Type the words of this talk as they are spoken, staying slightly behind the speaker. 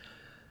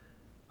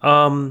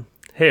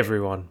Hey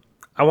everyone.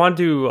 I want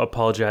to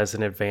apologize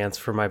in advance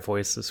for my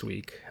voice this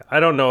week. I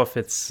don't know if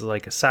it's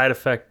like a side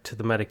effect to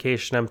the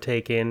medication I'm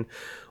taking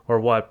or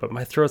what, but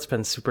my throat's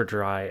been super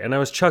dry and I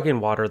was chugging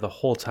water the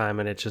whole time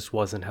and it just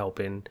wasn't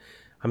helping.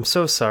 I'm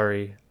so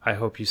sorry. I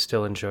hope you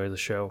still enjoy the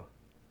show.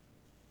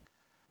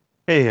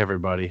 Hey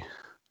everybody.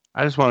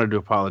 I just wanted to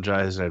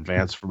apologize in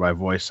advance for my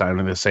voice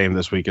sounding the same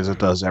this week as it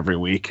does every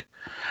week.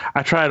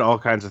 I tried all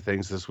kinds of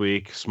things this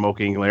week,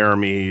 smoking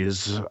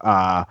Laramies,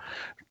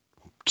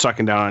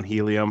 sucking down on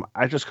helium.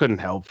 I just couldn't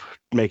help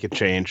make it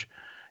change.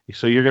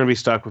 So you're going to be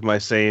stuck with my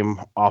same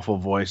awful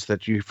voice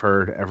that you've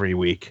heard every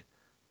week.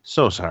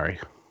 So sorry.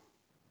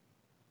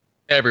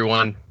 Hey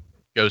everyone,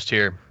 Ghost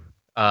here.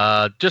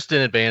 Just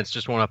in advance,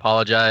 just want to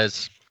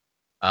apologize.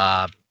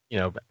 Had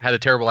a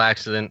terrible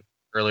accident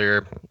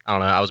earlier. I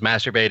don't know. I was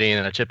masturbating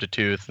and I chipped a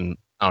tooth, and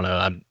I don't know.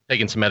 I'm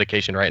taking some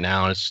medication right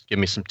now, and it's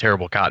giving me some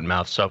terrible cotton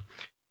mouth. So,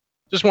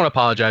 just want to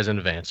apologize in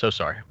advance. So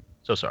sorry.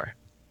 So sorry.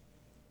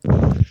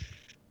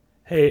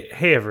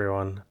 Hey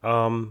everyone.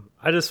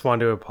 I just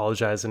wanted to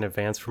apologize in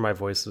advance for my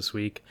voice this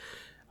week.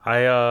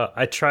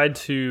 I tried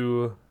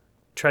to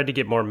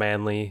get more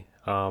manly,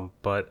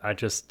 but I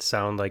just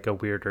sound like a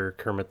weirder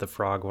Kermit the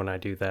Frog when I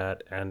do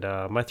that, and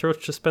my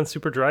throat's just been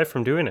super dry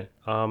from doing it.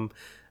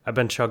 I've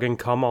been chugging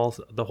cum all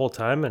the whole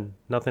time, and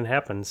nothing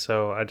happened.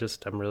 So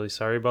I'm really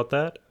sorry about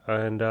that,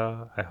 and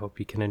I hope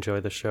you can enjoy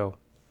the show.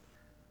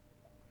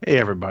 Hey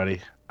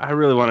everybody. I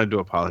really wanted to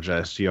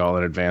apologize to you all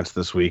in advance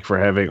this week for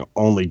having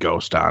only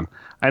Ghost on.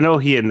 I know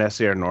he and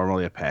Nessie are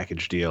normally a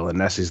package deal, and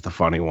Nessie's the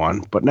funny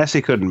one, but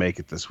Nessie couldn't make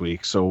it this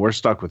week, so we're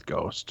stuck with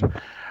Ghost.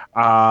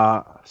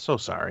 So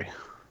sorry.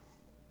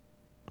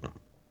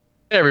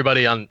 Hey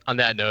everybody. On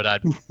that note, I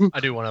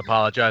do want to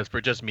apologize for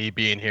just me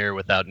being here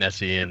without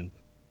Nessie, and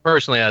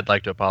personally, I'd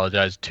like to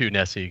apologize to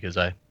Nessie because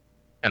I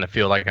kind of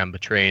feel like I'm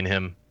betraying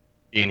him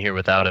being here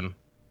without him.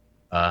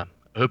 I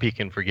hope he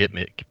can forgive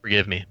me.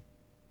 Forgive me.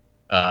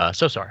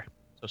 So sorry.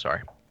 So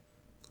sorry.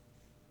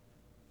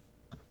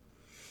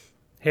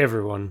 Hey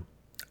everyone.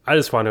 I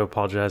just want to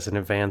apologize in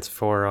advance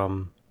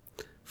for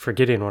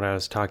forgetting what I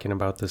was talking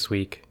about this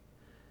week.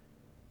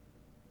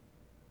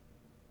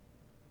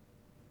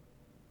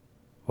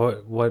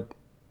 What what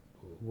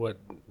what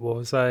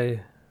was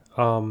I?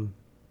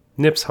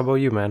 Nips, how about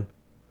you, man?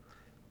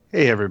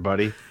 Hey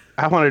everybody.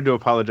 I wanted to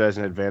apologize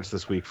in advance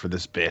this week for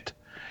this bit.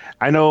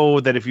 I know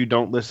that if you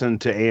don't listen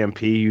to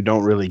AMP, you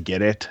don't really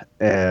get it,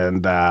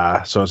 and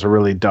so it's a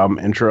really dumb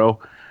intro.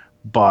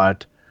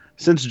 But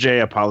since Jay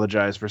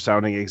apologized for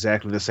sounding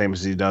exactly the same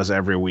as he does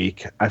every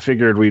week, I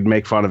figured we'd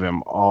make fun of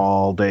him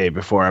all day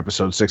before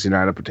episode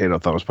 69 of Potato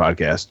Thumbs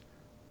podcast.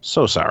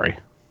 So sorry.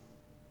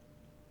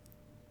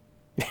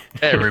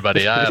 Hey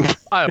everybody. I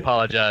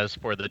apologize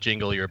for the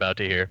jingle you're about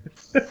to hear.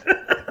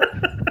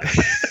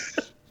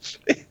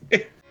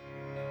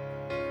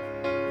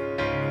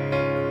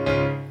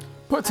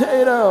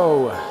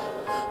 Potato!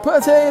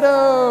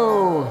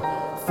 Potato!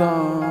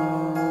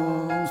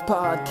 Thumbs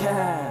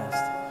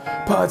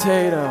Podcast.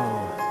 Potato!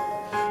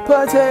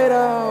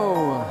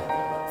 Potato!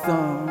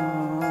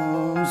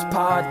 Thumbs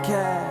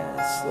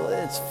Podcast.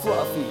 It's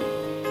Fluffy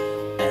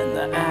and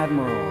the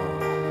Admiral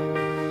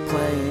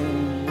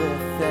playing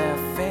with their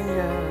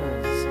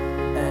fingers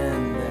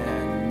and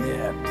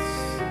their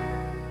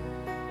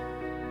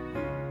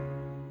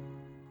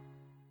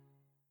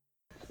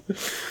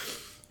nips.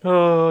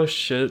 Oh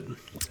shit.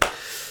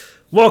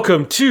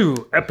 Welcome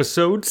to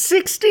episode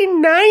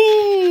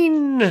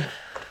 69.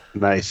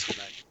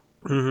 Nice.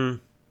 Mhm.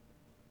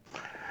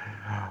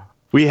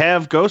 We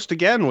have Ghost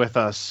again with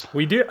us.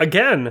 We do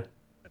again.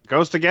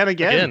 Ghost again.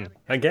 Again.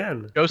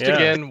 Ghost Yeah.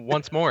 again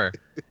once more.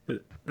 This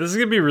is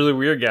going to be really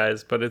weird,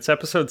 guys, but it's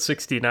episode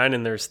 69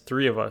 and there's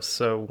 3 of us.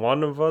 So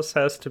one of us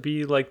has to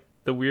be like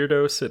the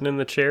weirdo sitting in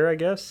the chair, I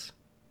guess.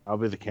 I'll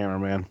be the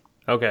cameraman.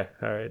 Okay.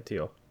 All right,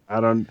 deal. I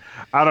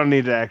don't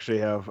need to actually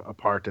have a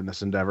part in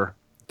this endeavor.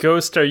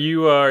 Ghost, are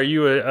you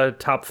a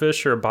top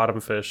fish or a bottom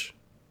fish?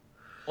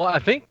 Well, I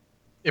think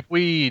if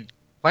we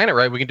plan it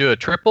right, we can do a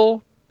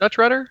triple Dutch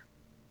rudder.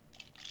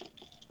 I think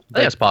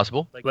that's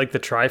possible. Like the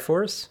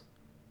Triforce?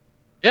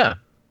 Yeah.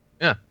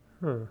 Yeah.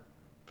 Huh.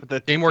 But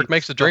that Teamwork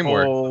makes the dream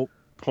work. whole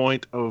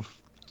point of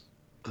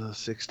the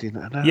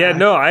 69. Yeah,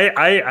 no,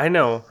 I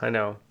know.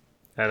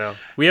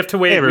 We have to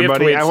wait. Hey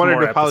everybody, we have I to wait some wanted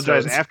more to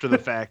apologize episodes. after the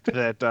fact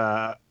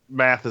that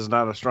math is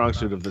not a strong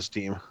suit of this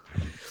team.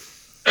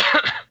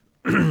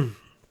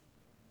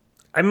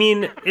 I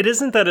mean, it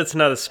isn't that it's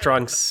not a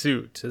strong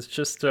suit. It's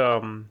just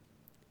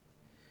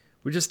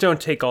we just don't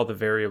take all the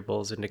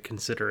variables into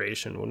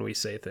consideration when we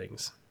say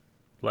things,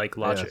 like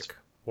logic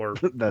or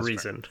That's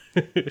reason.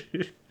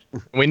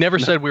 We never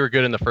said we were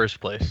good in the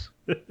first place.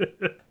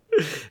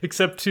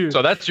 Except to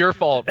So that's your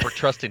fault for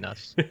trusting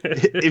us.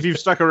 If you've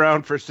stuck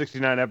around for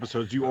 69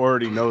 episodes, you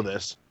already know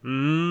this.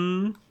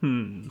 Hmm.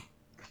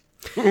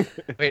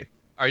 Wait,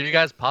 are you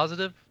guys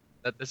positive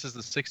that this is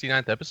the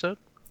 69th episode?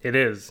 It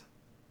is.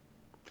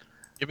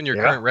 Given your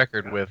Yeah. current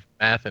record with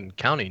math and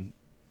counting,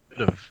 you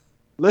could have.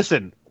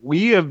 Listen,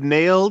 we have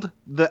nailed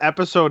the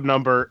episode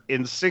number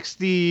in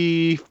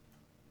 60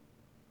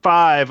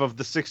 5 of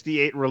the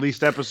 68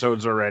 released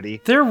episodes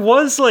already. There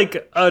was like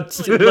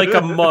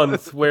a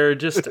month where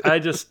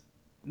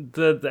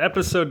the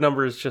episode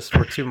numbers just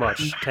were too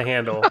much to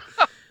handle.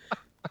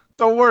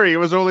 Don't worry, it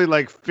was only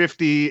like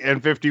 50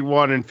 and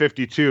 51 and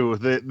 52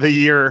 the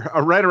year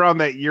right around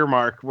that year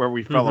mark where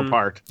we fell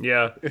apart.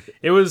 Yeah,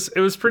 it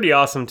was pretty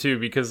awesome too,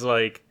 because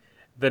like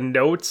the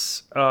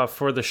notes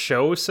for the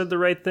show said the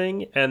right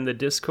thing, and the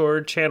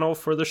Discord channel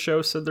for the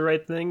show said the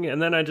right thing,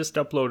 and then I just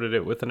uploaded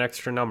it with an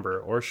extra number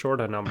or short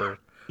a number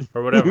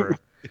or whatever.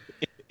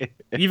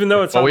 Even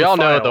though it's we all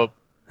know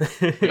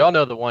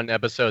the one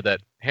episode that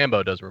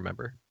Hambo does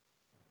remember.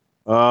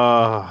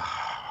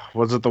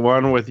 Was it the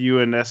one with you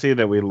and Nessie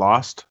that we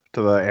lost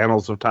to the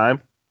Annals of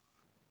Time?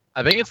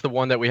 I think it's the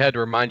one that we had to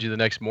remind you the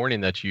next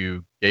morning that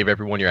you gave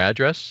everyone your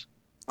address.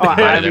 Oh,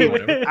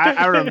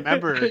 I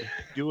remember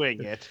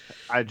doing it.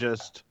 I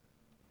don't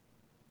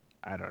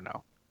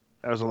know.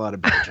 That was a lot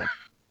of Belgian.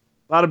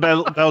 A lot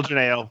of Belgian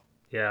ale.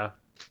 Yeah.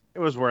 It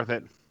was worth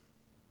it.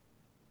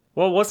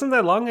 Well, it wasn't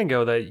that long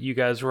ago that you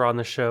guys were on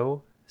the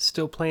show,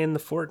 still playing the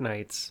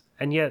Fortnites,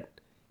 and yet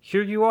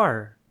here you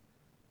are,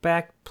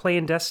 back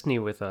playing Destiny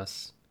with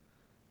us.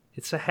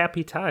 It's a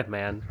happy time,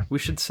 man. We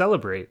should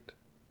celebrate.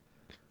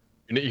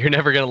 You're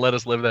never gonna let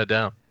us live that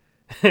down.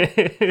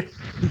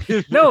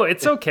 No,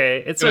 it's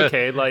okay. It's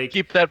okay. Like,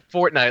 keep that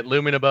Fortnite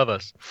looming above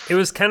us. It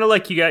was kind of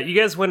like you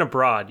guys went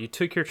abroad. You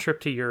took your trip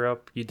to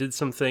Europe. You did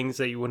some things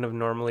that you wouldn't have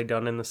normally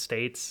done in the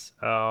States.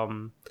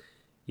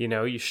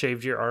 You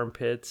shaved your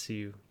armpits.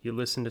 You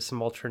listened to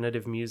some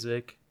alternative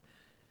music.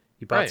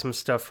 You bought some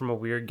stuff from a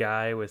weird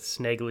guy with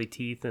snaggly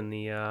teeth in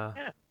the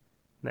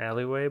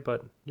alleyway.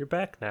 But you're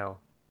back now.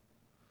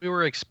 We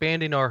were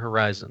expanding our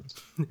horizons.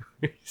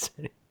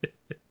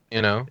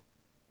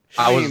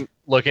 I was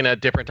looking at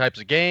different types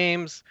of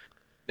games.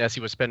 Nessie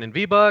was spending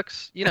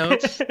V-Bucks.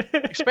 It's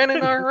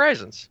expanding our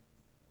horizons.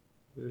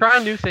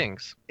 Trying new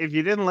things. If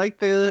you didn't like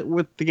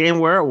the game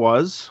where it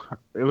was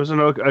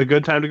a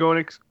good time to go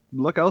and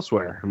look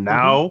elsewhere.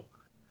 Now,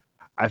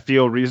 I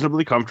feel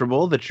reasonably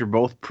comfortable that you're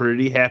both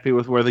pretty happy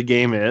with where the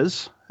game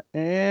is,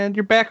 and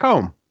you're back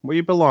home where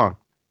you belong.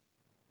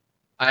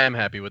 I am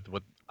happy with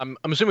what I'm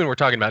assuming we're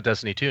talking about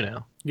Destiny 2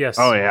 now. Yes.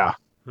 Oh yeah.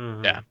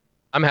 Mm-hmm. Yeah.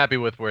 I'm happy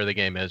with where the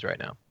game is right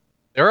now.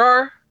 There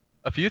are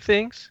a few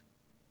things.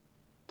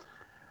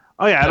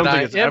 Oh yeah, I don't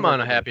think it's am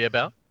unhappy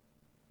about.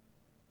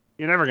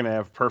 You're never gonna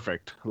have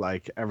perfect,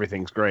 like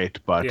everything's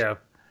great, but yeah,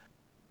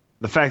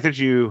 the fact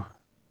that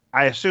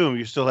I assume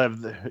you still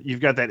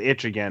you've got that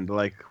itch again.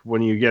 Like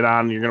when you get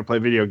on, you're gonna play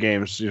video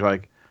games. You're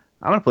like,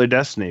 I'm gonna play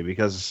Destiny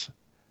because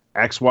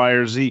X, Y,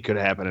 or Z could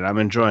happen, and I'm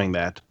enjoying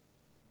that.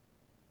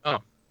 Oh,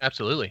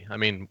 absolutely. I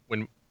mean,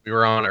 when we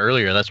were on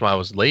earlier, that's why I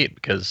was late,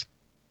 because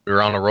we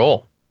were on a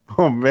roll.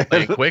 Oh man,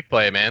 playing quick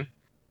play, man.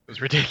 It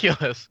was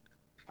ridiculous.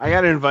 I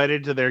got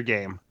invited to their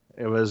game.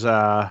 It was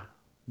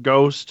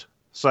Ghost,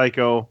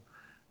 Psycho,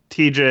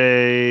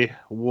 TJ,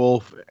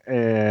 Wolf,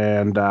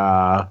 and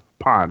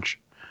Ponch.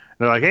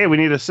 They're like, hey, we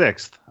need a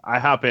 6th. I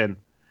hop in.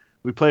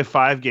 We play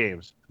 5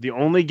 games. The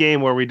only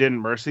game where we didn't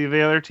mercy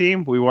the other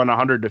team, we won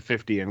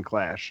 100-50 in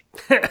Clash.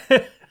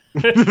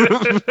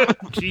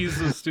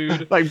 Jesus,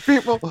 dude.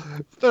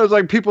 There's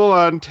like people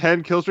on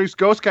 10 kill streaks.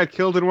 Ghost got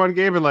killed in one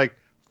game, and like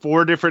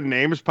 4 different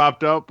names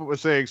popped up with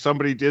saying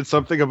somebody did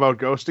something about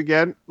Ghost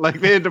again. Like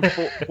they had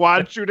to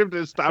quad shoot him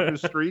to stop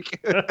his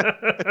streak.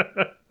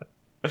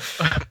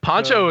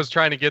 Poncho was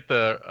trying to get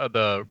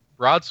the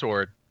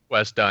broadsword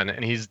quest done,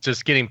 and he's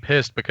just getting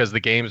pissed because the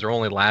games are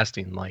only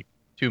lasting like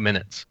 2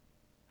 minutes.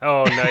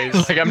 Oh,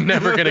 nice. Like, I'm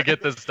never gonna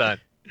get this done.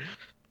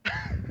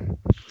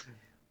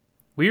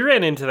 We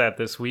ran into that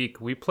this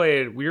week. We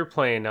were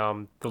playing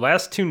the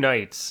last 2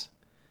 nights.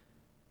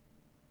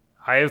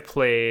 I have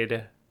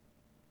played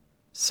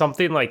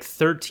something like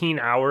 13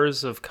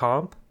 hours of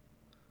comp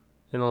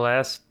in the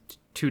last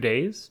 2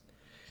 days.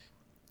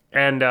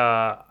 And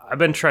I've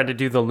been trying to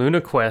do the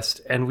Luna quest,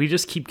 and we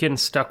just keep getting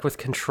stuck with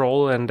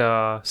control and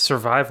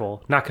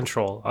survival. Not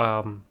control,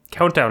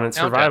 countdown and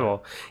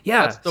survival.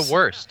 Yeah. That's the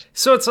worst.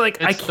 So it's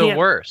like, I It's can't. the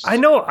worst. I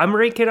know, I'm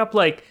ranking up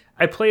like,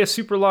 I play a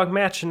super long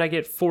match and I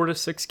get 4 to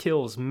 6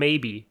 kills,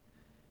 maybe.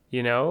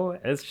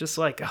 It's just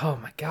like, oh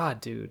my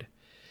god, dude.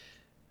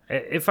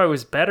 If I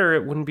was better,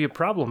 it wouldn't be a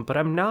problem, but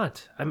I'm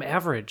not. I'm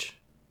average.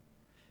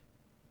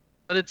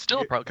 But it's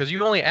still a problem, because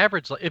you only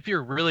average, if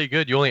you're really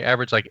good, you only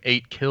average like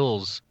 8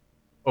 kills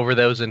over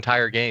those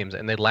entire games,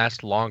 and they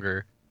last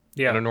longer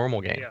than a normal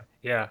game.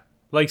 Yeah.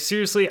 Like,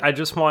 seriously, I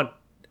just want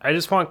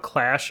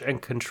Clash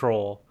and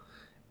Control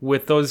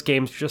with those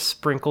games just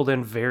sprinkled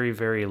in very,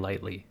 very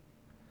lightly.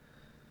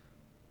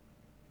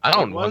 I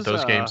don't want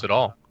those games at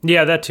all.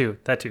 Yeah, that too.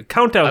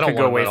 Countdown could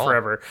go away all.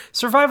 forever.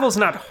 Survival's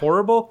not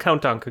horrible.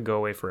 Countdown could go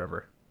away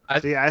forever.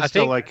 I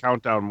still like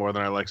Countdown more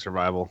than I like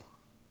Survival.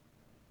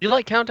 You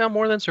like Countdown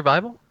more than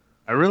Survival?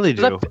 I really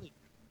do.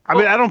 I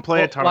mean, I don't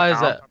play a ton why of is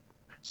Countdown, that?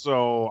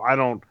 so I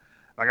don't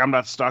I'm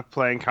not stuck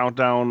playing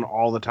Countdown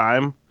all the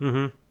time.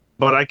 Mm-hmm.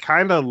 But I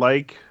kind of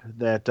like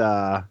that.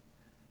 I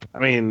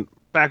mean,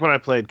 back when I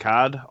played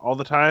COD all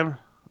the time,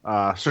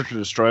 Search and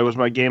Destroy was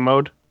my game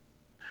mode.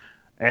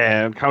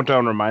 And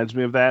Countdown reminds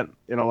me of that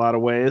in a lot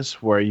of ways,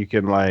 where you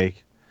can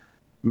like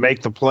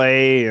make the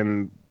play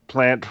and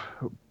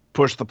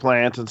push the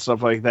plant and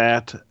stuff like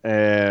that,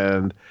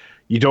 and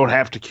you don't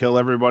have to kill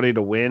everybody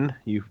to win.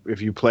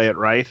 If you play it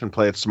right and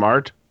play it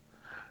smart.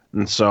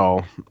 And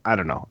so I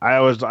don't know. I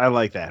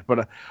like that,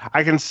 but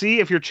I can see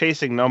if you're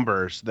chasing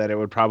numbers that it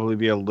would probably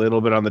be a little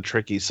bit on the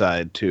tricky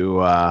side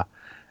to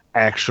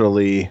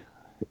actually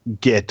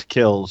get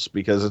kills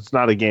because it's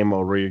not a game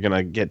mode where you're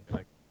gonna get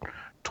like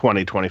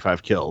 20,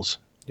 25 kills.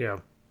 Yeah.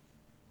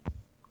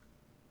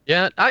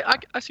 Yeah,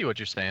 I see what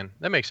you're saying.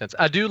 That makes sense.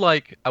 I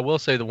will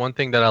say the one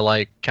thing that I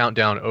like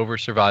Countdown over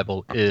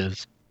Survival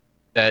is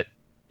that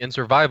in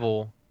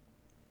Survival,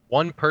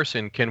 one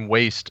person can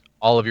waste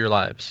all of your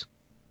lives.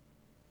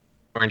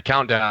 Or in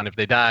Countdown, if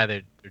they die,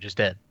 they're just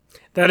dead.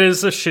 That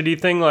is a shitty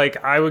thing.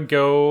 Like, I would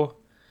go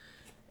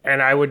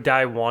and I would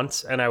die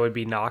once and I would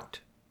be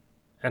knocked.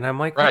 And I'm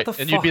like, Right, what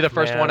the and fuck, you'd be the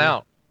first man? one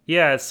out.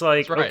 Yeah, it's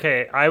like, That's right.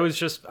 okay, I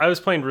was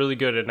playing really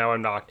good and now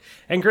I'm knocked.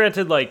 And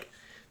granted, like,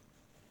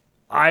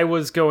 I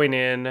was going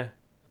in,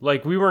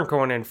 like, we weren't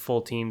going in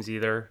full teams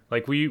either.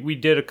 Like, we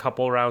did a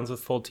couple rounds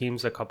with full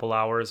teams, a couple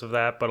hours of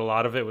that, but a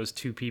lot of it was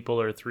 2 people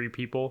or 3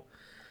 people.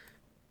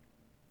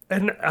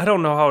 And I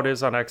don't know how it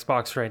is on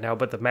Xbox right now,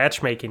 but the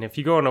matchmaking, if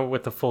you go in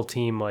with the full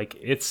team, like,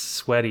 it's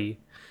sweaty.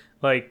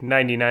 Like,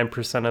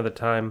 99% of the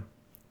time.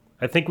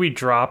 I think we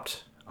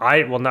dropped,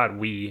 not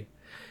we.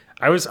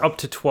 I was up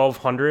to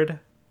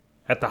 1,200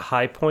 at the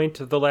high point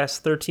of the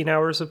last 13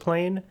 hours of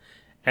playing,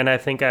 and I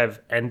think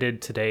I've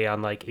ended today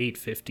on, like,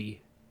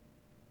 850.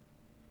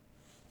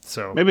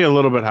 So, Maybe a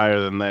little bit higher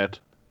than that.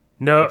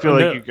 no. I feel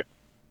like you.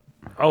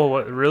 Oh,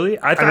 what, really?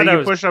 I I thought think I you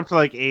was... pushed up to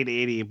like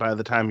 880 by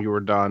the time you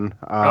were done.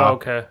 Oh,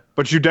 okay.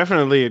 But you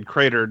definitely had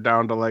cratered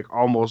down to like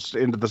almost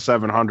into the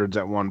 700s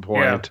at one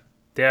point.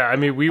 Yeah, I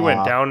mean, we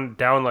went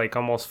down like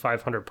almost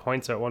 500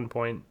 points at one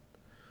point.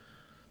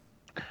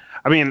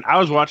 I mean, I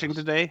was watching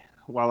today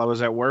while I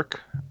was at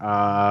work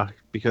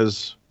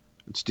because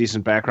it's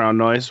decent background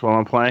noise while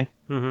I'm playing.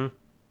 Mm-hmm.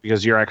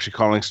 Because you're actually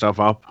calling stuff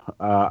out.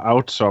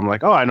 So I'm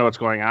like, oh, I know what's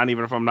going on,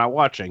 even if I'm not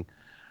watching.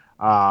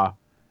 And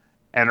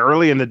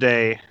early in the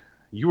day,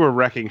 you were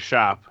wrecking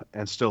shop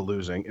and still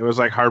losing. It was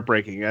like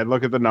heartbreaking. I'd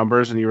look at the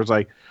numbers and you was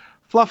like,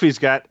 Fluffy's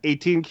got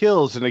 18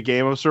 kills in a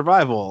game of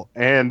survival,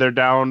 and they're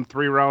down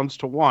 3 rounds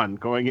to 1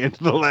 going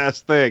into the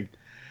last thing.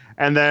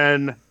 And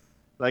then,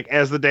 like,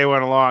 as the day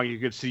went along, you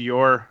could see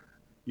your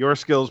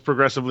skills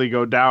progressively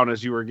go down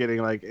as you were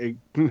getting like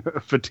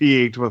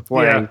fatigued with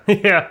playing.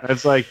 Yeah.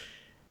 It's like,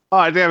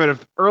 oh, damn it,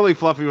 if early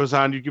Fluffy was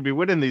on, you could be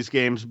winning these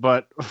games,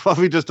 but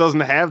Fluffy just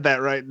doesn't have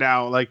that right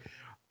now. Like,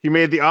 he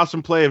made the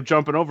awesome play of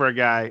jumping over a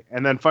guy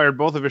and then fired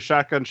both of his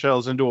shotgun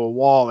shells into a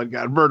wall and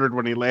got murdered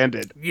when he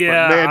landed.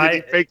 Yeah, but man,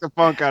 did he fake the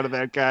funk out of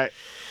that guy.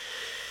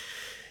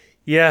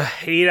 Yeah,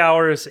 8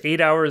 hours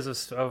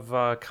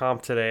of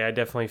comp today. I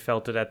definitely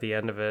felt it at the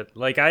end of it.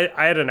 Like, I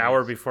had an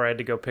hour before I had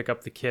to go pick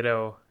up the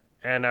kiddo,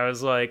 and I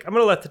was like, I'm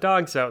going to let the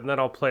dogs out, and then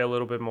I'll play a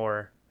little bit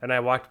more. And I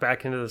walked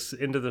back into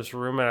this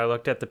room, and I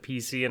looked at the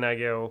PC, and I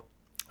go,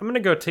 I'm going to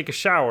go take a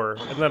shower,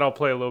 and then I'll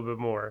play a little bit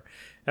more.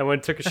 And when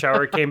I took a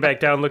shower, came back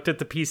down, looked at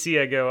the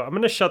PC, I go, I'm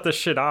going to shut this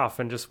shit off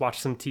and just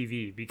watch some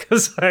TV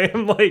because I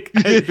am like,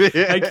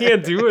 I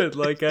can't do it.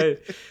 Like,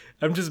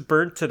 I'm just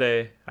burnt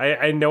today.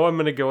 I know I'm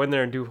going to go in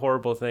there and do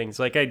horrible things.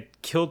 Like, I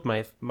killed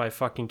my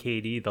fucking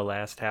KD the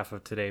last half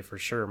of today for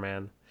sure,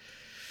 man.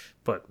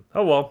 But,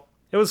 oh well,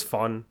 it was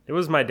fun. It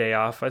was my day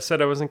off. I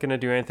said I wasn't going to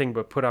do anything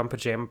but put on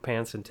pajama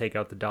pants and take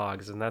out the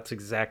dogs, and that's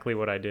exactly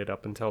what I did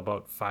up until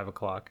about 5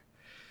 o'clock.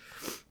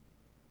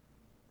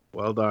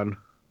 Well done.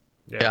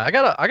 Yeah, I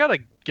gotta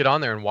get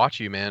on there and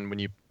watch you, man, when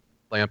you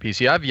play on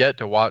PC. I've yet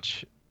to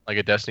watch like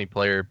a Destiny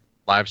player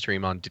live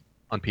stream on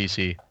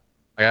PC.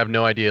 I have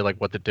no idea like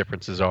what the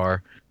differences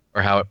are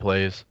or how it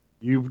plays.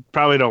 You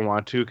probably don't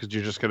want to because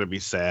you're just going to be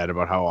sad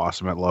about how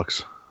awesome it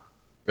looks.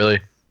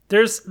 Really?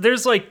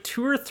 There's like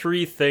 2 or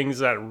 3 things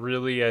that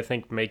really, I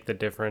think, make the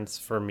difference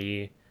for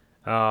me.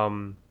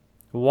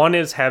 One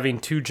is having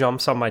 2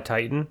 jumps on my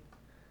Titan.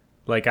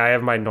 Like, I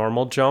have my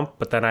normal jump,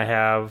 but then I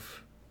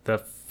have the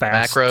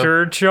faster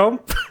Macro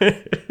jump.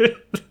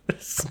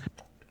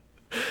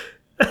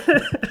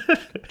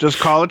 Just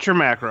call it your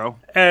macro.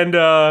 And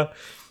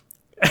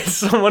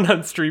someone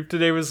on stream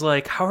today was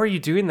like, how are you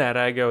doing that?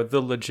 I go, the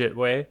legit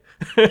way.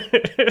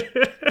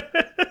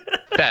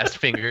 Fast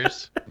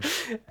fingers.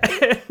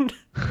 and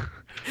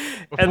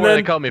Before then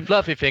they called me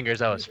fluffy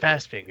fingers, I was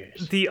fast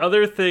fingers. the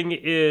other thing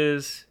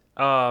is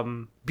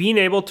being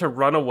able to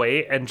run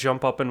away and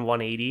jump up in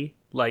 180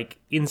 like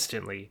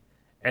instantly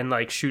and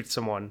like shoot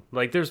someone.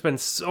 Like, there's been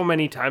so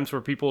many times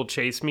where people will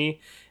chase me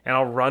and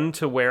I'll run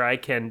to where I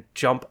can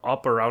jump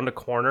up around a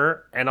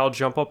corner and I'll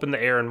jump up in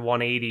the air in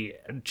 180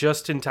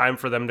 just in time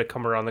for them to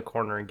come around the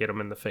corner and get them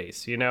in the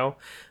face, you know?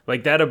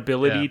 Like, that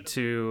ability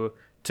to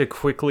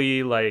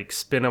quickly like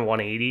spin a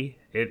 180,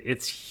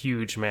 it's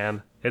huge,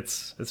 man.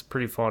 It's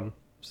pretty fun.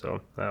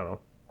 So, I don't know.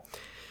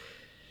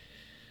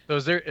 So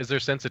is there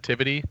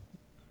sensitivity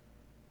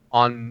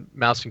on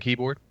mouse and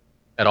keyboard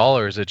at all,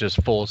 or is it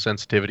just full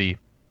sensitivity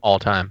all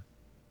time?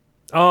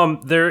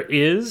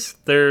 There's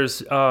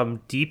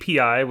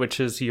DPI, which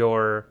is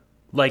your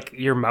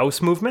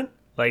mouse movement,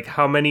 like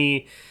how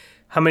many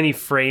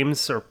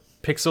frames or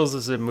pixels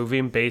is it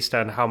moving based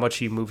on how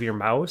much you move your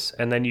mouse,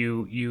 and then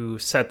you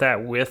set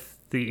that with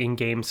the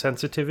in-game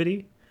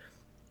sensitivity.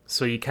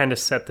 So you kind of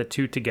set the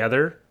two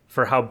together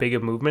for how big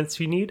of movements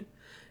you need.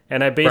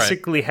 And I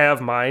basically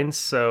have mine,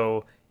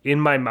 so in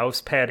my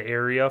mouse pad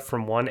area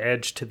from one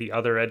edge to the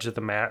other edge of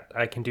the mat,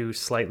 I can do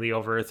slightly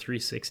over a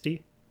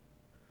 360.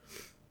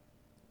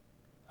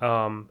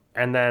 And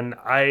then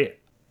I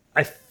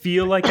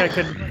feel like I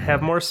could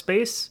have more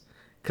space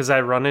because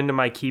I run into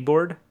my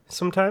keyboard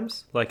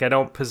sometimes. Like I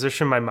don't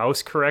position my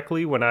mouse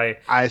correctly when I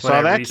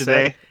saw that reset.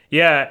 today.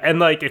 Yeah, and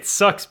like it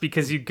sucks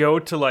because you go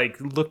to like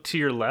look to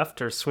your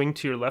left or swing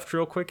to your left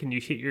real quick and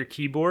you hit your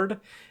keyboard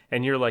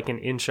and you're like an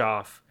inch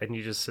off and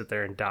you just sit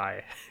there and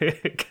die.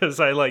 Because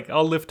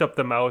I'll lift up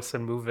the mouse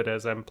and move it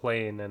as I'm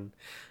playing and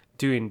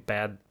doing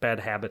bad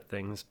habit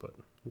things, but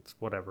it's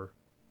whatever.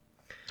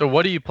 So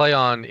what do you play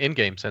on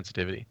in-game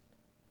sensitivity?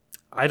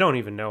 I don't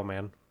even know,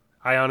 man.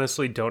 I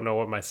honestly don't know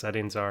what my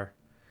settings are.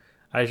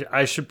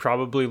 I should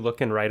probably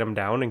look and write them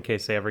down in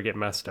case they ever get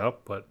messed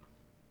up, but...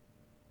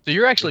 So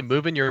you're actually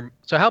moving your...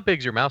 So how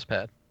big's your mouse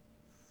pad?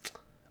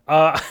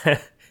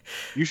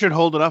 You should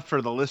hold it up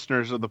for the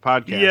listeners of the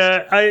podcast.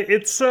 Yeah,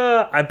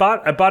 I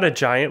bought a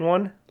giant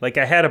one. Like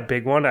I had a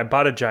big one. I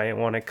bought a giant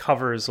one. It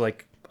covers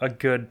like a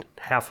good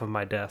half of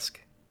my desk.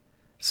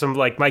 So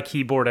like my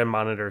keyboard and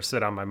monitor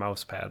sit on my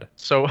mouse pad.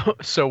 So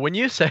when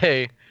you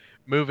say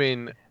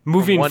moving from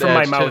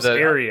my edge to mouse the-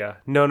 area.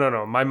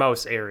 No, my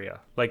mouse area.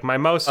 Like my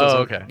mouse is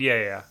okay.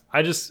 Yeah.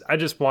 I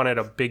just wanted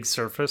a big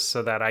surface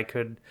so that I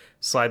could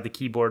slide the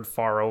keyboard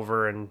far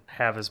over and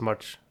have as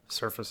much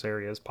surface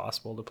area as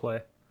possible to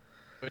play.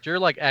 But you're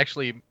like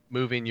actually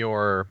moving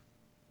your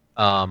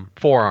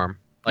forearm.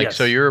 Like Yes.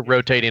 so you're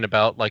rotating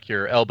about like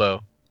your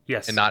elbow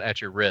Yes. and not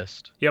at your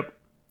wrist.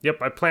 Yep,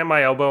 I plant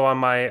my elbow on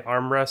my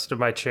armrest of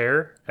my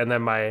chair, and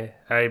then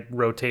I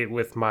rotate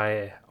with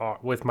my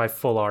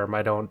full arm.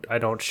 I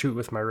don't shoot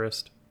with my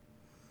wrist.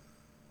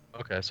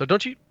 Okay. So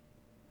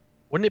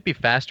wouldn't it be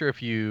faster if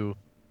you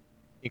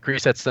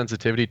increase that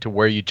sensitivity to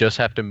where you just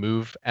have to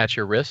move at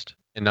your wrist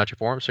and not your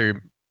forearm? So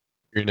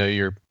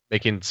you're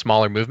making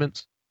smaller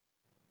movements?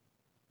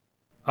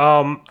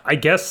 I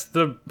guess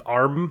the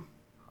arm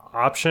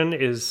option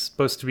is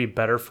supposed to be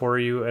better for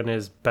you and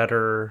is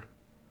better.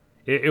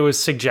 It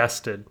was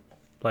suggested,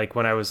 like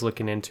when I was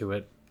looking into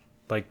it,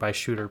 like by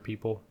shooter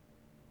people.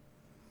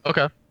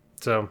 Okay.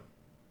 So,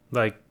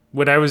 like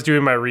when I was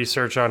doing my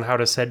research on how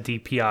to set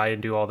DPI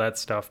and do all that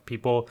stuff,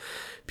 people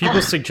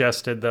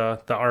suggested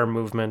the arm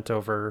movement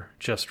over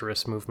just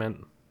wrist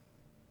movement.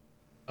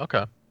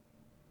 Okay.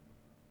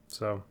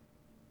 So,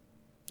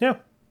 yeah.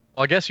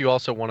 Well, I guess you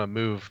also want to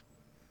move.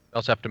 You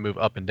also have to move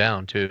up and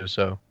down too,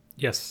 so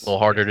Yes. a little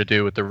harder to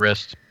do with the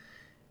wrist,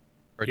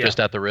 or Yeah. just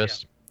at the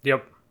wrist.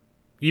 Yep.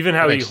 Even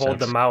how That you makes hold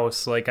the sense.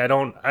 mouse, like I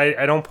don't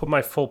put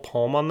my full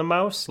palm on the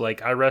mouse.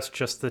 Like I rest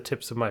just the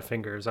tips of my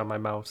fingers on my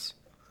mouse.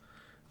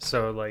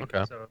 So like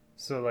Okay.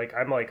 so like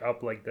I'm like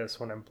up like this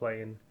when I'm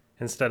playing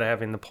instead of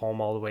having the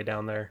palm all the way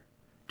down there,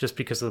 just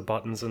because of the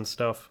buttons and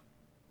stuff.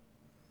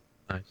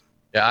 Nice.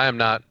 Yeah, I am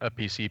not a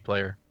PC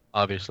player.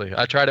 Obviously,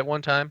 I tried it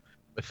one time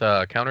with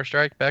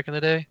Counter-Strike back in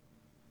the day.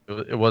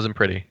 It wasn't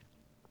pretty.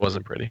 It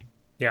wasn't pretty.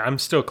 Yeah, I'm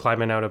still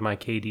climbing out of my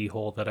KD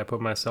hole that I put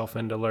myself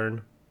in to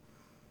learn.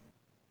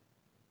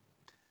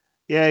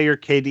 Yeah, your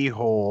KD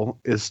hole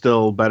is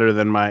still better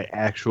than my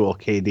actual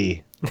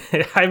KD.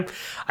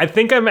 I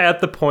think I'm at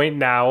the point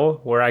now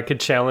where I could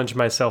challenge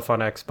myself on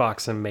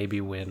Xbox and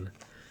maybe win,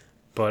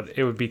 but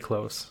it would be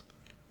close.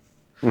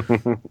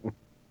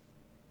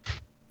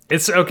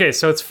 It's okay.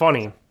 So it's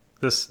funny.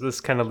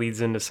 This kind of leads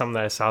into something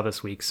that I saw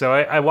this week. So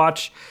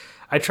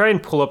I try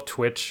and pull up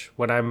Twitch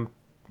when I'm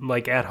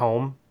like at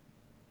home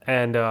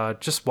and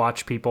just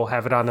watch people,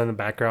 have it on in the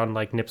background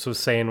like Nips was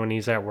saying when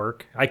he's at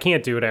work. I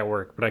can't do it at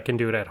work, but I can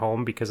do it at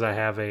home because I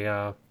have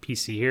a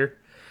PC here.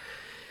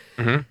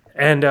 Mm-hmm.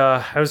 And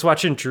I was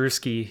watching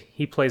Drewski.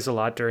 He plays a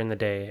lot during the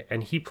day,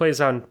 and he plays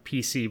on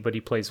PC, but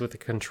he plays with a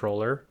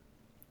controller.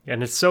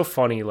 And it's so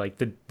funny, like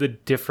the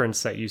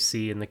difference that you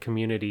see in the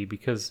community,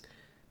 because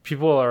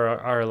people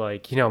are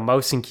like,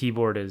 mouse and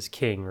keyboard is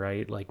king,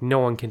 right? Like no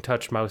one can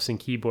touch mouse and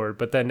keyboard.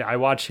 But then I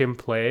watch him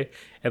play,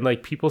 and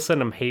like people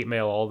send him hate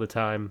mail all the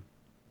time.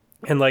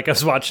 And like I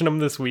was watching him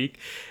this week,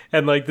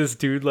 and like this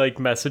dude like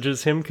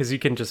messages him, because you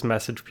can just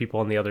message people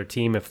on the other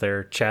team if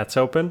their chat's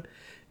open.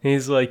 And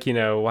he's like,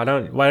 why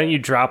don't you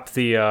drop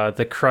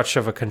the crutch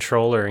of a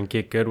controller and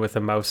get good with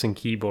a mouse and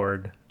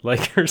keyboard,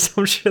 like, or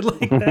some shit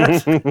like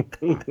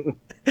that.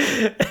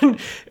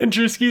 and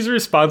Drewski's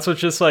response was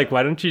just like,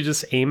 why don't you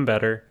just aim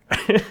better?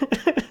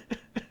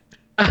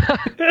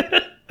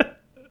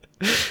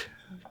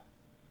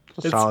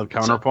 Solid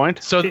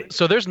counterpoint. So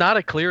there's not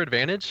a clear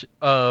advantage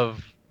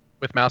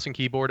with mouse and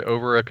keyboard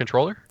over a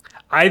controller?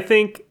 I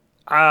think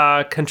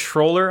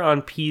controller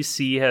on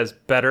PC has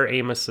better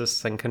aim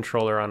assist than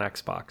controller on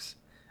Xbox.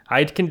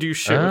 I can do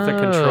shit with the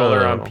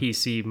controller on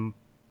PC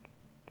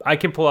I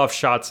can pull off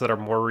shots that are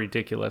more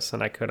ridiculous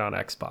than I could on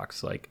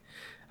Xbox. Like,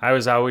 I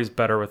was always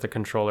better with the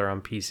controller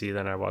on PC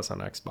than I was on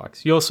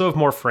Xbox. You also have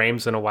more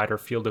frames and a wider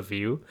field of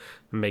view.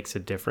 It makes a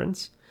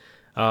difference.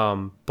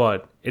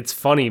 But it's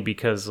funny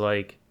because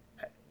like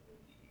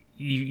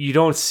you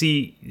don't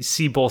see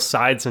both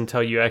sides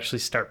until you actually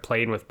start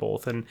playing with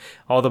both, and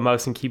all the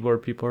mouse and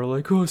keyboard people are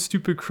like, oh,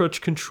 stupid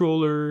crutch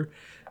controller,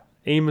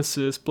 aim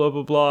assist, blah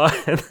blah blah,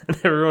 and then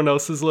everyone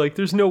else is like,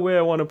 there's no way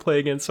I want to play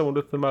against someone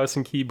with the mouse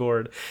and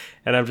keyboard.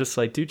 And I'm just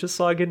like, dude, just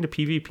log into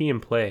PvP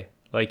and play.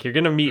 Like, you're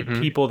gonna meet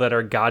people that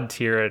are god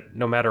tier at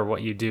no matter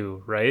what you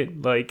do, right?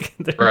 Like,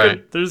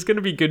 there's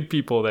gonna be good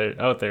people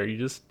out there. You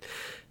just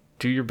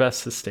do your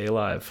best to stay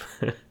alive.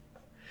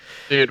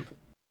 Dude,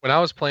 when I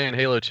was playing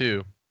Halo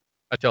 2,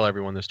 I tell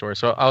everyone this story.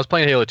 So I was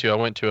playing Halo 2. I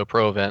went to a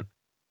pro event,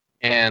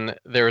 and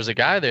there was a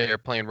guy there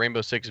playing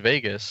Rainbow Six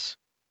Vegas,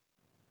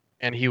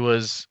 and he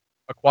was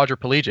a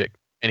quadriplegic,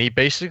 and he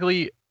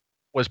basically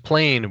was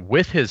playing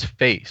with his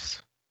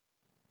face,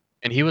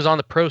 and he was on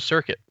the pro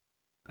circuit.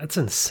 That's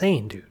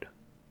insane, dude.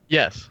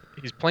 Yes,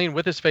 he's playing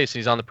with his face, and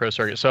he's on the pro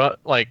circuit. So,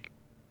 like,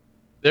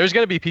 there's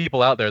going to be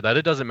people out there that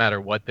it doesn't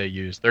matter what they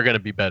use. They're going to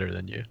be better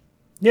than you.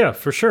 Yeah,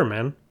 for sure,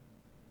 man.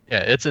 Yeah,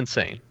 it's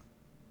insane.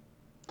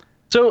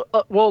 So,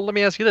 well, let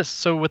me ask you this.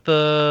 So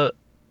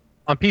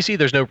on PC,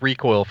 there's no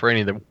recoil for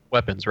any of the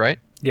weapons, right?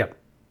 Yeah.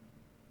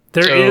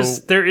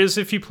 There is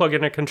if you plug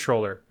in a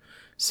controller.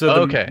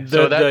 So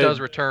so that does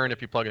return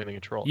if you plug in the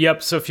controller.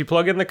 Yep, so if you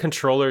plug in the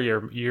controller,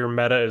 your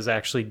meta is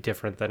actually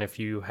different than if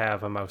you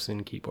have a mouse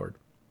and keyboard.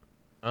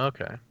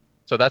 Okay.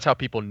 So that's how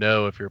people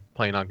know if you're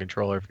playing on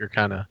controller, if you're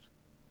kind of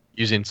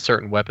using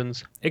certain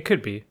weapons? It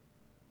could be.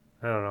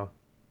 I don't know.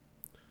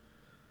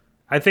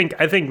 I think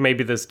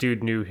maybe this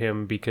dude knew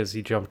him because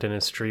he jumped in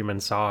his stream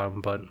and saw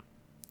him, but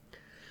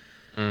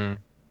I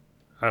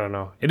don't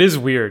know. It is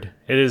weird.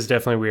 It is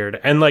definitely weird.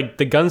 And like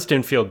the guns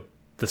didn't feel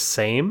the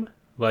same.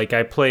 Like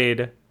I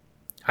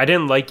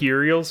didn't like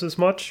Uriel's as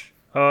much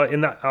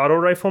in the auto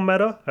rifle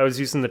meta. I was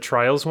using the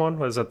Trials one.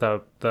 Was it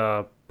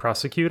the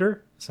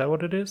Prosecutor? Is that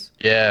what it is?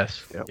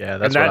 Yes. Yep. Yeah,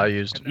 that's what I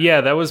used. Yeah,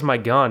 that was my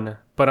gun.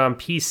 But on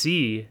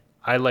PC,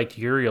 I liked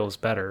Uriel's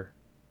better.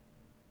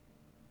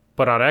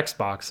 But on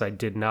Xbox, I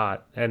did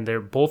not. And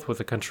they're both with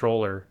a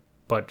controller.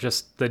 But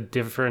just the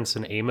difference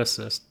in aim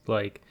assist,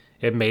 like,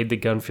 it made the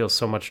gun feel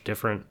so much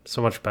different,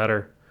 so much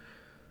better.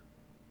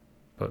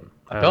 But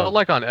I felt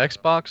like on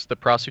Xbox, the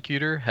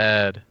Prosecutor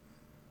had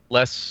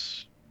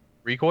less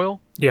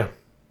recoil. Yeah.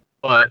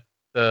 But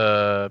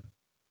the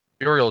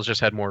Uriel's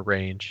just had more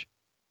range.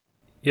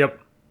 Yep.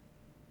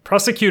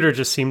 Prosecutor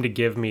just seemed to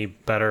give me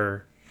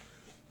better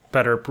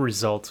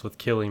results with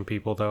killing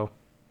people, though.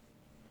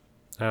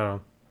 I don't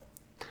know.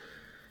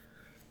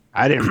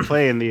 I didn't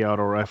play in the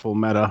auto rifle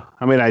meta.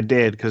 I mean, I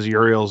did because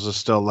Uriel's is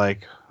still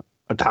like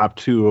a top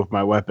 2 of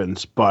my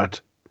weapons, but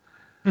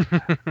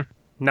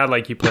not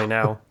like you play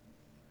now.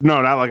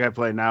 No, not like I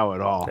play now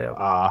at all.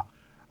 Yeah.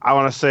 I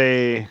want to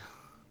say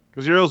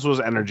because Uriel's was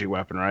energy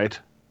weapon, right?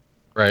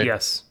 Right.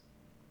 Yes.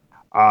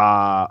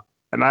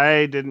 And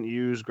I didn't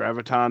use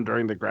Graviton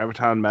during the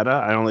Graviton meta.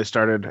 I only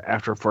started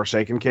after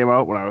Forsaken came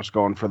out when I was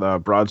going for the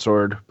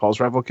broadsword pulse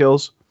rifle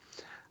kills.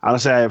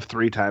 Honestly, I have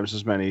 3 times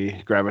as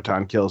many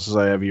Graviton kills as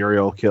I have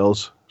Uriel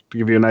kills. To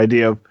give you an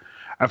idea,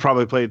 I've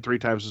probably played 3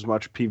 times as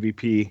much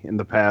PvP in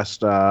the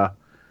past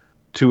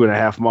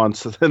 2.5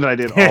 months than I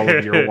did all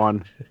of year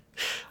 1.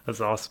 That's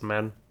awesome,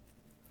 man.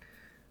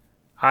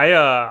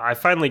 I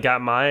finally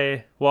got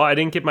I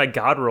didn't get my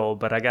God roll,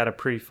 but I got a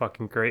pretty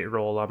fucking great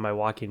roll on my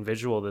walking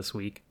visual this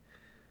week.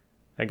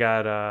 I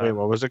got Wait,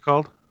 what was it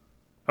called?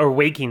 Or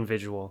waking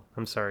visual.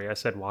 I'm sorry, I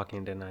said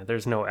walking, didn't I?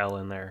 There's no L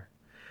in there.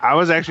 I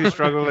was actually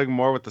struggling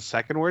more with the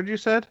second word you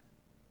said.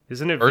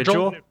 Isn't it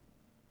Vigil?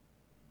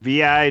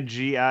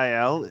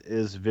 Vigil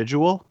is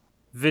visual.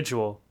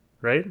 Vigil,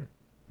 right?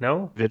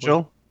 No?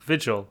 Vigil?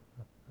 Vigil.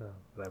 Oh,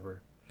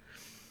 whatever.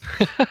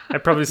 I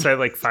probably said it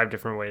like 5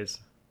 different ways.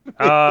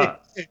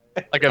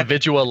 Like a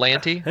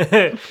vigilante.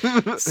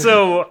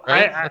 So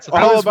right?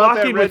 I was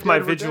walking with my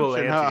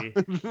vigilante.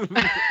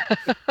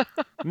 Huh?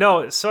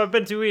 No, so I've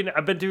been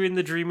doing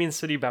the Dreaming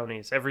City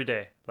bounties every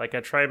day. Like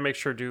I try and make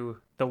sure to do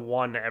the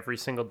one every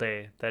single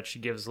day that she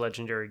gives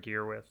legendary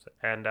gear with.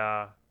 And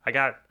I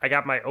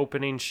got my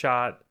opening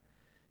shot,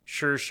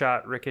 sure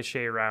shot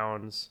ricochet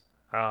rounds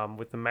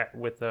with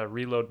the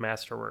reload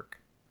masterwork.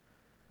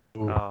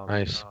 Ooh,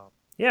 nice.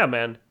 Yeah,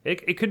 man.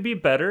 It could be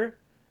better.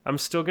 I'm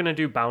still going to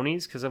do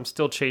bounties because I'm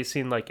still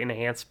chasing like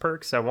enhanced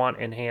perks. I want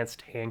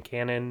enhanced hand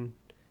cannon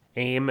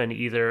aim and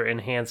either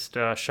enhanced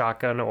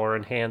shotgun or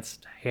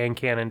enhanced hand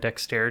cannon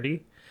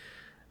dexterity.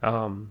 So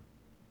I'm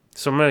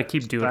going to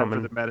keep doing them. For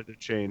the meta to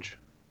change.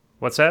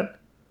 What's that?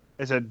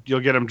 I said you'll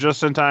get them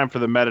just in time for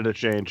the meta to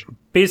change.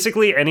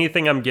 Basically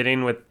anything I'm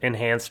getting with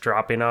enhanced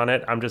dropping on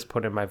it, I'm just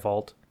putting in my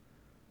vault.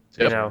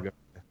 You know?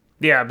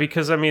 Yeah,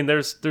 because I mean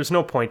there's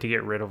no point to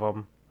get rid of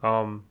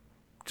them.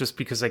 Just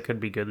because they could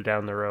be good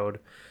down the road.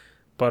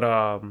 But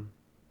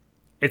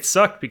it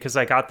sucked because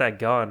I got that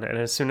gun, and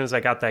as soon as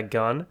I got that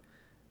gun,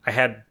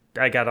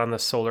 I got on the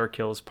solar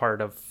kills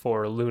part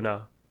for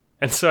Luna,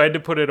 and so I had to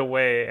put it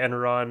away and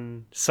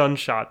run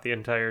Sunshot the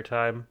entire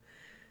time.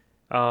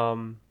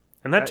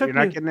 And that took you're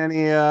not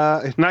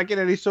getting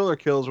any solar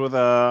kills with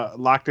a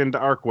locked into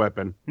arc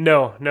weapon.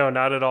 No,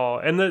 not at all.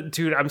 And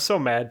dude, I'm so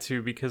mad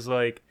too because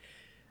like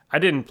I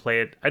didn't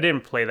play it. I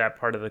didn't play that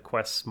part of the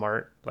quest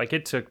smart. Like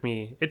it took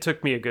me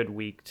a good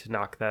week to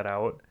knock that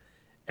out.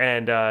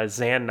 And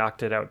Zan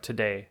knocked it out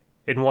today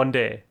in one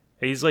day.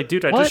 And he's like,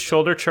 dude, I just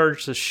shoulder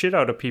charged the shit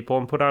out of people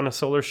and put on a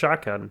solar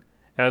shotgun.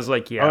 And I was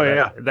like,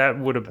 that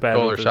would have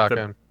been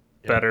the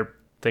better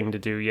thing to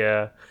do.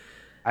 Yeah.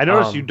 I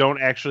noticed you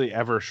don't actually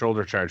ever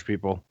shoulder charge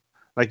people.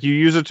 Like you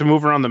use it to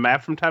move around the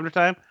map from time to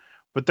time,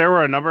 but there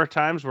were a number of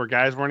times where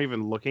guys weren't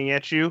even looking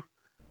at you,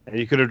 and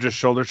you could have just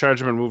shoulder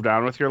charged them and moved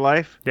on with your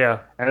life. Yeah.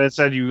 And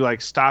instead you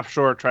like stopped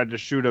short, tried to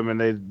shoot them, and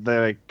they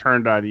like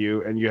turned on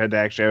you, and you had to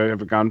actually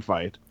have a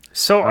gunfight.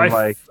 So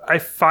I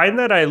find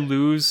that I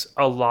lose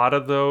a lot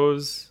of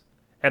those,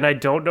 and I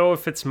don't know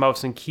if it's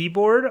mouse and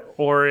keyboard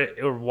or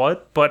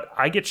what, but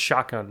I get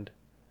shotgunned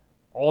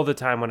all the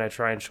time when I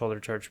try and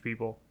shoulder charge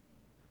people.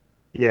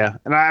 Yeah,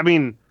 and I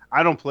mean,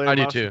 I don't play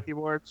mouse and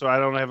keyboard, so I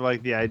don't have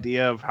like the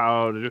idea of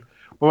how to do.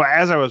 Well,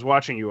 as I was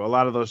watching you, a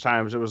lot of those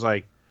times it was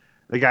like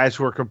the guys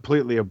who were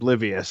completely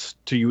oblivious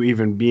to you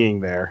even being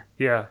there.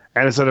 Yeah.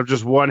 And instead of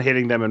just one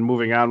hitting them and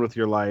moving on with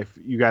your life,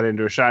 you got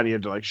into a shot and you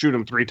had to like shoot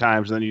them 3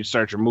 times and then you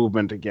start your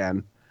movement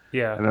again.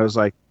 Yeah. And I was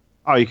like,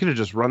 oh, you could have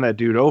just run that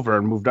dude over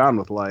and moved on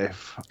with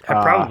life.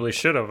 I probably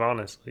should have,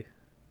 honestly.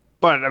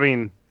 But I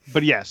mean,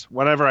 but yes,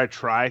 whenever I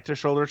try to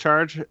shoulder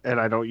charge and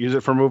I don't use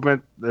it for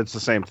movement, it's the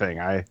same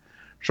thing. I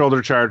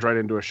shoulder charge right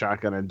into a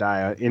shotgun and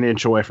die an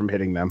inch away from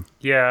hitting them.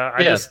 Yeah,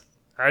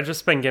 I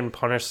just been getting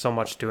punished so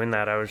much doing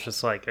that. I was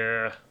just like,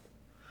 The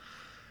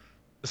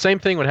same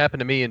thing would happen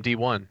to me in D1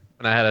 when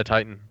I had a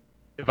Titan.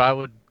 If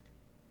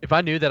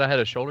I knew that I had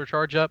a shoulder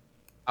charge up,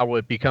 I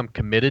would become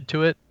committed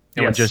to it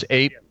and would just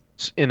ape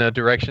in a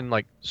direction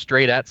like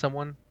straight at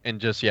someone and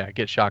just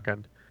get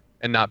shotgunned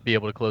and not be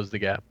able to close the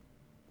gap.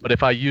 But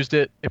if I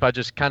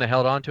just kind of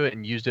held on to it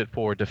and used it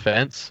for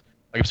defense,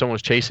 like if someone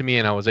was chasing me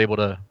and I was able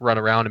to run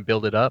around and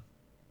build it up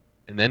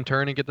and then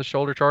turn and get the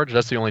shoulder charge,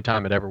 that's the only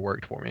time it ever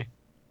worked for me.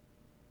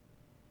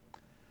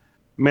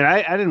 I mean,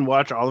 I didn't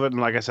watch all of it, and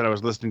like I said, I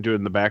was listening to it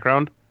in the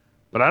background,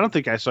 but I don't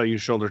think I saw you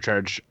shoulder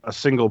charge a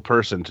single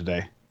person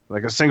today.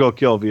 Like a single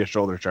kill via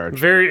shoulder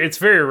charge. It's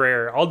very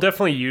rare. I'll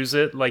definitely use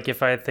it. Like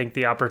if I think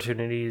the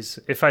opportunities,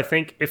 if I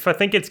think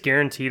it's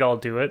guaranteed, I'll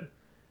do it.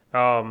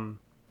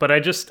 But I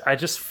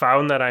just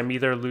found that I'm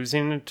either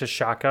losing to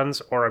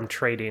shotguns or I'm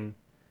trading.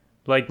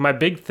 Like my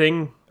big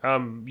thing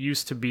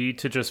used to be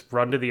to just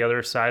run to the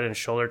other side and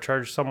shoulder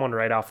charge someone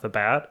right off the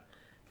bat,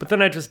 but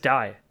then I just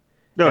die.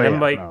 No,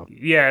 and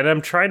and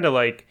I'm trying to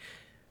like.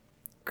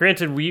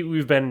 Granted,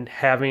 we've been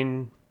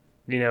having,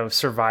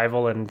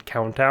 survival and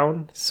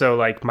countdown, so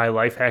like my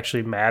life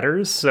actually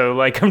matters. So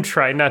like I'm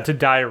trying not to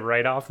die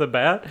right off the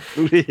bat,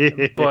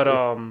 but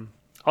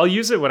I'll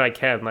use it when I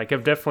can. Like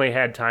I've definitely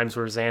had times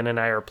where Zan and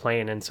I are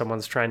playing and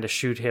someone's trying to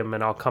shoot him,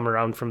 and I'll come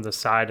around from the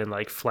side and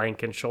like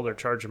flank and shoulder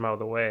charge him out of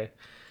the way.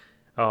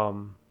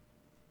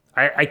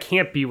 I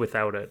can't be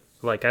without it.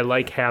 Like I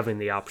like having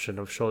the option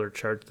of shoulder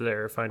charge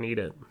there if I need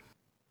it.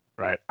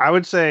 Right. I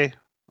would say,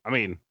 I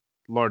mean,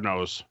 Lord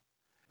knows,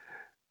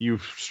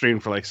 you've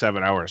streamed for like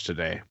 7 hours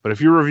today. But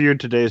if you reviewed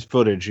today's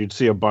footage, you'd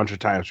see a bunch of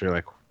times where you're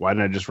like, why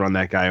didn't I just run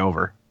that guy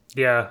over?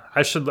 Yeah,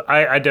 I should.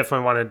 I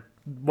definitely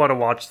want to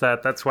watch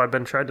that. That's why I've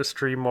been trying to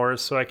stream more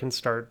so I can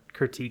start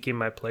critiquing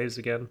my plays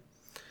again.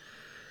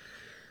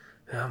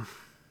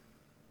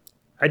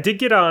 I did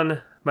get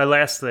on my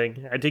last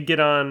thing. I did get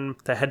on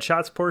the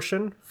headshots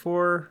portion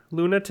for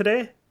Luna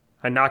today.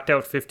 I knocked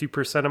out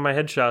 50% of my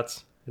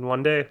headshots in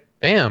one day.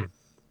 Damn.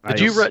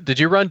 Did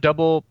you run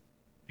double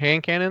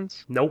hand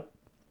cannons? Nope.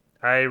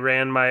 I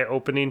ran my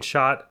opening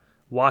shot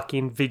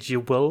walking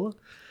visual.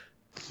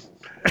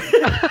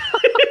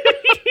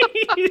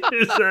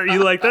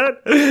 You like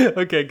that?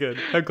 Okay, good.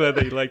 I'm glad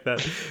that you like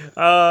that.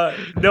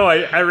 No,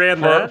 I ran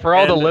that. For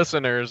all the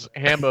listeners,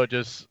 Hambo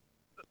just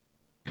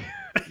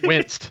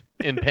winced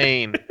in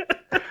pain.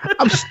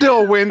 I'm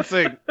still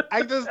wincing.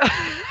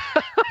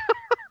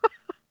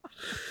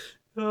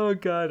 Oh,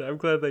 God. I'm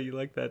glad that you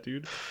like that,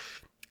 dude.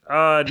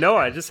 No,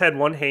 I just had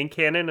one hand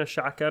cannon, a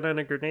shotgun, and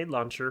a grenade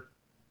launcher.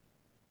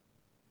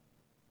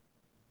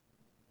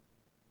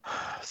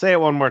 Say it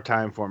one more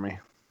time for me.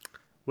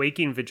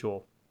 Waking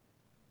vigil.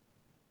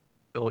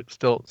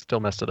 Still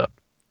messed it up.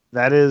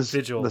 That is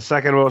Vigil. The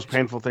second most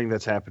painful thing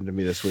that's happened to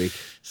me this week.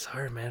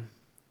 Sorry, man.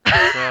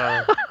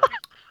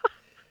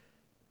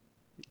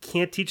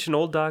 Can't teach an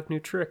old dog new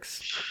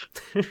tricks.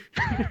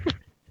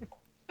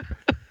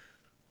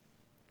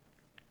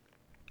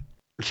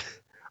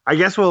 I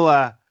guess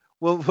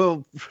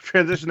we'll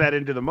transition that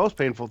into the most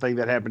painful thing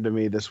that happened to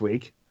me this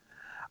week.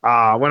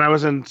 When I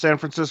was in San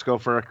Francisco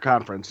for a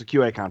conference, a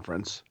QA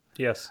conference.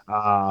 Yes.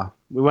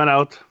 We went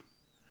out,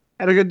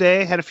 had a good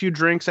day, had a few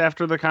drinks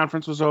after the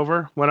conference was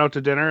over, went out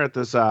to dinner at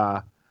this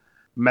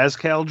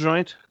mezcal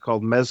joint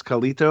called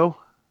Mezcalito,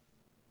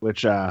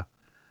 which, I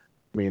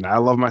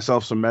love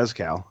myself some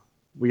mezcal.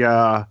 We,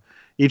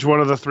 Each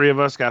one of the three of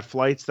us got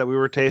flights that we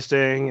were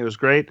tasting. It was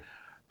great.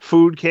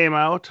 Food came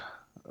out.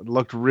 It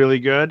looked really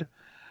good.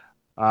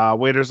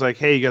 Waiter's like,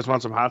 hey, you guys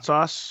want some hot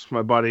sauce?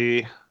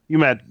 You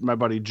met my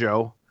buddy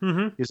Joe.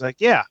 Mm-hmm. He's like,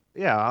 yeah,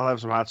 I'll have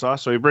some hot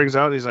sauce. So he brings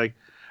out, he's like,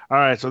 all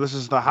right, so this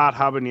is the hot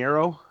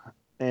habanero.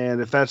 And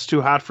if that's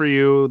too hot for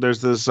you, there's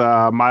this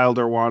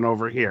milder one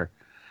over here.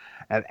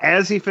 And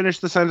as he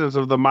finished the sentence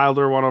of the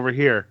milder one over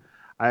here,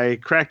 I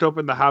cracked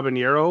open the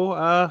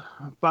habanero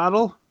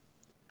bottle,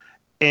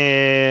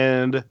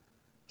 and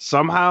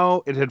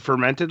somehow it had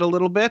fermented a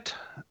little bit,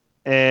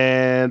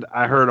 and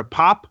I heard a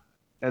pop,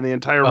 and the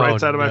entire right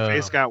side of my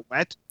face got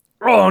wet.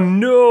 Oh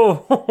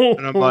no!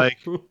 And I'm like,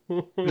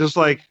 just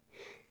like,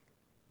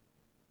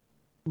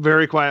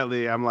 very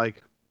quietly, I'm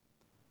like,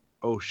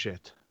 oh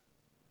shit.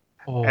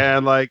 Oh.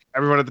 And like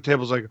everyone at the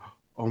table's like,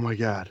 oh my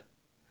God.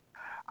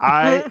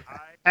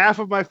 Half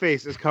of my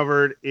face is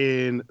covered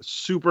in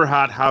super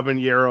hot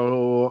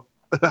habanero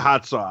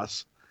hot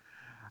sauce.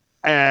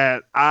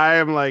 And I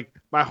am like,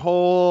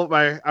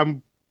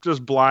 I'm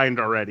just blind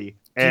already.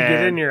 Did you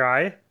get it in your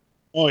eye?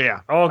 Oh yeah.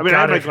 Oh, I mean,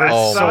 God, I it had my hurts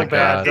glasses so on,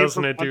 bad, I came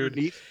doesn't from it, dude?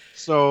 underneath,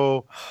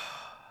 so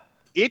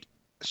it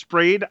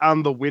sprayed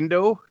on the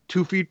window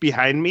 2 feet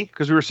behind me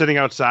because we were sitting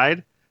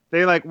outside.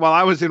 They while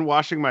I was in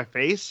washing my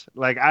face,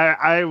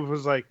 I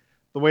was like,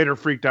 the waiter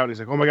freaked out. He's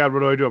like, oh my God, what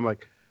do I do? I'm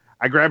like,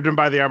 I grabbed him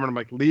by the arm and I'm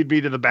like, lead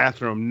me to the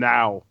bathroom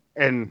now.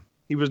 And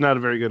he was not a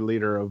very good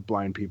leader of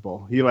blind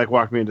people. He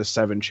walked me into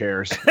 7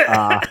 chairs.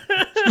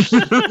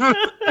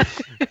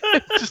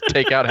 Just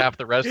take out half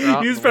the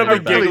restaurant. He was probably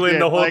and leave it back. giggling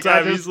the whole Like,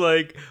 time. I He's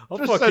like, I'll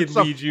just fucking sent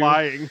stuff lead you.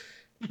 flying.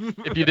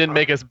 If you didn't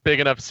make a big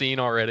enough scene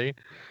already.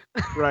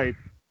 Right.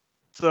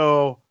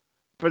 So,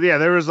 but yeah,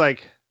 there was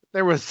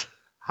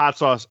hot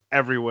sauce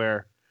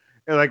everywhere.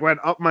 It went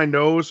up my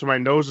nose, so my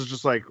nose is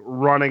just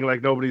running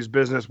like nobody's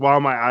business while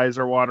my eyes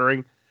are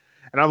watering.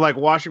 And I'm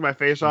washing my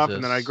face off,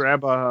 and then I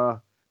grab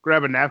a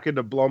napkin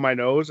to blow my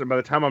nose. And by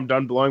the time I'm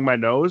done blowing my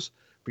nose,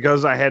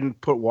 because I hadn't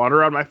put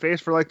water on my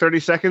face for 30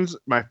 seconds,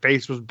 my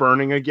face was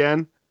burning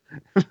again.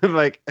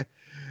 The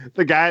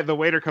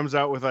waiter comes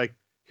out with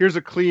here's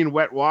a clean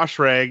wet wash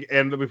rag,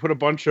 and we put a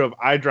bunch of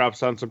eye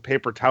drops on some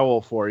paper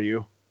towel for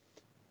you.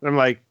 And I'm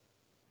like,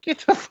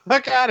 get the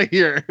fuck out of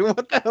here.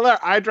 What the hell are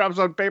eye drops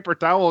on paper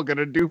towel going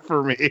to do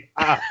for me?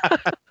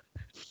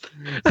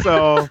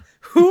 So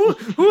Who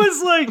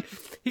is like,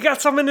 he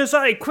got some in his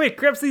eye. Quick,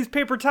 grabs these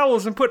paper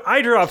towels and put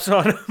eye drops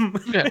on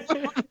them. Yeah.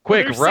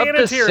 Quick, They're rub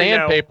the sanitary now.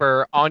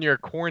 sandpaper on your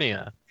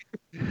cornea.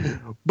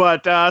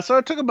 But so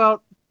it took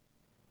about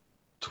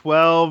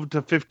 12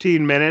 to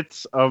 15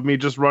 minutes of me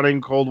just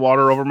running cold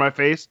water over my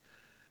face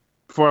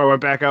before I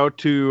went back out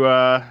to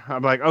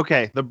I'm like,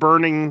 okay, the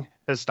burning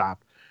has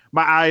stopped.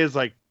 My eye is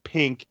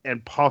pink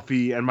and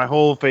puffy and my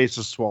whole face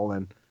is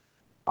swollen.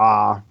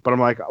 But I'm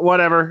like,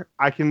 whatever,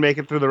 I can make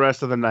it through the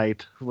rest of the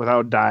night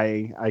without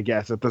dying, I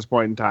guess, at this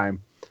point in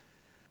time.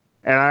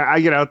 And I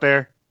get out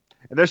there,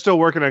 and they're still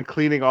working on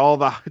cleaning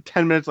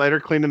 10 minutes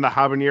later, cleaning the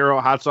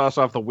habanero hot sauce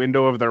off the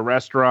window of their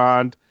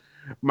restaurant.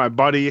 My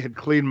buddy had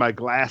cleaned my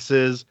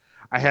glasses.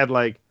 I had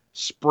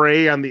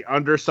spray on the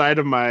underside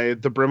of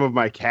the brim of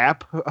my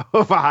cap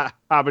of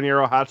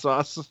habanero hot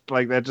sauce.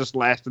 That just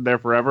lasted there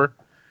forever.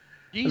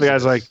 And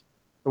the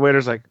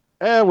waiter's like,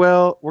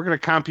 well, we're going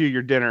to comp you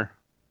your dinner.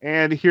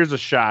 And here's a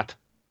shot.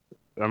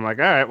 And I'm like,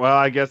 all right, well,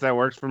 I guess that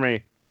works for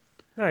me.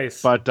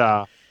 Nice. But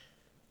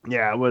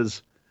yeah, it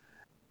was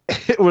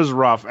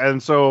rough.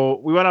 And so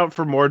we went out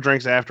for more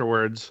drinks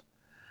afterwards.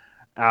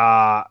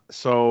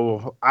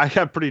 So I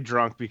got pretty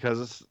drunk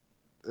because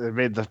it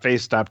made the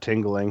face stop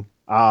tingling.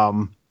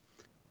 And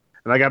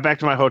I got back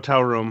to my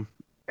hotel room,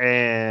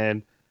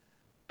 and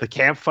the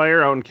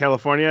campfire out in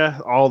California,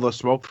 all the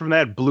smoke from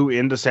that blew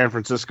into San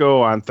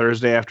Francisco on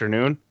Thursday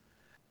afternoon.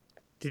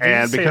 Did you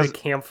just say the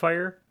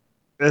campfire?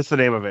 That's the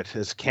name of it,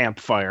 is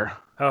campfire.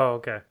 Oh,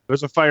 okay. It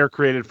was a fire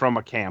created from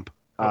a camp.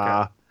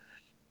 Okay.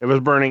 It was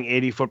burning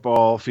 80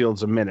 football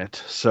fields a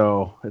minute,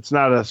 so it's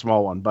not a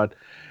small one. But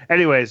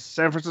anyways,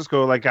 San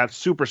Francisco got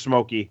super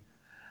smoky.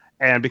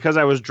 And because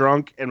I was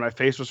drunk and my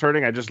face was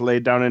hurting, I just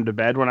laid down into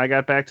bed when I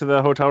got back to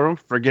the hotel room,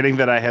 forgetting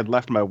that I had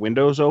left my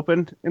windows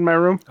open in my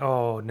room.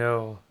 Oh,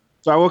 no.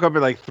 So I woke up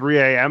at 3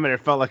 a.m. and it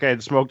felt like I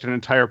had smoked an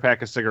entire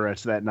pack of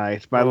cigarettes that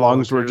night. My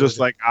lungs were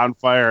just on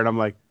fire, and I'm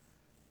like,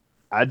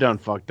 I done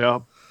fucked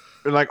up.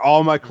 And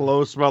all my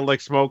clothes smelled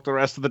like smoke the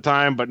rest of the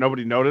time, but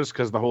nobody noticed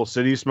because the whole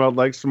city smelled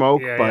like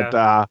smoke.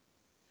 Yeah,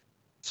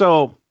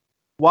 So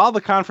while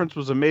the conference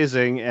was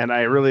amazing and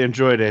I really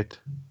enjoyed it,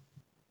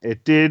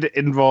 it did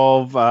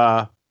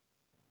involve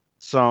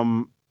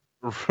some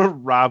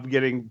Rob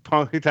getting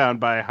punked down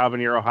by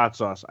habanero hot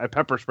sauce. I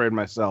pepper sprayed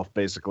myself,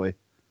 basically.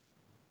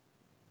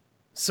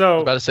 I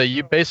was about to say,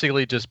 you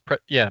basically just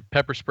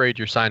pepper sprayed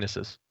your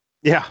sinuses.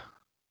 Yeah.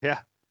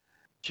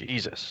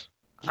 Jesus.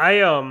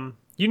 I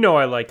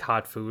liked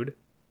hot food.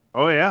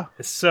 Oh yeah.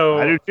 So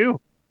I do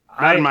too.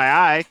 Not in my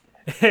eye.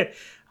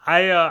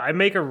 I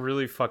make a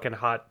really fucking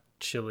hot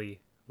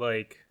chili,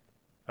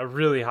 a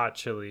really hot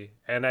chili,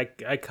 and I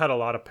cut a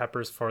lot of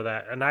peppers for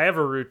that. And I have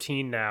a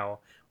routine now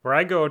where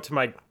I go to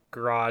my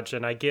garage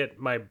and I get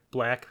my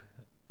black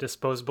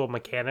disposable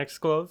mechanics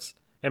gloves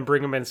and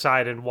bring them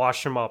inside and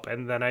wash them up,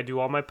 and then I do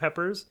all my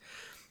peppers.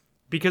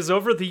 Because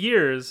over the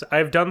years,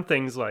 I've done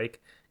things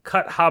like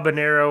cut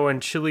habanero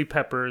and chili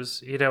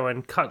peppers,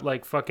 and cut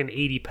like fucking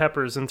 80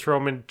 peppers and throw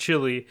them in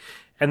chili.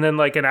 And then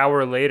like an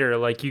hour later,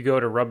 like you go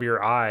to rub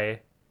your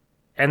eye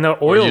and the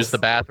oils... Or use the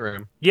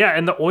bathroom. Yeah,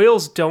 and the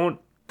oils don't...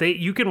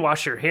 You can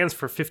wash your hands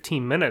for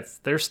 15 minutes.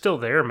 They're still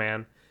there,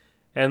 man.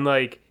 And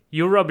like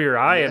you'll rub your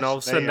eye and all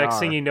of a sudden next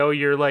thing you know,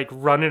 you're like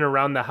running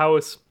around the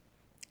house.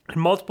 On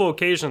multiple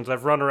occasions,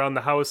 I've run around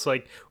the house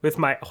like with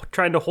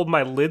trying to hold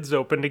my lids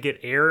open to get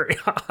air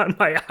on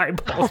my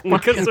eyeballs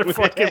because they're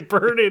fucking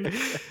burning.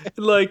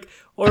 Like,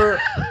 or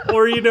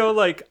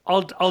like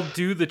I'll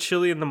do the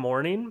chili in the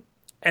morning,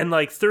 and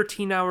like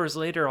 13 hours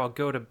later, I'll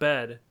go to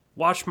bed,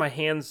 wash my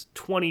hands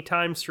 20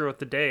 times throughout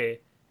the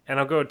day, and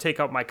I'll go take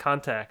out my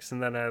contacts,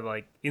 and then I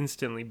like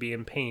instantly be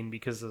in pain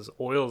because those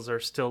oils are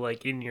still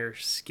like in your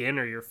skin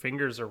or your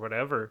fingers or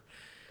whatever.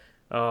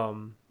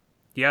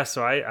 Yeah,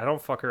 so I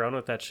don't fuck around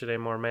with that shit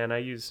anymore, man. I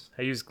use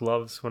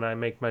gloves when I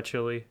make my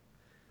chili.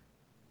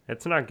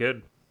 It's not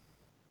good.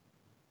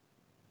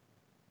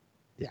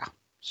 Yeah.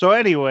 So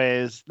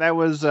anyways, that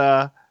was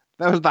the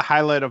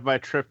highlight of my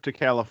trip to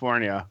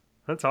California.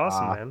 That's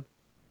awesome, man.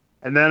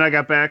 And then I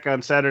got back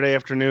on Saturday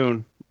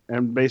afternoon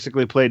and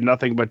basically played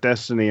nothing but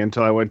Destiny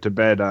until I went to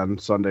bed on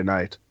Sunday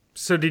night.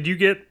 So did you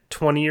get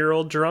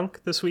 20-year-old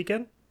drunk this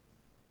weekend?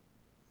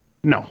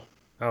 No.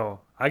 Oh,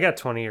 I got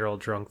 20-year-old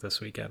drunk this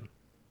weekend.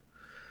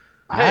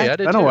 Hey, I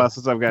did It's been a while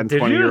since I've gotten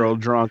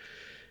 20-year-old drunk.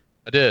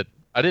 I did.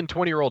 I didn't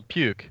 20-year-old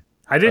puke.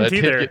 I didn't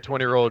either. I did get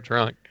 20-year-old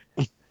drunk.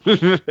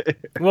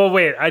 Well,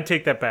 wait, I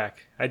take that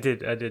back. I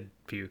did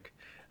puke.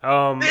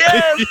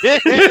 Yes!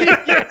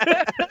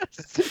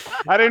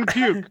 I didn't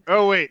puke.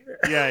 Oh wait,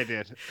 yeah, I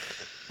did.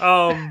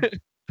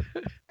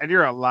 And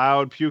you're a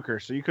loud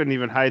puker, so you couldn't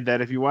even hide that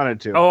if you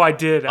wanted to. Oh, I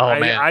did. Oh,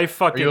 man.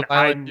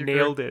 I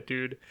nailed it,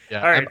 dude.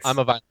 Yeah, all right. I'm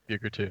a violent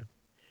puker too.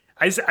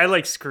 I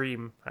like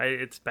scream.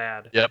 It's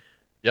bad. Yep.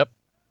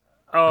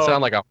 I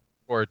sound like a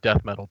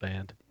death metal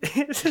band.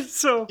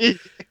 So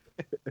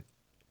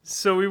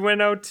we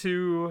went out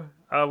to.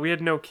 We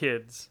had no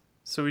kids,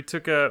 so we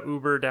took a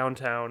Uber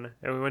downtown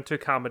and we went to a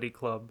comedy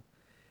club.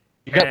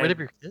 You got rid of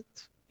your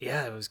kids?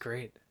 Yeah, it was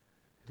great.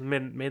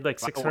 Made like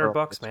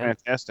 $600, man.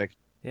 Fantastic.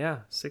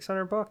 Yeah,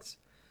 $600.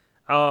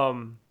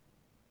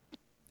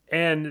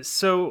 And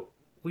so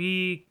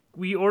we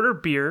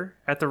ordered beer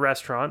at the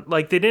restaurant.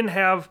 Like they didn't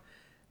have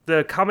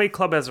the comedy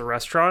club as a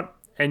restaurant,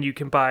 and you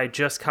can buy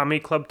just comedy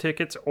club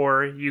tickets,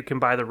 or you can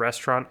buy the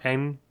restaurant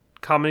and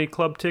comedy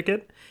club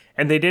ticket.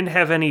 And they didn't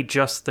have any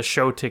just the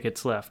show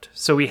tickets left.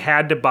 So we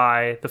had to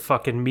buy the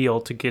fucking meal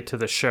to get to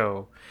the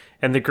show.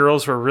 And the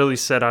girls were really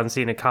set on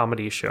seeing a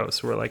comedy show.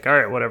 So we're like, all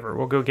right, whatever.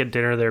 We'll go get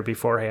dinner there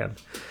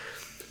beforehand.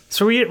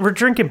 So we're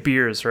drinking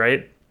beers,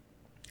 right?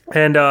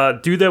 And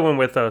dude that went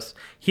with us,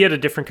 he had a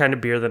different kind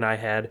of beer than I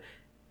had.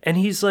 And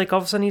he's like, all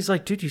of a sudden, he's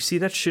like, dude, you see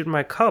that shit in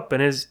my cup?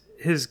 And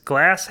his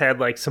glass had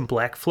like some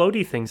black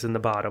floaty things in the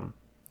bottom.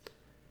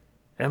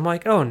 And I'm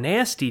like, oh,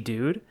 nasty,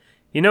 dude.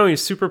 You know,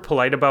 he's super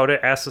polite about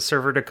it, asked the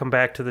server to come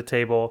back to the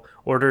table,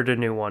 ordered a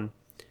new one.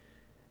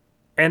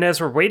 And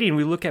as we're waiting,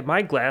 we look at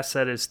my glass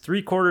that is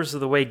 3/4 of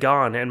the way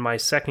gone and my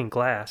second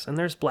glass, and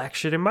there's black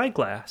shit in my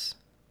glass.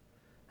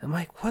 I'm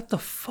like, what the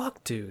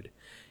fuck, dude?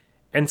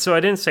 And so I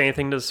didn't say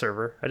anything to the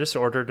server. I just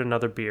ordered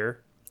another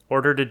beer,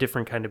 ordered a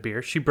different kind of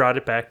beer. She brought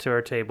it back to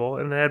our table,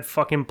 and it had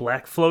fucking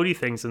black floaty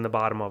things in the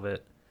bottom of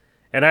it.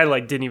 And I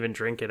like didn't even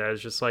drink it. I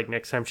was just like,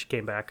 next time she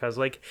came back, I was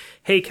like,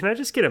 hey, can I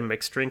just get a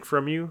mixed drink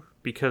from you?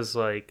 Because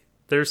like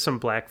there's some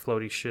black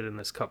floaty shit in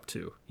this cup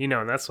too.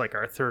 And that's like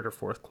our third or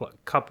fourth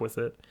cup with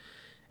it.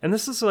 And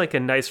this is like a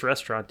nice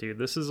restaurant, dude.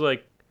 This is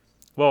like,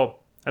 well,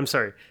 I'm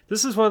sorry.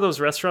 This is one of those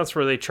restaurants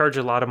where they charge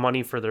a lot of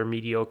money for their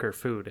mediocre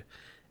food.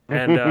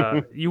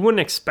 And you wouldn't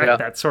expect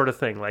that sort of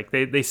thing. Like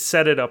they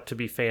set it up to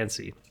be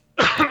fancy.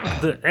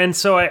 And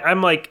so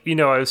I'm like,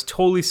 I was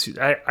totally,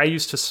 I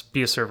used to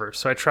be a server,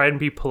 so I tried and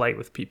be polite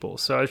with people.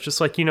 So I was just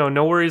like,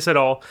 no worries at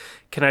all.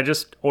 Can I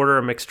just order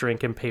a mixed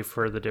drink and pay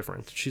for the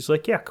difference? She's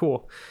like, yeah,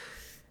 cool.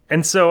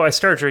 And so I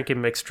started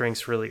drinking mixed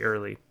drinks really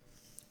early.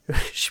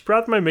 She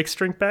brought my mixed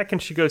drink back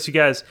and she goes, you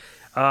guys,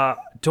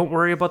 don't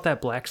worry about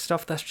that black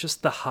stuff. That's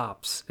just the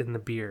hops in the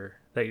beer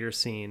that you're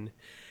seeing.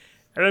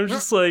 And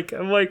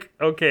I'm like,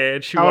 okay.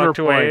 And she walked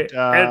away.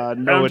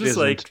 And no, I'm it just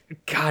isn't.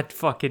 like, God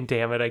fucking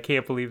damn it. I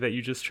can't believe that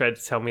you just tried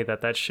to tell me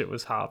that shit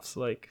was hops.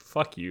 Like,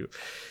 fuck you.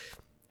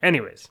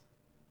 Anyways.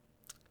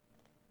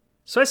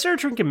 So I started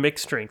drinking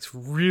mixed drinks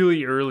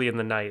really early in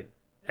the night.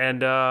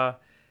 And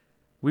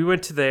we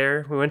went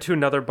to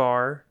another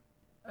bar.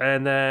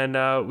 And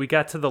then we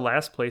got to the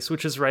last place,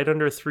 which is right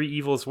under Three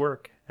Evils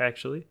Work,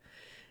 actually.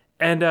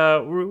 And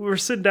we're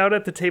sitting down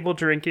at the table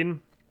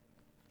drinking.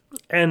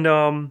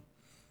 And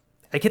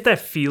I get that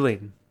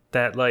feeling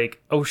that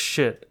like, oh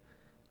shit,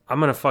 I'm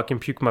gonna fucking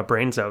puke my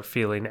brains out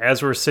feeling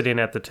as we're sitting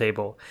at the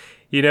table,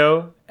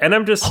 And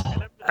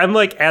I'm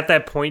like at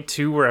that point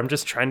too where I'm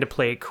just trying to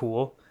play it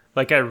cool.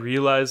 Like I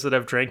realize that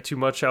I've drank too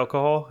much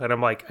alcohol, and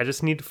I'm like, I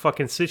just need to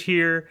fucking sit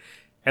here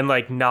and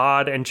like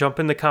nod and jump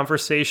in the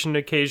conversation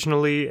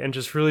occasionally and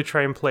just really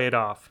try and play it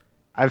off.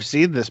 I've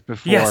seen this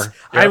before. Yes,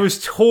 Yep. I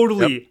was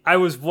totally, I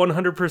was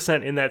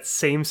 100% in that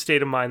same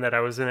state of mind that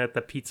I was in at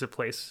the pizza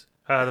place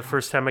the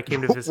first time I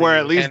came to visit. Where you.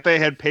 at least And- they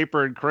had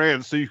paper and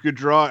crayons so you could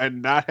draw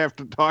and not have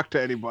to talk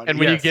to anybody. And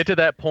when you Yes. get to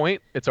that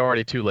point, it's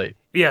already too late.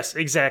 Yes,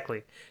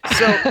 exactly.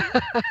 So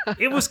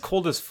it was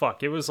cold as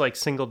fuck. It was like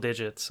single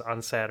digits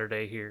on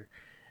Saturday here.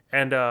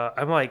 And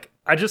I'm like,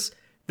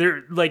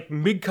 they're like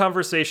mid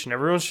conversation.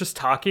 Everyone's just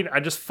talking. I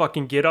just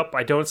fucking get up.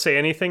 I don't say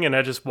anything and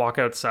I just walk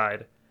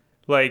outside.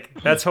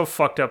 Like, that's how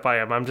fucked up I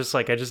am. I'm just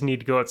like, I just need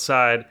to go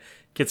outside,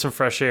 get some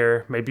fresh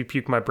air, maybe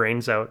puke my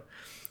brains out.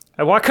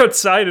 I walk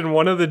outside and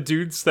one of the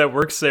dudes that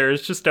works there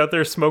is just out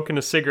there smoking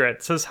a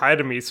cigarette, says hi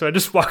to me. So I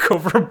just walk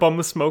over and bum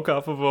the smoke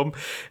off of him.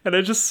 And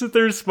I just sit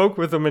there and smoke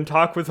with him and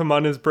talk with him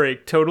on his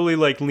break, totally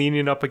like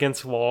leaning up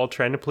against the wall,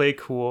 trying to play it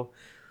cool.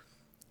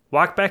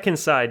 Walk back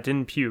inside,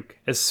 didn't puke.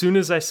 As soon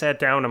as I sat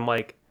down, I'm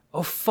like,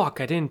 oh fuck,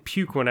 I didn't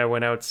puke when I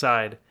went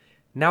outside.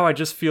 Now I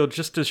just feel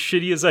just as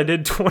shitty as I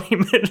did 20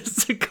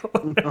 minutes ago.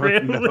 when I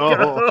ran to the no.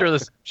 car.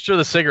 Sure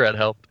the cigarette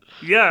helped.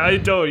 Yeah, I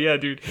know. Yeah,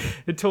 dude.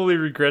 I totally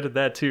regretted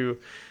that too.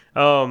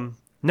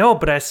 No,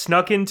 but I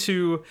snuck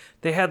into,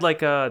 they had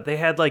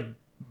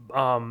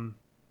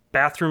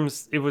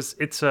bathrooms.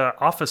 It's a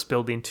office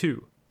building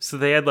too. So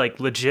they had like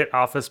legit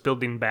office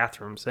building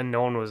bathrooms and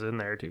no one was in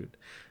there, dude.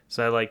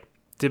 So I like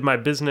did my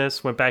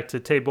business, went back to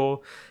the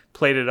table,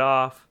 played it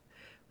off.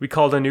 We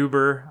called an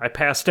Uber. I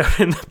passed out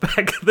in the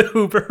back of the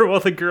Uber while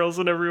the girls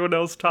and everyone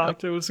else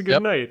talked. It was a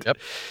good night. Yep.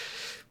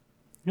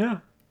 Yeah.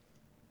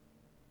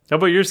 How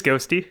about yours,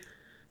 Ghosty?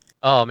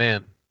 Oh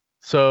man.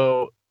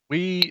 So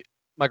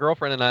my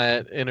girlfriend and I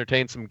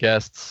entertained some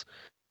guests,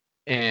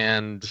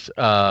 and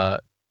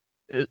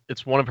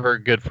it's one of her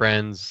good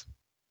friends.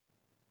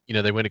 You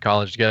know, they went to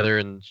college together,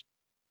 and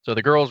so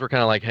the girls were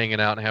kind of like hanging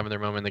out and having their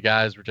moment. The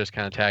guys were just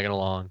kind of tagging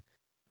along.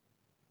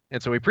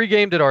 And so we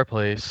pre-gamed at our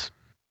place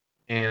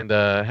and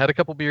had a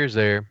couple beers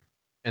there,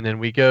 and then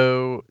we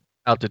go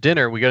out to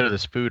dinner. We go to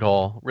this food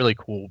hall, really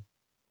cool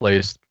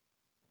place,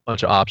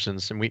 bunch of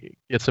options, and we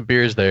get some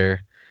beers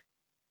there.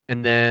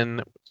 And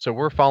then, so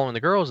we're following the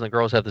girls, and the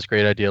girls have this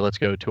great idea. Let's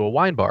go to a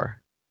wine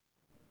bar.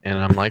 And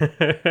I'm like,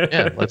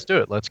 yeah, let's do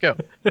it. Let's go.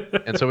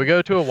 And so we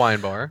go to a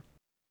wine bar.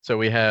 So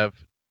we have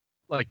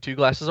like 2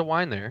 glasses of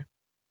wine there.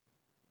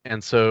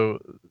 And so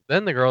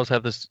then the girls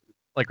have this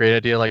like great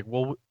idea, like,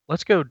 well,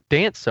 let's go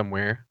dance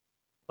somewhere,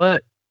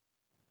 but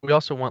we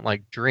also want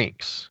like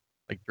drinks,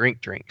 like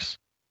drinks.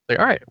 Like,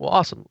 all right, well,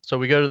 awesome. So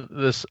we go to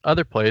this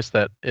other place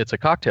that it's a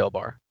cocktail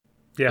bar.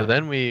 Yeah. So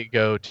then we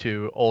go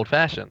to Old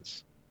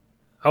Fashions.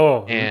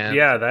 Oh, And-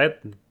 yeah,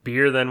 that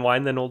beer, then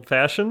wine, then old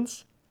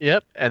fashions.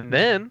 Yep. And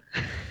then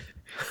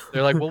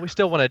they're like, well, we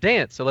still want to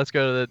dance. So let's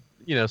go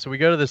to so we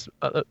go to this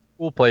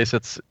cool place.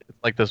 It's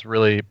like this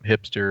really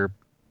hipster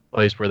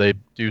place where they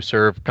do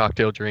serve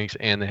cocktail drinks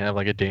and they have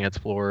like a dance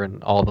floor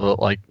and all the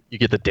like, you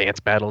get the dance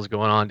battles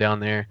going on down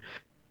there.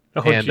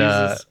 Oh, And,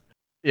 Jesus.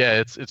 Yeah,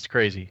 it's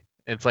crazy.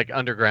 It's like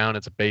underground.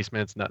 It's a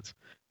basement. It's nuts.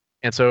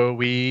 And so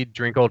we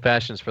drink Old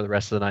Fashions for the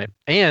rest of the night.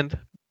 And,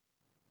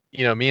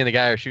 me and the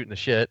guy are shooting the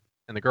shit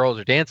and the girls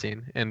are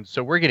dancing. And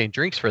so we're getting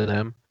drinks for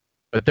them,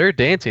 but they're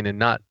dancing and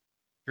not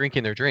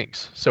drinking their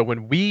drinks. So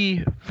when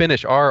we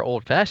finish our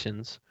Old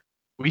Fashions,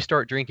 we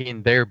start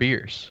drinking their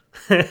beers.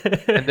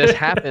 And this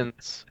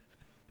happens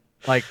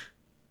like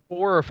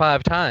 4 or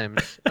 5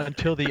 times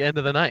until the end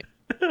of the night.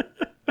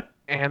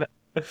 And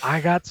I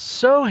got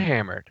so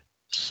hammered.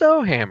 So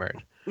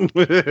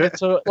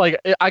like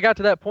I got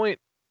to that point,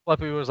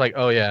 Fluffy was like,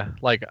 "Oh yeah,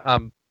 like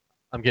I'm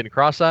getting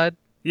cross-eyed.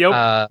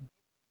 Yep.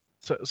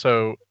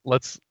 So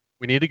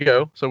we need to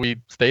go." So we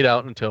stayed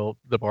out until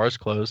the bars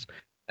closed,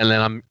 and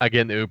then I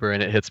get in the Uber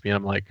and it hits me, and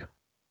I'm like,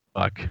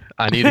 "Fuck!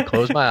 I need to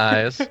close my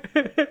eyes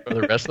for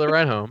the rest of the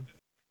ride home.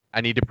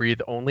 I need to breathe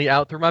only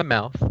out through my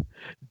mouth,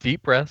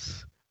 deep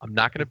breaths. I'm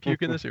not gonna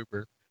puke in this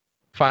Uber."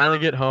 Finally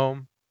get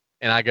home,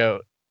 and I go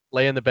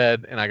lay in the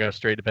bed, and I go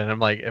straight to bed. And I'm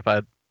like, if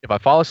I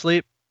fall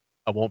asleep,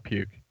 I won't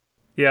puke. If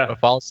Yeah. I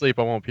fall asleep,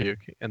 I won't puke.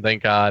 And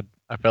thank God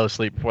I fell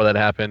asleep before that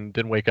happened.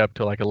 Didn't wake up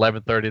till like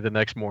 11:30 the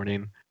next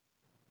morning.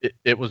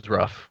 It was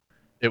rough.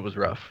 It was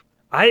rough.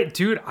 I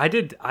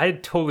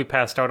totally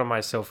passed out on my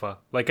sofa.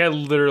 Like I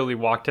literally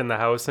walked in the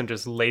house and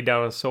just laid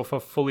down on a sofa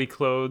fully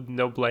clothed,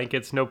 no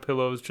blankets, no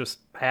pillows,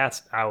 just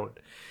passed out.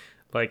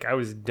 Like I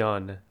was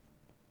done.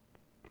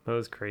 That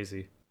was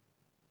crazy.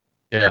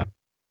 Yeah.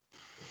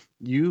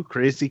 You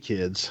crazy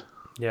kids.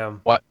 Yeah.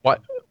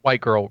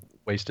 White girl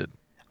wasted.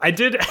 I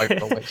did White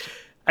girl wasted.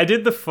 I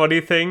did the funny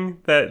thing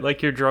that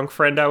like your drunk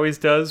friend always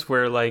does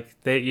where like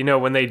they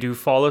when they do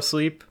fall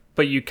asleep,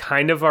 but you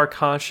kind of are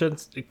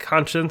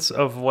conscious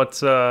of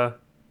what's Nope,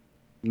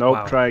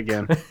 Wow. try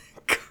again.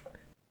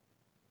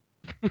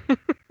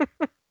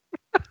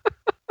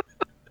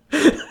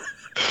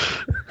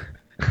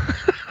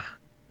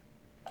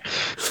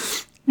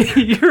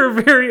 You're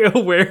very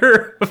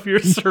aware of your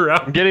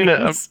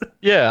surroundings.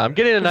 I'm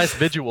getting a nice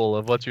visual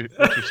of what you're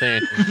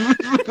saying.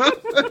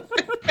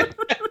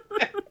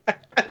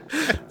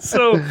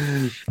 So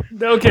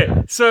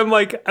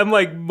I'm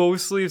like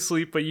mostly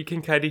asleep, but you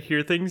can kind of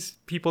hear things,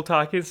 people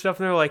talking and stuff,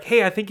 and they're like,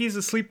 "Hey, I think he's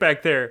asleep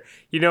back there,"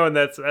 and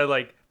that's I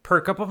like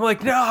perk up. I'm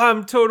like, "No,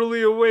 I'm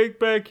totally awake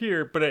back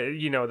here," but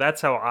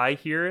that's how I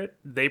hear it.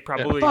 They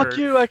probably Fuck heard,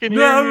 you, I can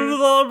hear you.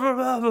 blah, blah,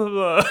 blah, blah,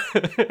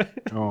 blah.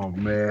 Oh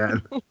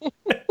man.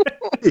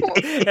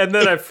 And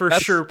then I for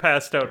sure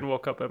passed out and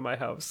woke up at my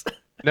house.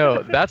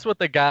 No, that's what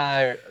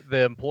the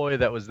employee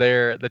that was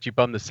there that you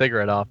bummed the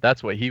cigarette off.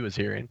 That's what he was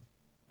hearing.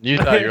 You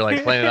thought you were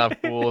like playing it off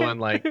cool and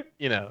like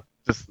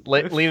just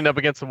leaning up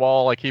against the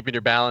wall, like keeping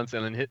your balance,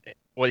 and then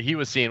what he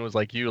was seeing was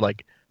like you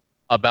like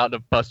about to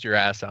bust your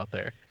ass out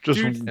there, just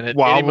and at any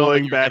wobbling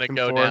moment you're back gonna and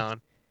go forth.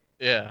 down.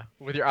 Yeah,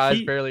 with your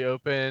eyes barely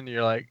open,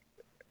 you're like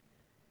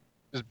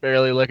just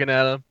barely looking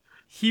at him.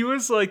 He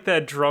was like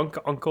that drunk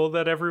uncle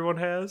that everyone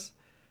has.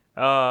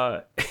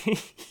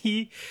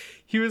 He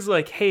was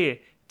like,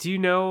 "Hey, do you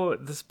know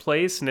this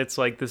place?" And it's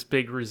like this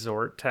big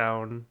resort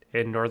town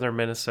in northern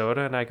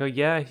Minnesota. And I go,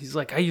 "Yeah." He's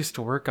like, "I used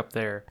to work up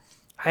there.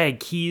 I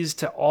had keys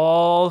to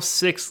all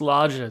 6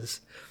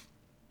 lodges."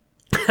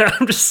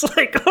 I'm just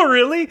like, "Oh,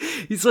 really?"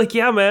 He's like,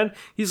 "Yeah, man."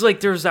 He's like,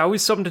 "There's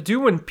always something to do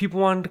when people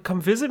wanted to come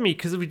visit me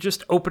because we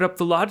just open up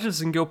the lodges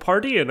and go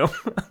party in them."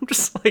 I'm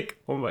just like,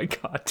 "Oh my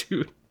God,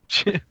 dude."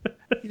 You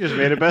just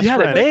made a best You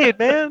had friend. it made,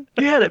 man.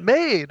 You had it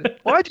made.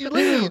 Why'd you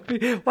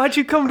leave? Why'd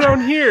you come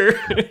down here?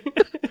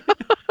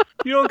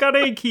 You don't got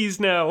any keys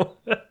now.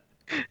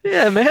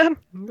 Yeah, man.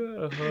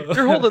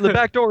 You're holding the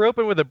back door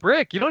open with a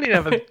brick. You don't even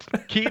have a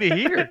key to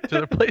here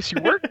to the place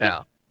you work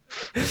now.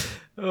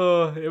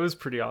 Oh, it was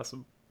pretty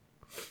awesome.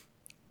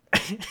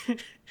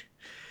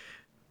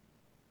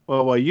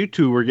 Well, while you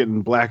two were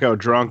getting blackout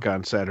drunk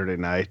on Saturday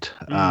night,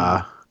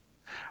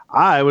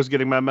 I was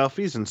getting my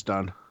malfeasance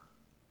done.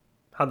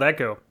 How'd that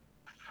go?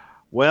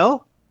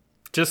 Well,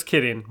 just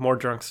kidding. More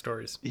drunk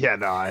stories. Yeah,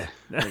 no, I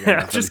got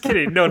nothing. Just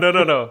kidding. No.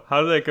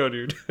 How did that go,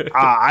 dude?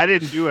 I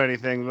didn't do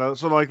anything.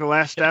 So, like, the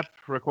last step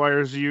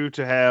requires you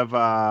to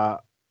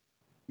have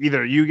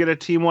either you get a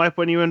team wipe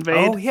when you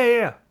invade. Oh,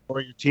 yeah.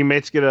 Or your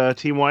teammates get a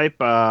team wipe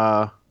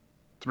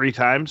 3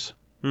 times.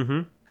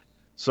 Mm-hmm.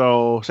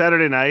 So,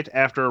 Saturday night,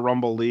 after a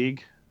Rumble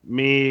League,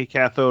 me,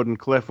 Cathode, and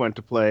Cliff went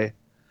to play.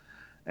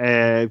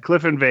 And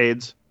Cliff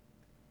invades.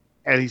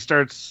 And he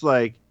starts,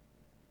 like,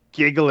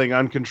 giggling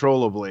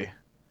uncontrollably.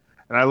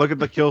 And I look at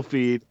the kill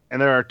feed,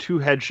 and there are 2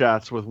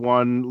 headshots with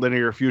 1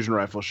 linear fusion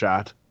rifle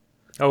shot.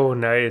 Oh,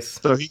 nice.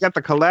 So he got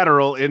the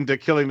collateral into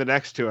killing the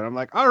next 2, and I'm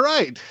like, all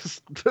right,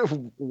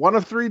 1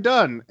 of 3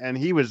 done. And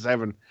he was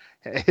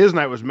his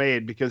night was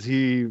made because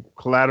he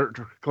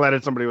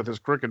collated somebody with his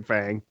Crooked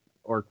Fang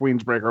or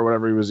Queensbreaker or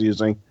whatever he was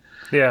using.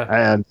 Yeah.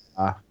 And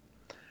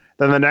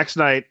then the next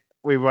night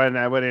I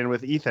went in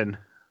with Ethan,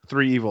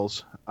 3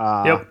 evils.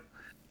 Yep.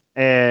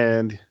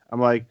 And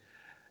I'm like,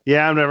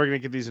 yeah, I'm never going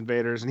to get these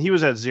invaders. And he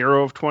was at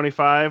 0 of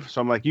 25.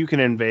 So I'm like, you can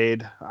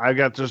invade. I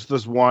got just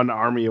this 1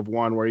 army of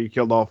 1 where you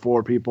killed all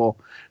 4 people.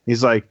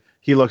 He's like,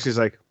 he's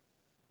like,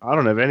 I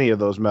don't have any of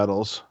those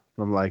medals.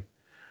 I'm like,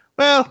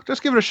 well,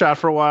 just give it a shot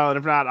for a while. And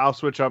if not, I'll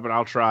switch up and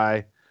I'll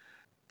try.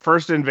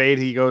 First invade,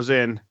 he goes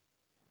in.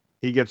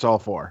 He gets all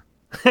 4.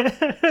 So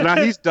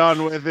now he's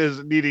done with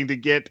his needing to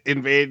get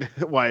invade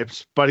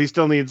wipes, but he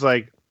still needs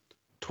like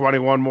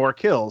 21 more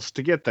kills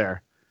to get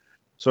there.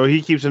 So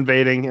he keeps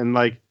invading, and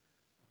like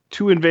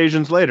 2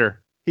 invasions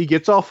later, he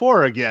gets all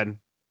 4 again.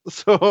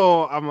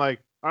 So I'm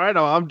like, all right,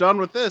 I'm done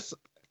with this.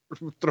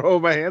 Throw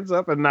my hands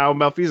up, and now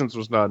Malfeasance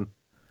was done.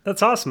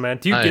 That's awesome, man.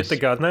 Do you get the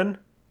gun then?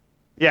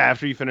 Yeah,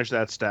 after you finish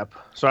that step.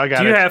 So I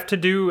got Do you have to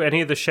do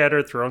any of the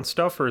Shattered Throne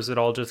stuff, or is it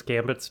all just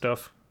Gambit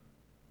stuff?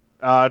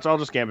 It's all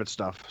just Gambit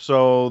stuff.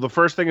 So the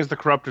first thing is the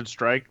Corrupted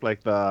Strike,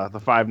 like the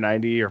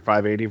 590 or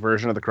 580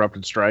 version of the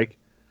Corrupted Strike.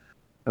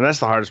 And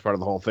that's the hardest part of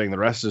the whole thing. The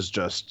rest is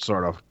just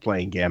sort of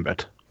playing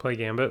Gambit. Play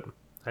Gambit?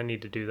 I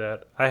need to do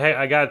that.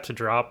 I got it to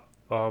drop.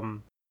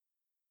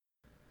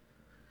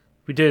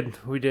 We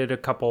did a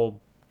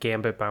couple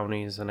Gambit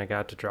bounties, and I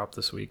got to drop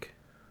this week.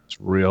 It's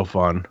real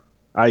fun.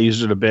 I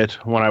used it a bit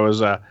when I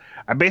was I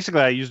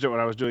used it when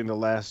I was doing the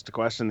last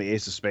quest in the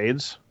Ace of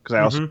Spades, because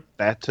I also did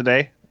that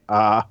today.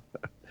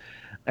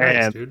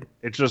 And dude.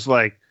 It's just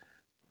like,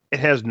 it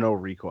has no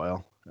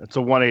recoil. It's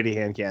a 180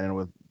 hand cannon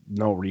with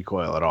no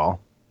recoil at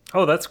all.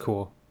 Oh, that's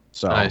cool.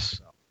 So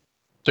nice.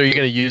 So you're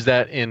going to use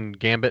that in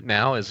Gambit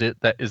now? Is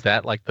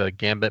that like the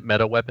Gambit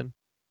meta weapon?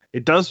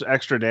 It does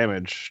extra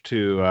damage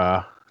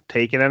to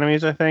taken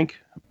enemies, I think,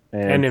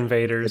 and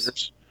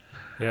invaders.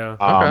 Yeah.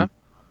 Okay.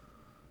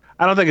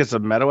 I don't think it's a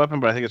meta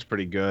weapon, but I think it's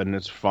pretty good and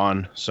it's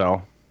fun.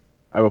 So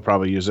I will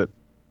probably use it.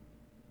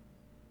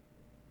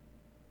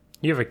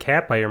 You have a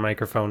cat by your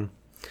microphone.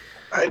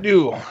 I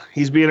do.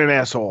 He's being an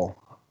asshole.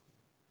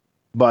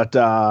 But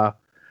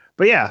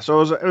yeah,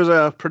 so it was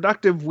a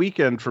productive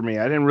weekend for me.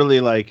 I didn't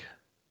really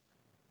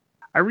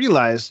I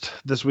realized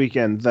this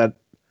weekend that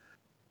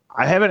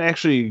I haven't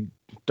actually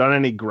done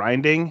any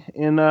grinding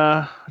in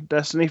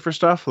Destiny for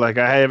stuff. Like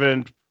I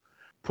haven't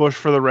pushed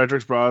for the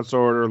Redrix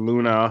Broadsword or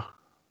Luna,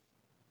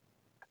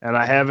 and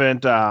I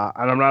haven't.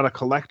 And I'm not a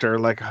collector.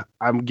 Like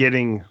I'm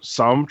getting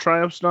some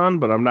triumphs done,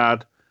 but I'm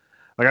not.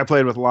 Like I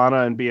played with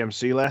Lana and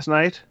BMC last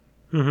night.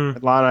 Mm-hmm.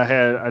 And Lana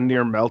had a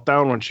near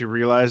meltdown when she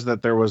realized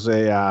that there was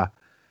a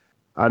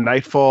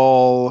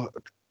Nightfall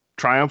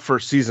triumph for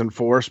season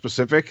 4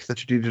 specific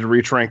that you needed to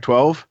reach rank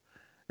 12,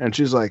 and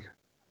she's like,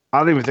 I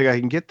don't even think I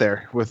can get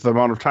there with the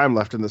amount of time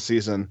left in the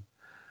season.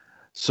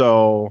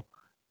 So,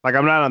 like,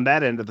 I'm not on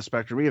that end of the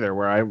spectrum either,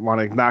 where I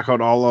want to knock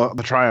out all of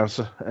the triumphs.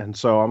 And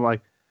so I'm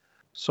like,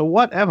 so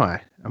what am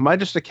I? Am I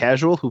just a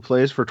casual who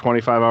plays for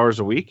 25 hours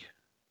a week?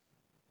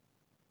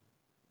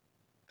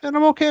 And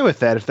I'm okay with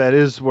that if that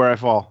is where I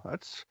fall.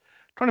 That's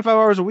 25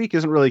 hours a week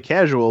isn't really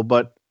casual,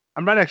 but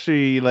I'm not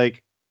actually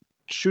like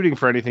shooting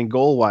for anything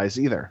goal wise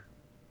either.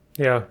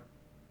 Yeah.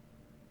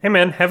 Hey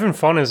man, having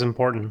fun is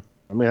important.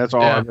 I mean, that's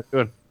all Yeah. I've been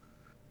doing.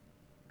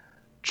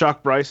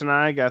 Chuck, Bryce, and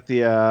I got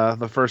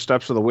the first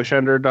steps of the Wish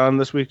Ender done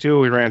this week too.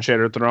 We ran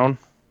Shattered Throne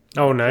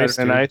Oh, nice.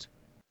 Saturday Dude. night,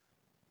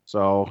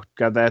 so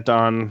got that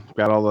done.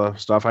 Got all the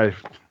stuff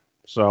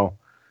so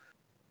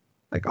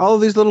like all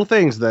of these little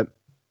things that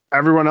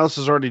everyone else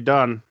has already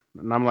done,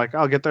 and I'm like,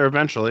 I'll get there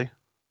eventually.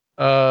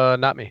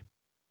 Not me.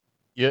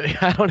 Yeah,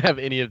 I don't have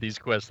any of these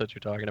quests that you're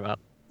talking about.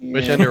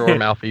 Wish Ender or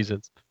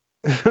Malfeasance.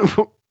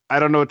 I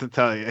don't know what to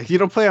tell you. You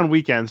don't play on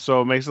weekends,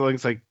 so it makes it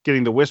look like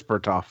getting the Whisper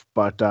tough.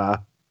 But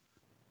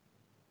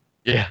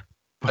Yeah,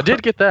 I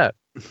did get that.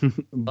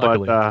 but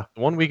Luckily.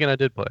 One weekend I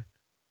did play.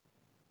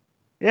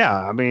 yeah,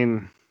 I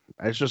mean,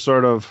 it's just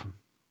sort of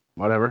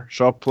whatever.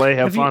 Show up, play,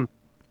 have fun.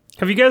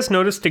 Have you guys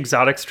noticed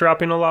exotics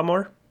dropping a lot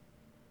more?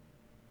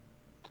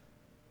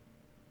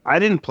 I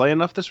didn't play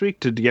enough this week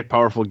to get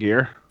powerful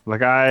gear.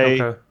 Like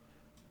Okay.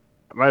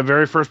 my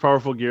very first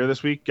powerful gear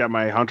this week got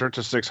my hunter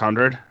to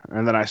 600,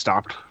 and then I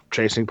stopped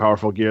chasing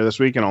powerful gear this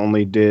week and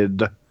only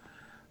did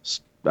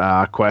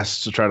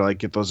quests to try to like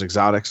get those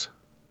exotics.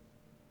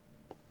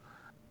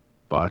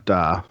 But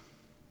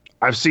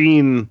I've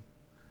seen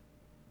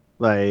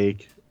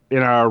like in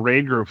our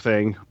raid group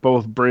thing,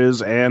 both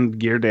Briz and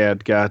Gear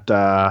Dad got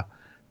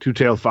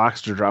Two-Tailed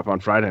Fox to drop on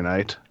Friday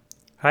night.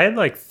 I had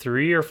like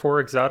 3 or 4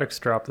 exotics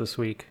drop this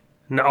week.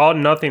 No,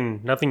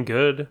 nothing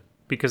good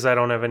because I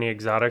don't have any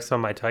exotics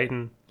on my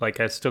Titan. Like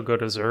I still go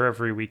to Zur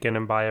every weekend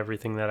and buy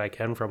everything that I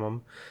can from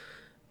them.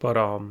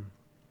 But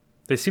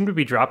they seem to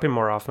be dropping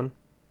more often.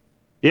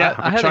 Yeah,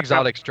 I had Chuck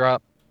exotics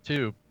drop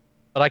too,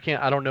 but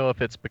I don't know if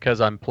it's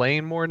because I'm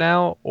playing more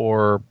now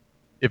or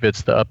if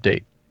it's the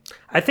update.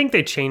 I think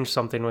they changed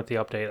something with the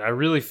update. I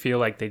really feel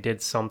like they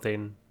did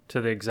something to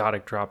the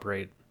exotic drop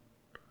rate.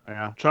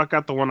 Yeah, Chuck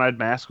got the one-eyed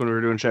mask when we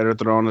were doing Shattered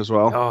Throne as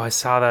well. Oh, I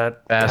saw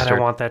that. God, I Bastard.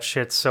 want that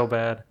shit so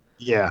bad.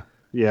 Yeah.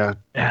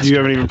 Bastard. You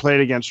haven't even played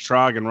against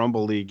Trog in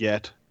Rumble League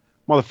yet.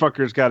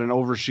 Motherfucker's got an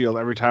overshield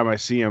every time I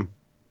see him.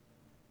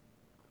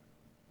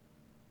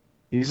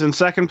 He's in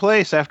second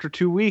place after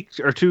 2 weeks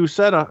or 2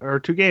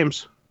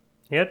 games.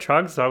 Yeah,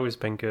 Trog's always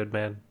been good,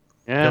 man.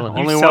 Yeah, Killing it.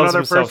 He only one sells other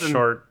himself person.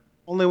 short.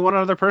 Only one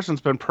other person's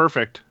been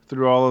perfect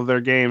through all of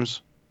their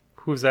games.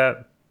 Who's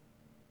that?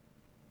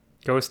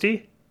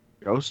 Ghosty?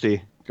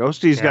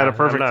 Ghosty's got Yeah, a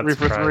perfect I'm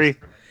 3 not for 3.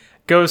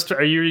 Ghost,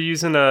 are you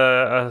using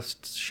a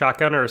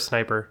shotgun or a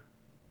sniper?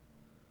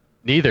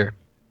 Neither.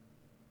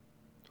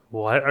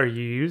 What are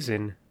you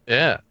using?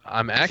 Yeah,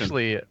 I'm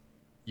actually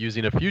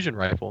using a fusion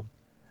rifle,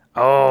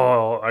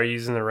 Oh, are you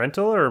using the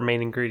rental or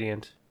main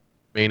ingredient?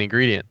 main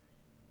ingredient.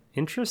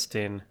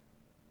 Interesting.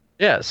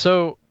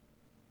 So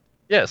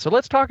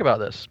let's talk about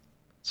this.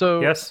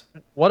 So Yes.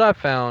 what I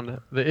found,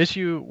 here's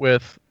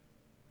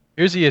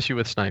the issue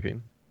with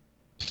sniping.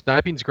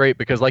 Sniping's great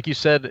because, like you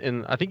said,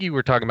 I think you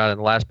were talking about it in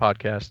the last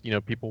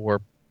podcast, people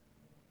were,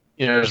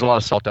 there's a lot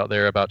of salt out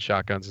there about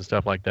shotguns and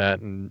stuff like that.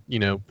 And,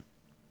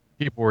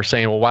 people were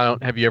saying, well,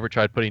 have you ever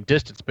tried putting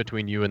distance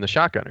between you and the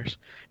shotgunners?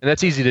 And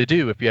that's easy to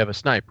do if you have a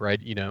snipe, right?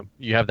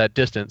 You have that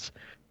distance,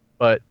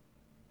 but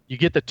you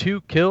get the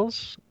 2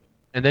 kills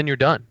and then you're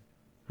done.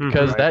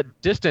 Because Right.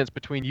 that distance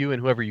between you and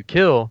whoever you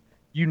kill,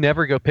 you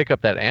never go pick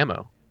up that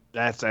ammo.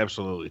 That's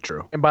absolutely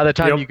true. And by the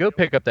time Yep. you go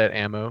pick up that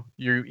ammo,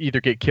 you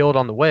either get killed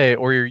on the way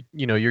or you're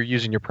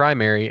using your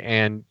primary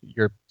and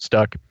you're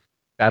stuck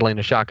battling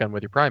a shotgun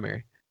with your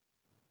primary.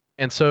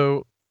 And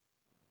so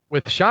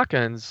with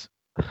shotguns,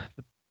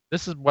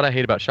 this is what I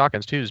hate about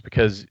shotguns too, is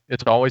because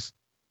it's always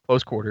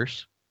close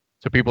quarters.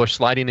 So people are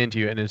sliding into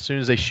you, and as soon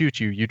as they shoot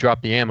you, you drop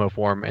the ammo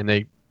for them and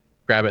they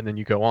grab it and then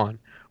you go on.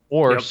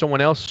 Or Yep. someone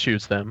else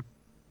shoots them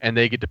and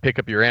they get to pick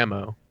up your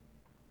ammo,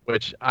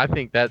 which I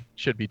think that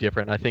should be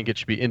different. I think it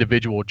should be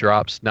individual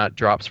drops, not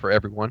drops for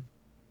everyone.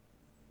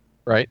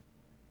 Right?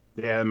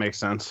 Yeah, that makes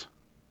sense.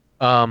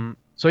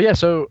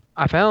 So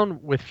I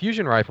found with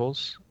fusion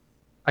rifles,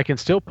 I can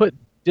still put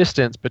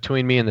distance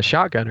between me and the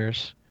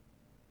shotgunners,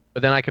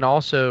 but then I can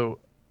also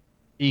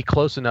be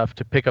close enough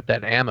to pick up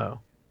that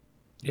ammo.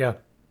 Yeah.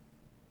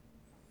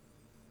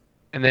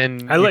 And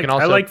then I you like can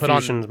also put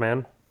fusions,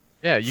 man.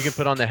 you can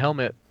put on the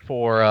helmet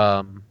for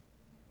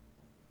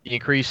the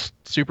increased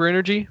super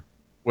energy,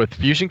 with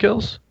fusion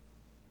kills,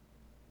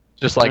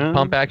 just like Yeah.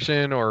 pump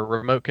action or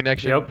remote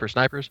connection Yep. for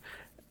snipers,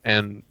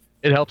 and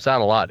it helps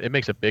out a lot. It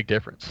makes a big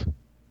difference.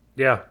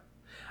 Yeah.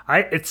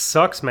 It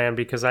sucks, man,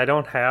 because I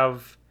don't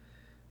have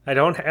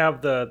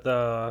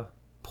the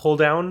pull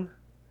down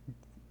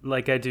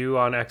like I do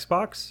on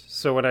Xbox.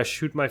 So when I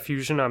shoot my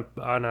fusion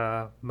on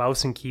a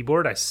mouse and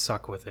keyboard, I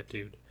suck with it,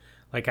 dude.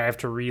 Like I have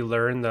to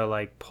relearn the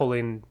like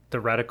pulling the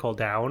reticle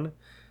down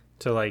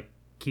to like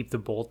keep the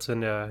bolts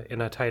in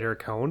a tighter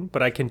cone,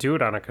 but I can do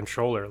it on a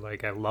controller.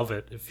 Like I love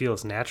it. It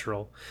feels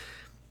natural.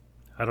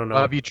 I don't know.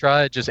 Have you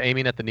tried just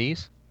aiming at the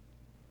knees?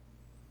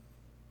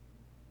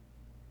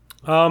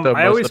 So I most of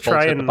always the bolts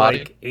try hit the and body?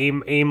 like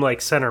aim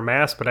like center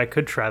mass, but I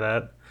could try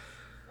that.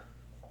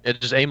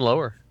 Just aim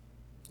lower.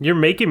 You're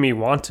making me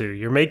want to.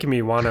 You're making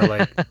me want to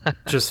like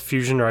just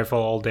fusion rifle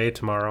all day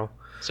tomorrow.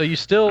 So you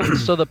still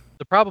so the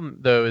problem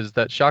though is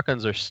that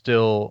shotguns are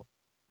still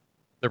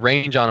the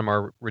range on them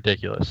are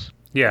ridiculous.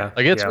 Yeah.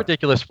 Like it's yeah.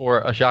 ridiculous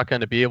for a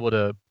shotgun to be able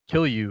to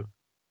kill you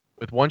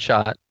with one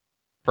shot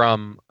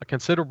from a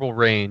considerable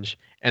range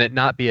and it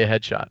not be a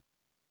headshot.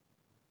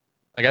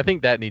 Like I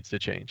think that needs to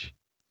change.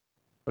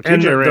 But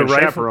And TJ the ran rifle-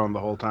 chaperone the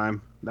whole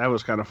time. That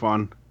was kind of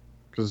fun.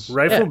 Cause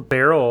Rifle Yeah.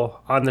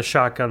 barrel on the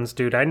shotguns,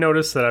 dude. I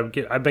noticed that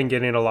I've been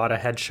getting a lot of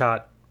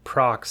headshot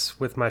procs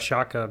with my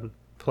shotgun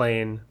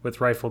playing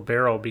with rifle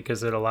barrel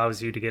because it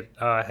allows you to get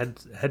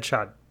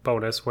headshot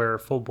bonus where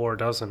full bore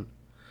doesn't.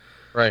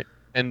 Right.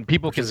 And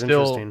people Which can is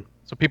still interesting.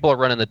 so people are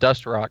running the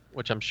dust rock,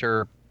 which I'm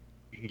sure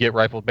you can get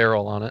rifle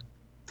barrel on it.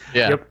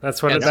 Yeah. Yep,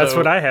 that's what And that's so-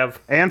 what I have.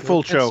 and full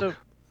And choke.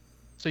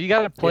 So you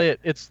got to play it.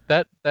 It's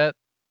that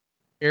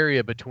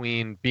area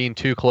between being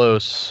too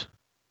close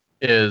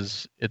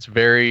it's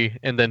very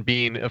and then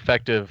being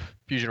effective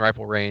fusion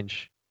rifle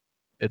range.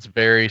 It's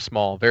very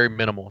small, very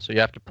minimal. So you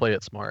have to play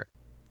it smart.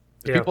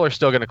 'Cause Yeah. People are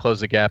still going to close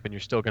the gap, and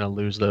you're still going to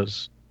lose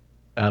those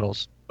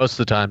battles most of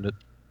the time to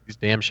these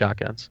damn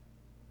shotguns.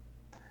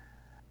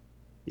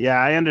 Yeah,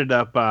 I ended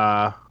up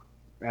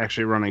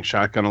actually running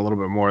shotgun a little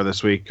bit more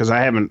this week because I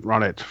haven't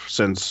run it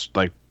since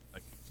like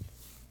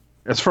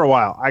it's for a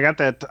while. I got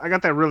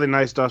that really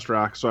nice dust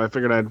rock, so I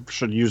figured I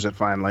should use it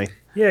finally.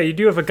 Yeah, you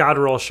do have a god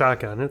roll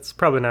shotgun. It's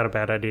probably not a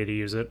bad idea to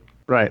use it.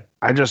 Right.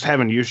 I just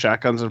haven't used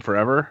shotguns in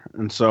forever,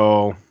 and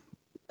so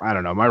I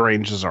don't know. My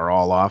ranges are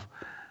all off,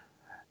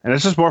 and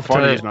it's just more fun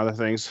Tell you- using other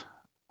things.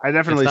 I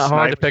definitely It's not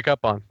hard to sniped. pick up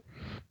on.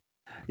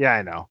 Yeah,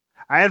 I know.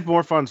 I had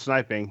more fun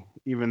sniping,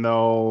 even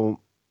though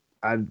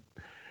I'm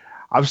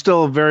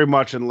still very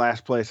much in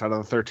last place out of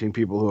the 13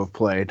 people who have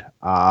played.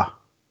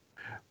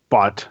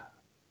 But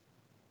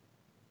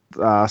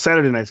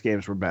Saturday night's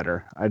games were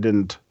better. I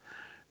didn't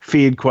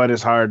feed quite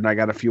as hard, and I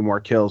got a few more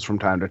kills from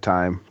time to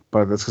time.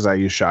 But that's because I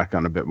use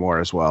shotgun a bit more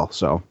as well.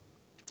 So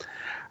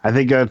I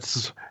think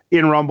that's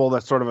in Rumble.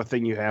 That's sort of a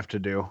thing you have to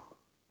do.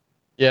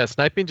 Yeah,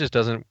 sniping just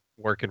doesn't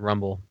work in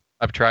Rumble.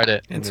 I've tried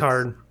it. and It's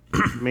hard.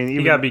 I mean,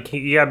 You gotta be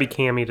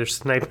cammy to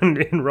snipe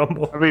in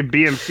Rumble. I mean,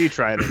 BMC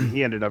tried it. And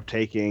he ended up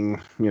taking,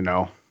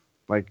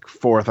 like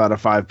 4th out of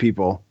 5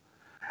 people.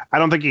 I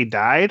don't think he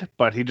died,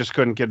 but he just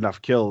couldn't get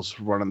enough kills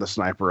running the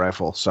sniper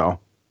rifle. So,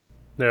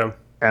 Yeah.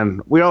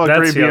 and we all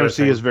agree That's the other BMC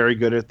thing. is very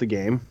good at the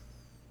game.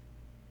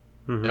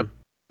 Mhm. Yep.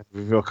 If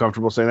you feel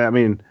comfortable saying that, I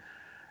mean,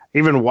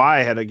 even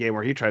Y had a game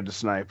where he tried to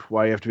snipe.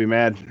 Why you have to be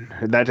mad?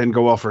 That didn't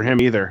go well for him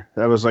either.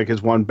 That was like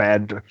his one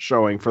bad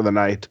showing for the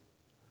night.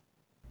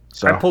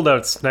 So I pulled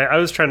out I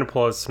was trying to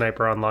pull out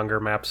sniper on longer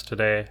maps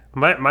today.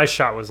 My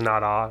shot was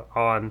not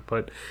on,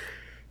 but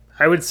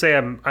I would say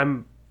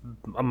I'm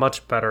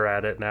much better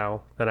at it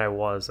now than I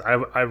was. I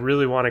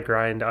really want to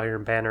grind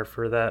Iron Banner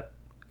for that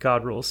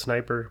God Roll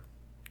sniper,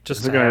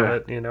 just Is it to have gonna-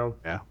 it. You know,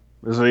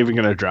 is it even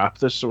going to drop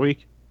this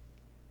week?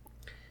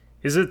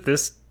 is it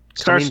this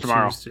Starts coming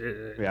tomorrow.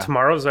 Tuesday? Yeah.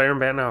 Tomorrow's Iron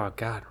Banner. Oh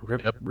God,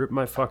 rip Yep. rip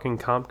my fucking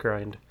comp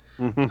grind.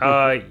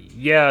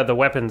 Yeah, the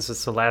weapons.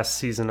 It's the last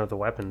season of the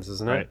weapons,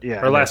 isn't it? Right,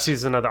 yeah, or it last is.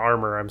 season of the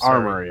armor. I'm sorry.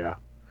 Armor, yeah.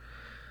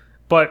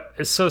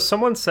 But so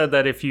someone said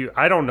that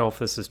I don't know if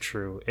this is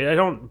true. I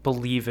don't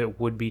believe it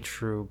would be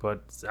true,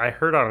 but I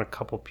heard on a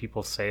couple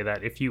people say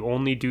that if you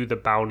only do the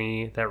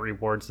bounty that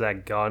rewards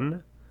that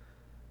gun,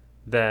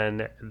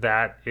 then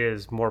that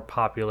is more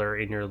popular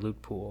in your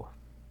loot pool.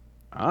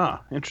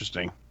 Ah,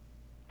 interesting.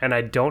 And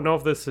I don't know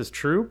if this is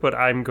true, but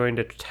I'm going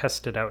to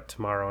test it out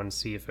tomorrow and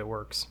see if it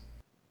works.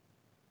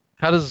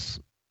 How does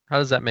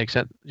that make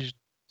sense?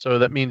 So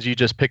that means you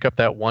just pick up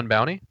that one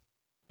bounty,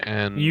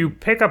 and You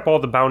pick up all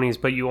the bounties,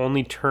 but you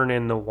only turn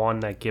in the one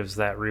that gives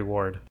that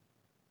reward.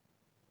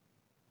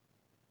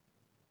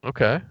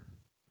 okay.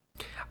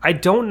 I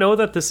don't know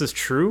that this is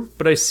true,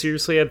 but I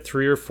seriously had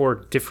 3 or 4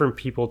 different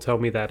people tell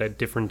me that at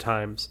different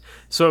times.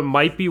 So it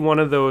might be one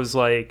of those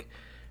like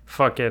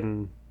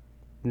fucking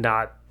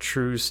not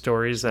true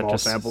stories that Small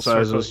just sample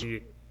circle-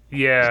 sizes.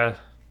 Yeah,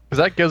 Because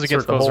that goes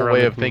against the Circles whole around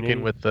way the of thinking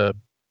community. with the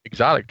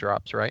exotic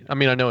drops, right? I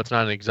mean, I know it's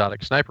not an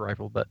exotic sniper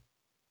rifle, but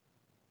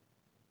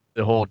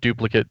the whole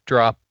duplicate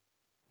drop.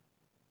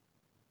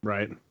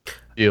 Right.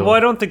 deal. Well, I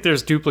don't think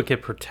there's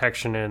duplicate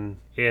protection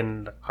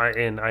in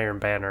Iron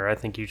Banner. I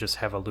think you just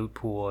have a loot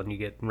pool and you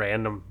get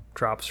random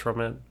drops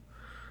from it.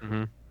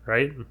 Mm-hmm.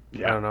 Right?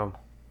 Yeah. I don't know.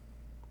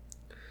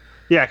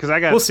 Yeah, because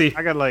We'll see.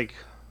 I got like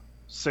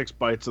 6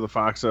 bites of the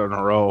fox in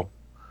a row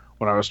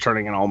when I was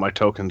turning in all my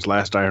tokens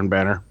last Iron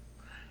Banner.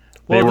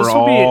 They were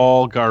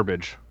all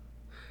garbage.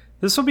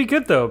 This will be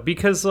good though,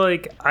 because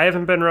like I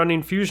haven't been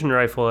running Fusion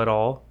Rifle at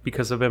all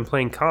because I've been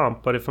playing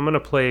comp. But if I'm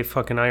gonna play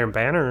fucking Iron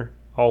Banner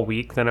all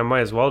week, then I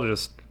might as well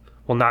just,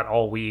 well, not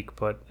all week,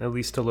 but at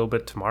least a little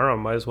bit tomorrow. I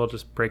might as well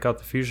just break out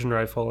the Fusion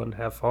Rifle and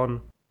have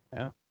fun.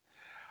 Yeah.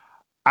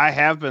 I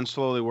have been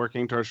slowly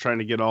working towards trying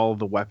to get all of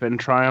the weapon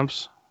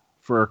triumphs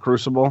for a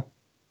Crucible.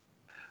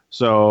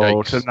 So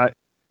Yikes.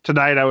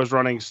 tonight I was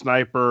running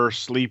Sniper,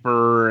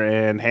 Sleeper,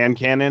 and Hand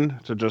Cannon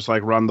to just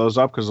like run those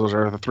up because those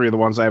are the 3 of the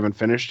ones I haven't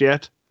finished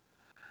yet.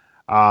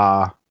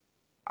 I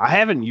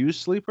haven't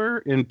used Sleeper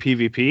in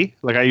PvP.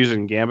 Like I use it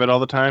in Gambit all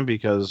the time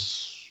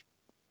because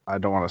I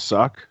don't want to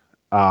suck.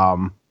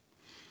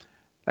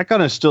 That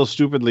gun is still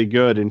stupidly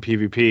good in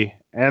PvP,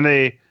 and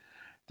they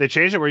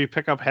changed it where you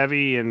pick up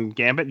heavy in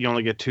Gambit, you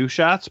only get 2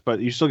 shots,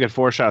 but you still get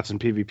 4 shots in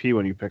PvP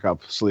when you pick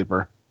up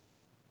Sleeper.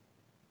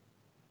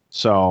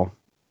 So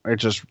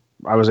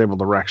I was able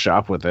to wreck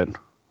shop with it.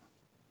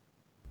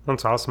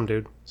 That's awesome,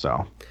 dude.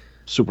 So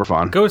super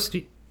fun.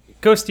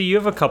 Ghosty, you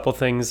have a couple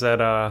things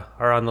that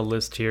are on the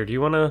list here. Do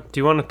you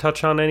wanna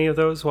touch on any of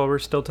those while we're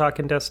still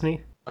talking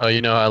Destiny? Oh,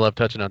 you know I love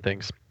touching on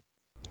things.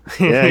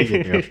 Yeah,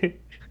 you do.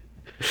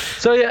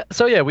 So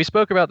yeah, we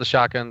spoke about the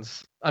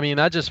shotguns. I mean,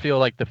 I just feel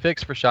like the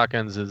fix for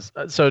shotguns is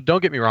so.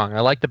 Don't get me wrong. I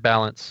like the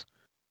balance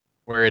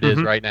where it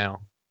is right now,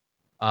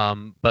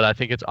 but I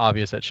think it's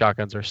obvious that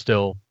shotguns are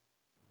still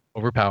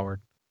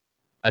overpowered.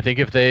 I think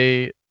if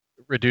they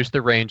reduce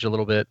the range a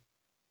little bit,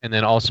 and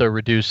then also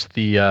reduce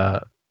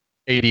the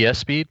ADS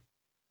speed,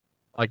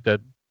 like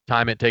the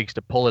time it takes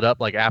to pull it up,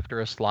 like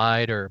after a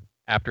slide or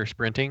after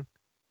sprinting,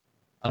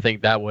 I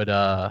think that would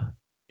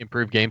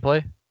improve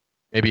gameplay.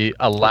 Maybe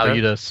allow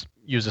you to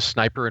use a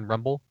sniper and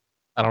rumble.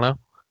 I don't know.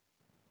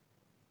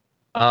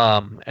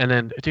 And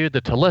then, dude,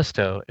 the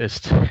Telesto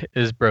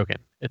is broken.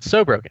 It's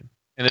so broken,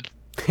 and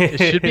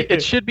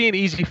it should be an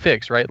easy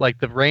fix, right? Like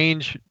the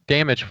range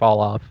damage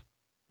fall off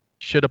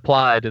should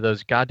apply to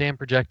those goddamn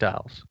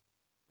projectiles.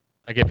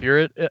 Like if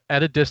you're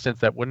at a distance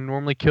that wouldn't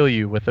normally kill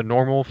you with a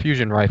normal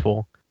fusion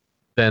rifle,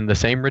 then the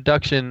same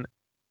reduction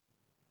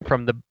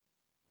from the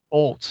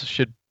ults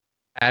should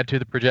add to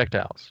the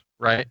projectiles,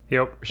 right?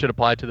 Yep. Should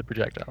apply to the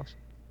projectiles.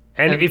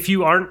 And if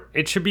you aren't,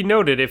 it should be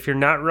noted, if you're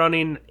not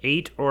running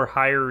 8 or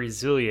higher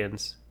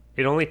resilience,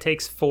 it only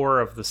takes 4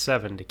 of the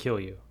 7 to kill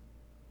you.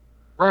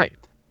 Right.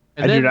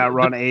 And I do not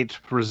run 8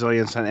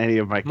 resilience on any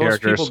of my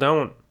characters.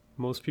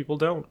 Most people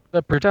don't.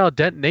 The projectile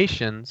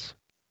detonations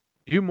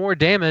do more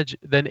damage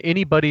than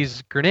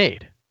anybody's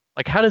grenade.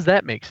 Like, how does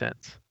that make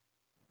sense?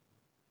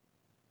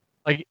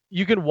 Like,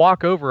 you can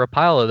walk over a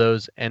pile of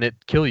those and it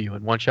kill you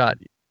in one shot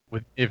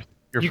if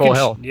you're full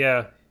health.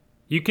 Yeah.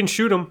 You can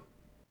shoot them.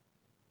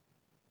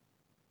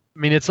 I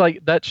mean, it's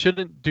like that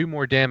shouldn't do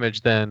more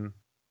damage than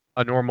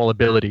a normal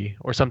ability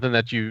or something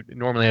that you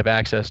normally have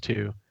access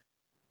to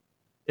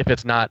if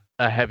it's not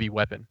a heavy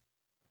weapon.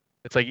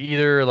 It's like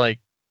either like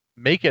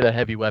make it a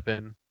heavy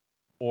weapon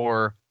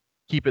or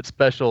keep it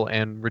special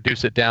and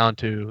reduce it down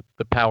to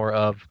the power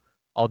of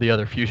all the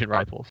other fusion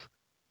rifles.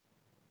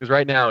 Because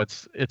right now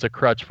it's a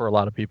crutch for a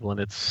lot of people and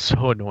it's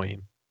so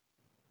annoying.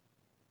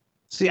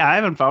 See, I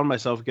haven't found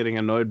myself getting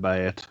annoyed by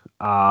it.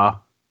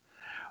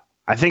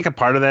 I think a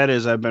part of that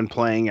is I've been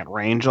playing at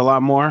range a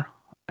lot more,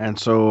 and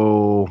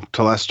so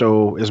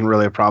Telesto isn't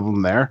really a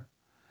problem there.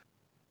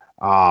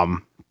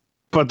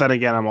 But then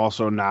again, I'm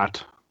also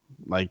not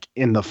like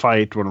in the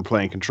fight when I'm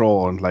playing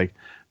control and like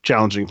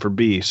challenging for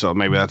B, so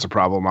maybe that's a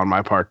problem on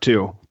my part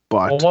too.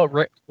 But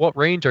well, what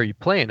range are you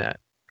playing at?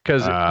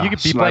 Because you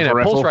could be playing at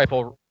pulse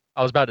rifle.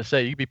 I was about to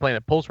say you could be playing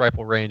at pulse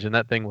rifle range, and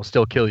that thing will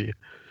still kill you.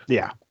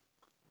 Yeah,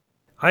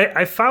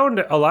 I found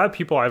a lot of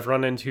people I've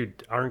run into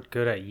aren't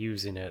good at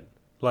using it.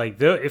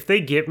 Like, if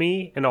they get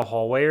me in a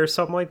hallway or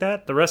something like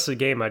that, the rest of the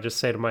game I just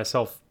say to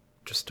myself,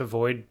 just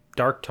avoid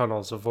dark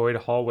tunnels, avoid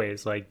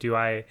hallways. Like, do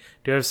I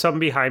have something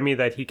behind me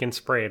that he can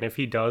spray? And if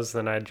he does,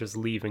 then I just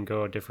leave and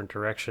go a different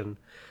direction.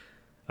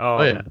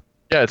 Yeah.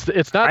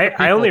 It's not.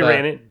 I only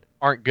ran it.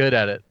 Aren't good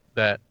at it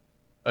that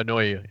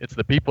annoy you. It's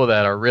the people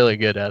that are really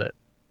good at it,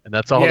 and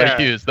that's all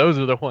they use. Those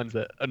are the ones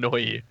that annoy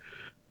you.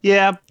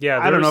 Yeah.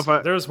 I don't know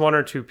if there was 1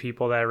 or 2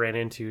 people that I ran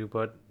into,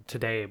 but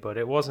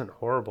it wasn't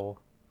horrible.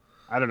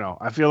 I don't know.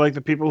 I feel like the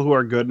people who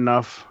are good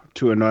enough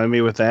to annoy me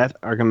with that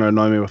are going to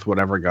annoy me with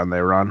whatever gun they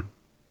run.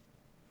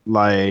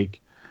 Like,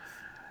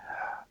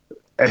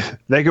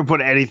 they could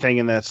put anything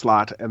in that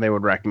slot and they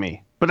would wreck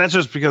me. But that's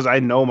just because I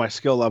know my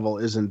skill level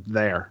isn't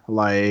there.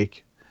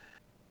 Like,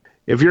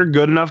 if you're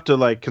good enough to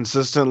like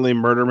consistently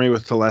murder me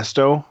with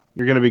Telesto,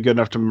 you're going to be good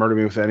enough to murder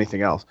me with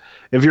anything else.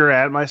 If you're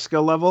at my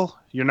skill level,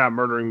 you're not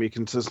murdering me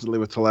consistently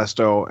with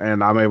Telesto,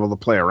 and I'm able to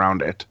play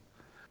around it.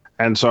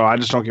 And so I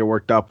just don't get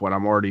worked up when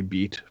I'm already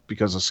beat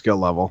because of skill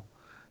level.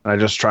 And I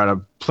just try to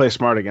play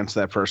smart against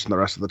that person the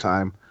rest of the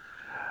time.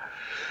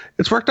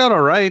 It's worked out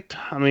all right.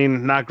 I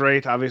mean, not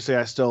great. Obviously,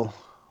 I still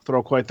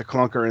throw quite the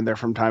clunker in there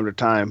from time to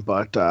time,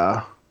 but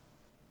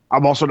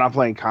I'm also not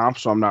playing comp,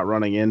 so I'm not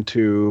running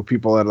into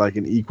people at like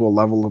an equal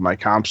level of my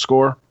comp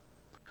score,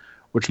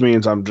 which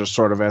means I'm just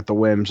sort of at the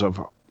whims of,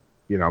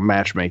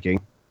 matchmaking.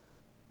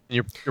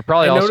 You're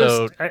probably I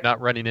also noticed- not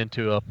running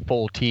into a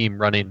full team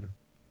running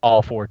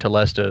all 4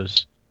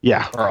 Telestos.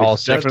 Yeah, Or all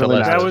it's six definitely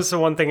to That not. was the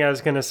one thing I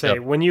was gonna say. Yep.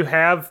 When you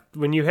have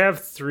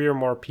 3 or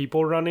more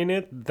people running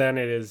it, then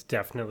it is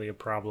definitely a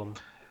problem.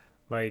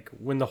 Like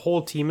when the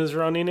whole team is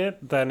running it,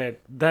 then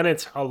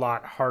it's a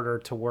lot harder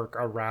to work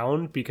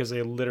around because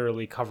they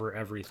literally cover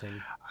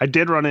everything. I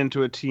did run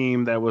into a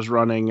team that was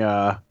running.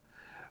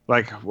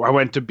 Like I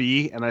went to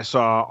B and I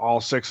saw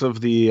all 6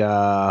 of the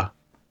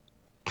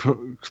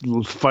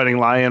Fighting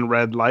Lion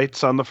red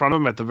lights on the front of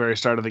them at the very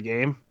start of the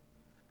game,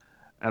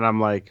 and I'm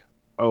like,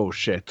 oh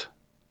shit.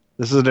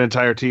 This is an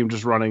entire team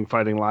just running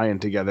Fighting Lion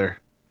together.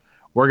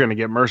 We're going to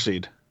get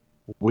mercied.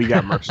 We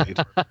got mercied.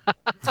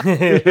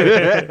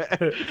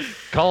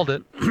 Called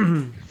it.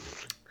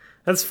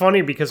 That's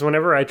funny because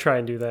whenever I try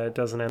and do that, it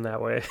doesn't end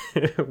that way.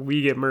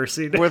 We get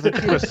mercied. With a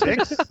team of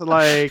 6?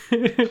 Like,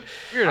 Weird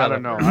I how don't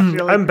that know. works. I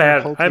feel like I'm we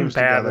bad. pull I'm teams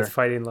bad together. with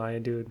Fighting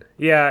Lion, dude.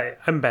 Yeah,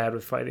 I'm bad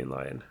with Fighting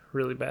Lion.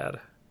 Really bad.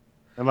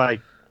 And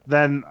like,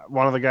 then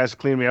one of the guys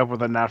cleaned me up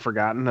with a Not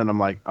Forgotten, and I'm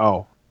like,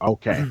 oh,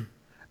 okay.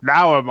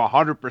 Now I'm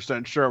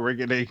 100% sure we're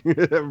getting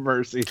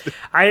mercy.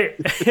 I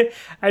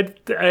I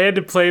had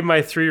to play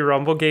my 3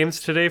 Rumble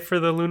games today for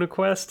the Luna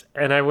Quest,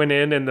 and I went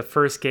in, and the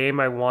first game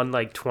I won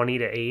like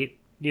 20-8.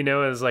 You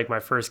know, it was like my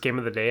first game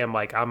of the day. I'm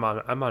like, I'm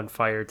on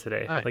fire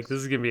today. Nice. Like, this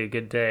is gonna be a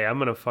good day. I'm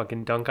gonna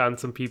fucking dunk on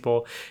some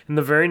people. And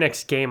the very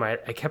next game, I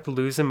kept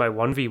losing my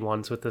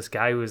 1v1s with this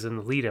guy who was in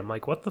the lead. I'm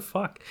like, what the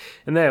fuck?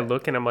 And then I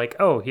look and I'm like,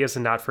 oh, he has a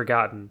Not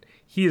Forgotten.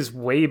 He is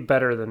way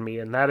better than me,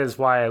 and that is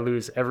why I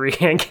lose every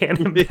hand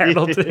cannon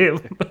battle to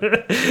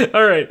him.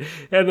 All right,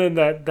 and then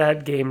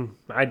that game,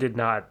 I did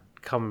not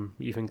come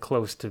even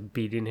close to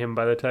beating him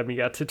by the time he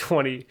got to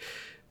 20.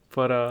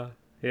 But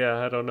yeah,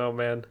 I don't know,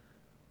 man.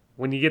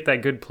 When you get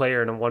that good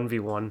player in a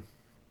 1v1,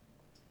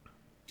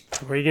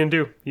 what are you gonna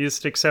do? You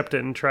just accept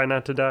it and try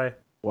not to die.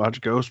 Watch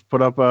Ghost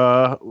put up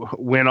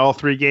win all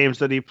 3 games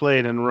that he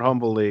played in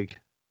Rumble League.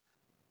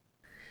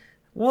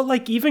 Well,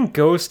 like, even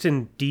Ghost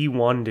in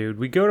D1, dude,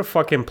 we go to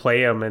fucking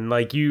play him, and,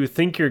 like, you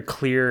think you're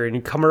clear, and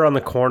you come around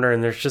the corner,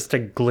 and there's just a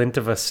glint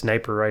of a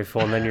sniper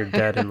rifle, and then you're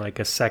dead in, like,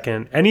 a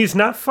second. And he's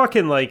not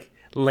fucking, like,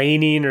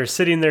 laning or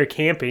sitting there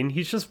camping.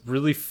 He's just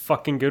really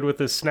fucking good with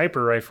his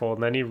sniper rifle,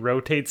 and then he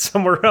rotates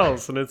somewhere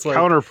else, and it's like,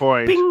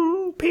 Counterpoint.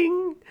 ping,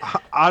 ping.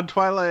 On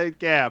Twilight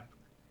Gap,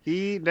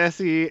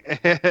 Nessie,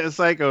 and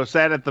Psycho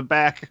sat at the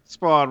back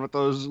spawn with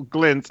those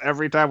glints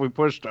every time we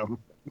pushed them.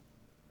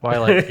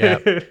 Twilight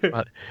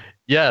Gap.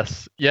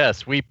 Yes.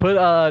 We put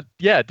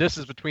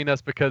distance between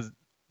us because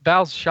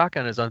Val's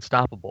shotgun is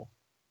unstoppable.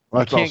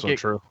 That's can't also get-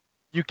 true.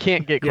 You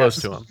can't get close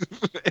Yes. to him.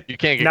 You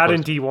can't get Not close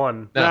in to him.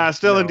 D1. No, Nah,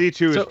 still in no.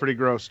 D2 So- is pretty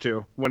gross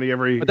too.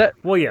 Whenever he, But that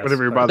Well, yes.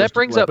 whenever he but- bothers that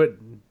brings to up play. But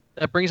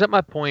that brings up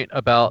my point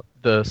about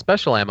the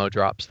special ammo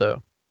drops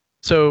though.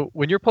 So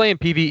when you're playing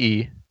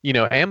PvE,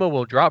 ammo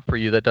will drop for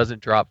you that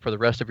doesn't drop for the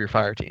rest of your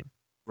fire team.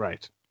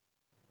 Right.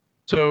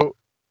 So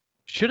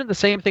shouldn't the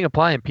same thing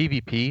apply in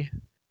PvP?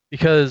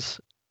 Because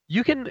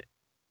you can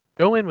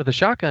go in with a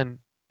shotgun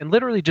and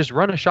literally just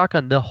run a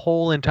shotgun the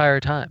whole entire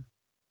time.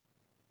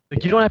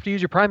 Like you don't have to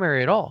use your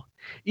primary at all.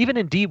 Even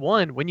in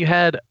D1, when you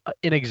had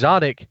an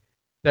exotic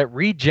that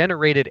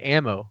regenerated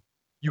ammo,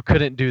 you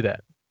couldn't do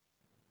that.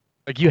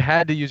 Like you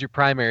had to use your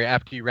primary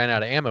after you ran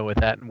out of ammo with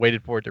that and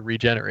waited for it to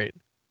regenerate.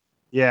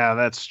 Yeah,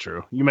 that's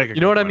true. You make a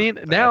You know good what I point mean?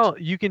 with that. Now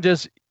you can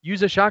just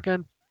use a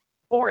shotgun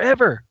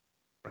forever.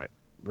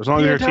 As long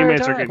as the your entire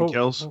teammates are time. getting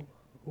kills.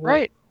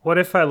 Right. What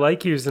if I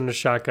like using a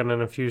shotgun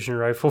and a fusion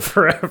rifle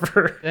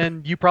forever?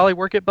 And you probably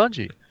work at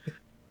Bungie.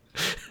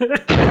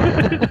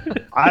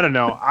 I don't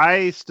know.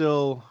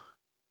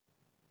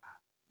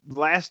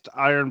 Last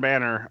Iron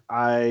Banner,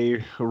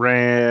 I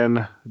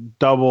ran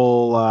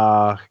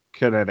double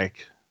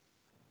kinetic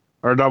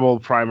or double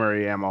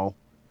primary ammo.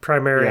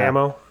 Primary Yeah.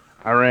 ammo.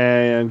 I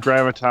ran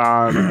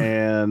graviton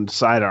and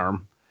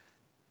sidearm,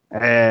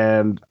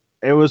 and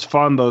it was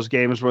fun. Those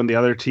games when the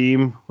other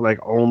team like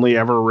only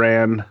ever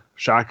ran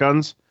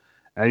shotguns,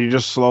 and you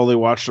just slowly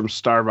watched them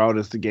starve out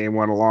as the game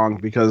went along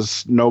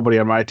because nobody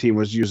on my team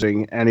was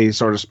using any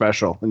sort of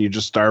special, and you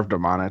just starved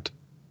them on it.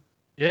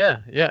 Yeah.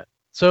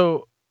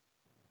 So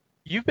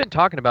you've been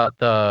talking about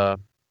not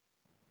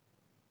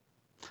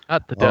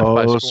the death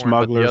by Oh, scorn, but the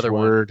Smuggler's other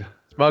one, Word.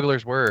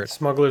 Smuggler's Word.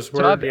 Smuggler's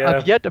So Word, yeah.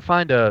 I've yet to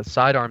find a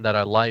sidearm that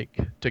I like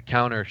to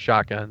counter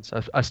shotguns.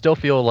 I still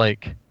feel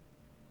like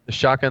the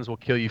shotguns will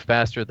kill you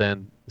faster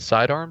than the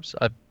sidearms.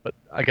 But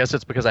I guess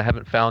it's because I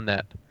haven't found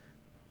that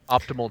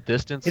optimal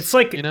distance. It's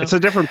like- It's a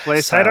different play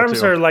style,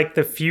 Sidearms too. are like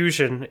the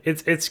fusion.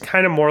 It's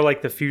kind of more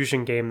like the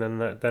fusion game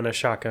than a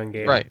shotgun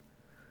game. right.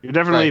 You're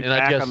definitely Right, and I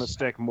back guess- on the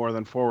stick more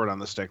than forward on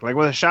the stick. Like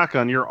with a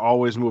shotgun, you're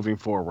always moving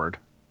forward.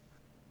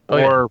 Oh,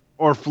 yeah.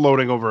 or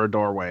floating over a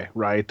doorway,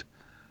 right?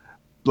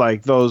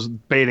 Like those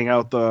baiting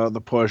out the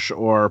push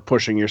or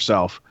pushing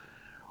yourself.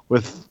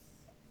 With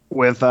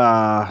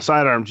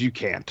sidearms, you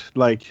can't.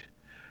 Like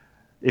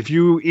if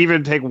you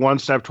even take one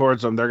step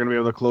towards them, they're going to be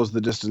able to close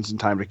the distance in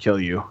time to kill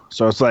you.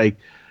 So it's like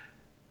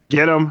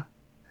get them,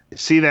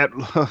 see that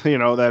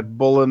that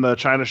bull in the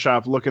china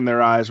shop look in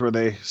their eyes where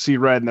they see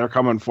red and they're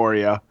coming for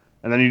you,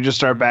 and then you just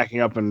start backing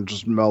up and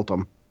just melt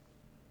them.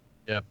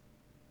 Yeah.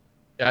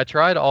 Yeah, I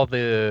tried all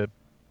the.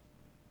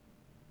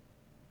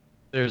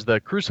 There's the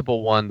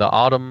Crucible one, the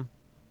Autumn.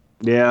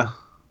 Yeah.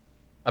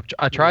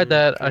 I tried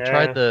that. I Yeah,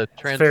 tried the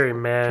it's very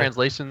meh.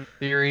 translation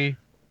theory,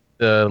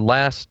 the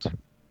Last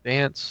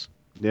Dance.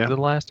 Yeah. The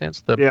Last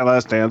Dance. Yeah,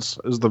 Last Dance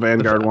is the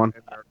Vanguard one.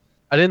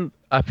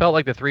 I felt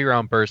like the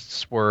 3-round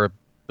bursts were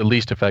the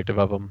least effective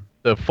of them.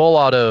 The full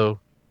auto,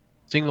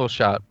 single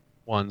shot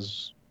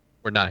ones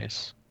were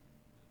nice.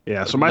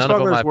 Yeah, so my None of them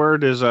smuggler's I've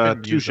word is a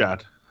couldn't use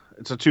 2-shot.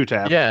 It's a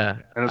 2-tap. Yeah,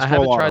 and it's I full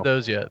haven't tried auto.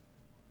 those yet.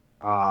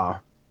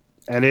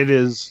 And it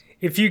is,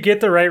 If you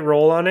get the right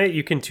roll on it,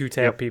 you can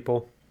 2-tap Yep.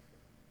 people.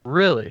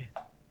 Really?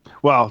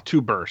 well,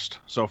 2 burst,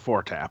 so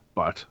 4-tap,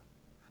 but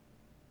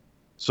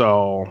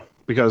so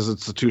because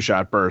it's a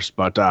 2-shot burst,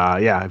 but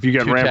yeah, if you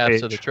get 2 taps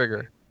rampage of the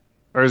trigger.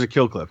 or is it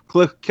kill clip?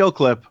 Kill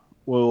clip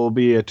will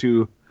be a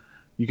 2.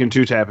 You can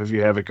 2-tap if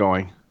you have it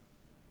going.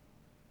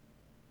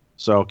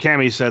 So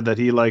Cammy said that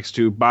he likes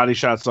to body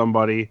shot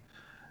somebody,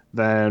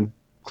 then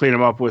clean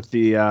him up with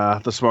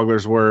the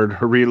smuggler's word,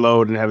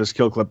 reload, and have his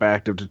kill clip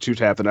active to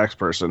 2-tap the next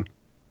person,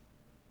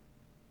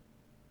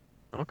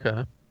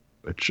 Okay.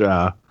 which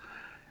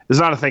is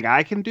not a thing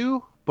I can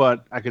do,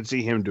 but I could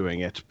see him doing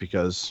it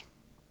because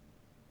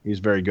he's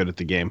very good at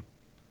the game.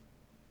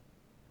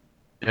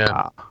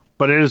 Yeah.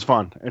 But it is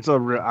fun. It's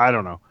I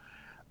don't know.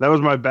 That was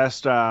my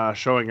best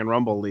showing in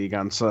Rumble League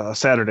on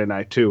Saturday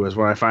night too. Is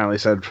when I finally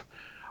said,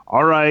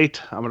 "All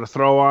right, I'm going to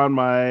throw on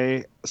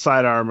my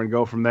sidearm and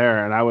go from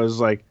there." And I was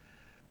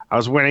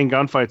winning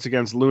gunfights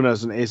against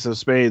Lunas and Ace of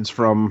Spades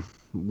from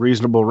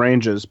reasonable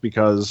ranges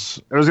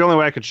because it was the only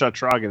way I could shut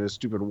Trog and his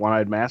stupid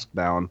one-eyed mask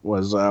down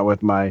was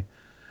with my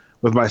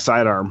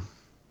sidearm.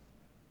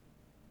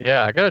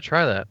 Yeah, I gotta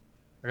try that.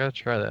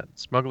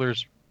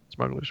 Smuggler's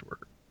word.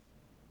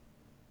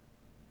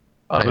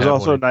 It was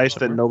also nice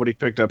that nobody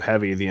picked up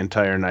heavy the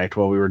entire night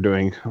while we were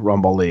doing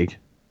Rumble League.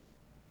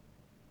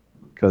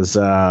 Because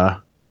I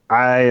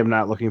am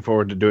not looking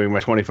forward to doing my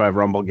 25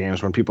 Rumble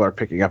games when people are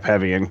picking up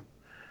heavy and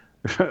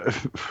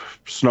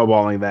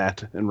snowballing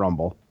that in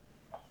Rumble.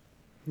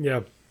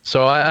 Yeah.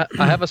 So I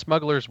have a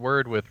smuggler's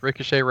word with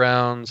ricochet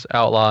rounds,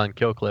 outlaw, and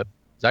kill clip.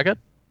 Is that good?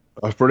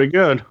 That's pretty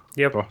good.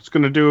 Yep. So it's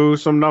going to do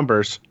some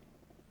numbers.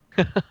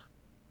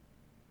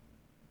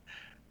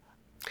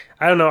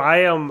 I don't know.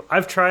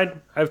 I've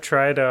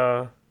tried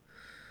a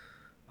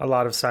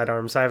lot of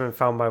sidearms. I haven't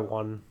found my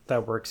one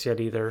that works yet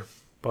either.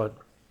 But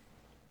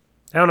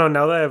I don't know.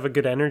 Now that I have a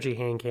good energy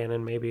hand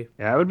cannon, maybe.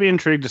 Yeah, I would be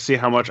intrigued to see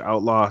how much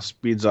Outlaw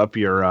speeds up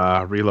your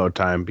reload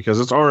time because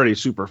it's already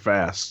super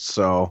fast.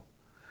 So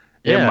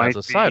it Yeah, might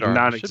it's a be sidearm. It should be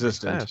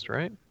non-existent. fast,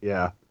 right?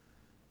 Yeah.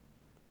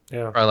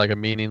 Yeah. Probably like a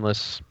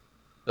meaningless.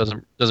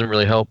 Doesn't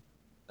really help.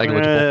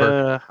 Negligible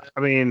perk. I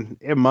mean,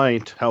 it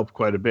might help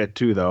quite a bit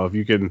too, though, if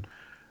you can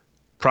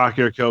proc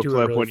your kill Do it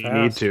clip really when you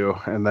need fast. to,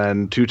 and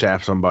then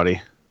 2-tap somebody.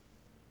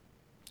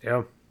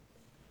 Yeah.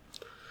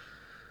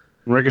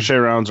 Ricochet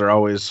rounds are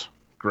always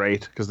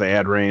great because they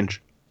add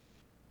range.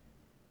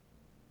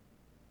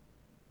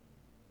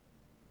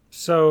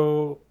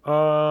 So,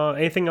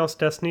 anything else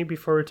Destiny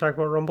before we talk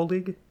about Rumble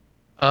League?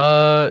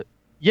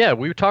 Yeah,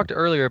 we talked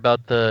earlier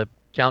about the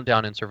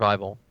countdown in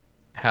survival.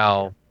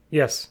 How,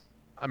 Yes.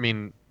 I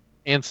mean,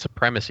 and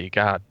supremacy.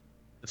 God,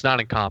 it's not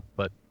in comp,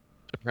 but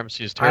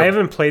supremacy is I terrible.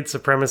 haven't played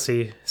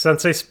Supremacy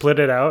since they split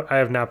it out. I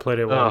have not played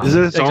it once. Is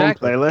it its own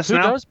Exactly. playlist Who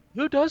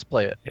now? does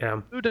play it?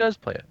 Yeah. Who does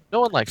play it?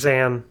 No one likes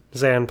it.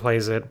 Zan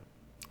plays it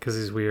because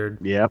he's weird.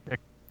 Yep.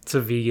 It's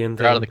a vegan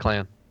thing. You're out of the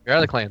clan. You're out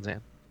of the clan,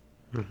 Zan.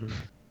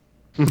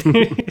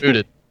 the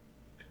Booted.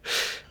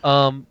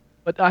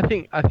 But I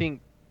think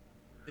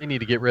they need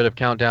to get rid of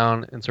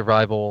countdown and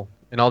survival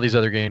and all these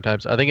other game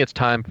types. I think it's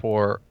time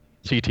for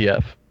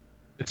CTF.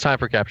 It's time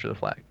for capture the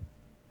flag.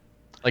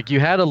 Like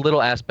you had a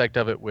little aspect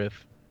of it with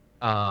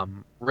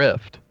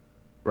Rift,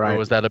 where Right. it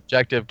was that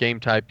objective game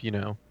type,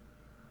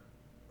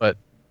 But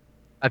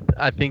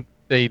I think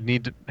they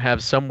need to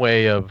have some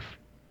way of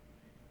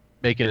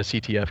making a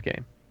CTF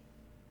game.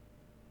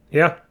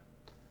 Yeah.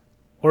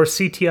 Or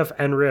CTF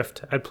and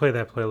Rift. I'd play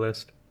that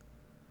playlist.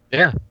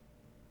 Yeah.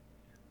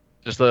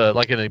 Just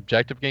like an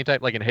objective game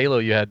type. Like in Halo,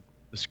 you had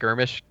the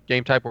skirmish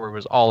game type where it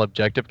was all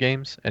objective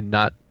games and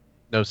not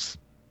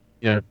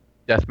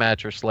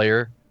deathmatch or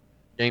Slayer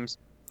games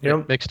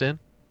Yep. mixed in.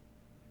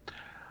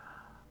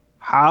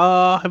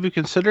 How have you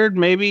considered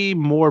maybe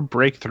more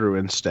Breakthrough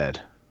instead?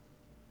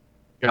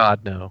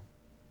 God, no.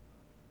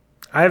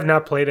 I have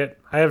not played it.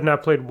 I have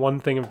not played one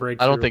thing of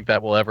Breakthrough. I don't think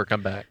that will ever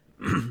come back.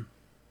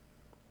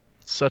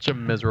 Such a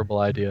miserable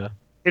idea.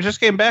 It just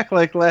came back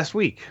like last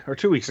week or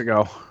 2 weeks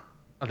ago.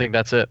 I think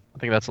that's it. I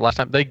think that's the last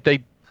time they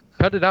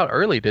cut it out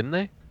early, didn't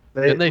they?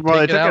 Didn't they Well,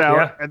 they take took it it out?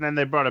 out and then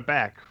they brought it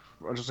back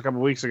just a couple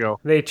weeks ago.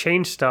 They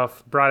changed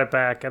stuff, brought it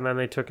back, and then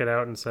they took it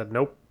out and said,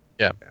 nope.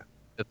 Yeah,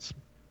 it's a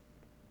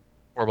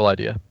horrible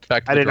idea.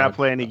 Back to I the did not drawing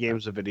play board any about that.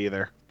 games of it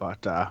either,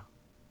 but I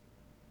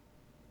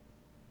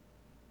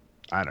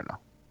don't know.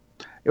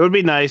 It would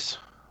be nice.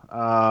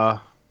 Right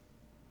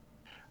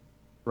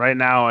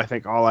now, I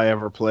think all I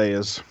ever play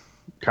is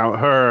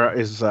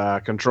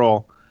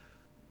Control.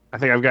 I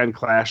think I've gotten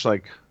Clash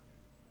like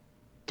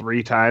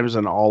 3 times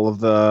in all of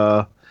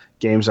the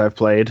games I've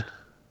played.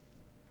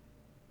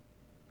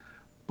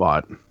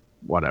 But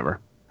whatever.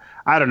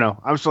 I don't know.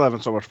 I'm still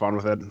having so much fun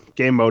with it.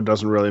 Game mode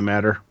doesn't really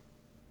matter.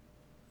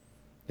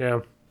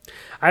 Yeah.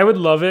 I would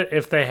love it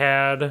if they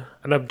had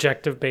an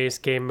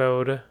objective-based game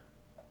mode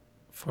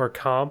for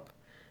comp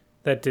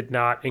that did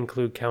not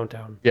include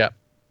countdown. Yeah.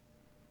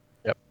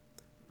 Yep.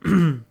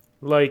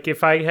 Like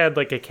if I had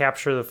like a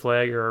capture the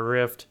flag or a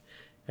rift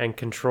and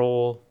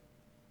control.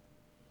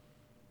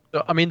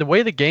 So, I mean, the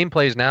way the game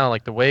plays now,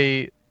 like the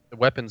way the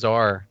weapons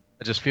are,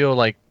 I just feel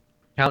like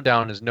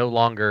countdown is no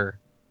longer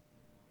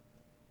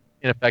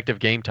an effective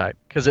game type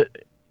because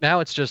now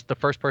it's just the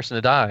first person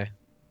to die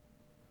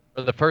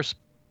or the first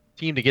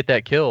team to get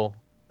that kill.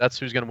 That's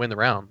who's going to win the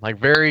round. Like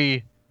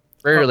very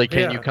rarely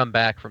can you yeah. come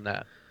back from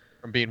that,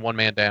 from being one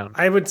man down.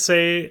 I would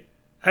say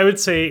at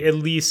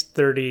least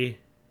 30%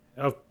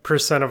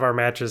 of our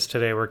matches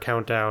today were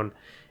countdown,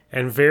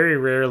 and very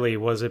rarely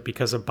was it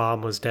because a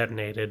bomb was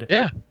detonated.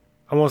 Yeah,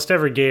 Almost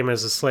every game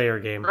is a Slayer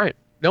game. right.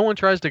 No one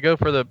tries to go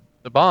for the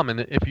bomb,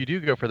 and if you do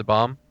go for the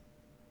bomb,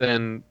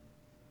 then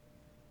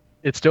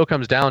it still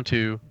comes down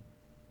to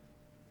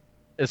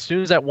as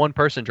soon as that one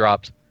person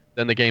drops,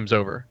 then the game's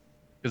over.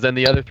 Because then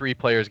the other 3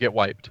 players get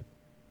wiped.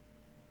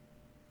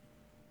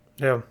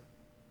 Yeah.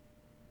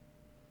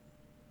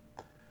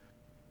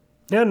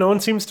 Yeah, no one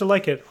seems to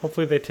like it.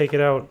 Hopefully they take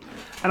it out.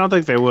 I don't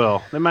think they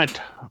will. They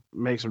might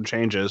make some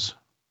changes.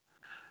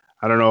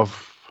 I don't know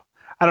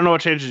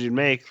what changes you'd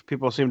make.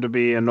 People seem to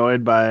be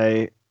annoyed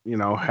by,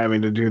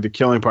 having to do the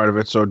killing part of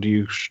it. So do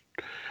you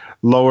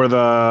lower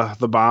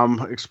the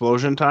bomb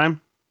explosion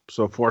time?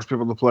 So force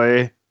people to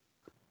play.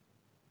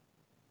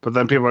 But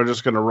then people are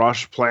just going to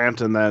rush, plant,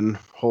 and then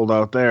hold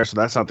out there. So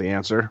that's not the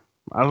answer.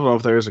 I don't know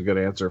if there is a good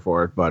answer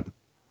for it, but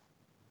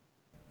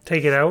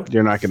Take it out.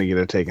 you're not going to get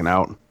it taken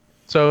out.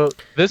 So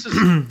this is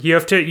You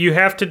have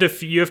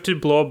to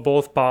blow up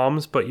both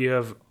bombs, but you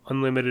have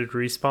unlimited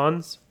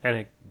respawns,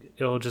 and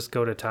it'll just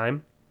go to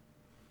time.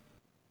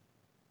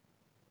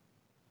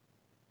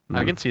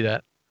 I can see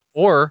that.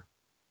 Or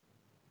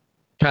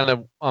kind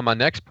of on my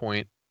next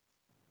point,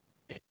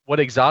 what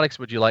exotics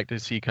would you like to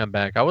see come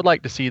back? I would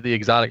like to see the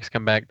exotics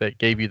come back that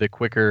gave you the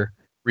quicker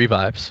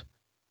revives.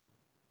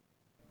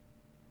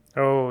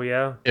 Oh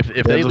yeah, If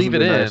Yeah, they those leave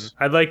would it be in, nice.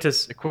 I'd like to.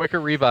 the quicker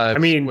revives. I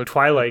mean, would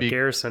Twilight be,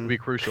 Garrison. would be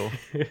crucial.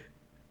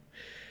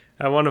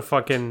 I want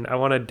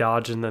to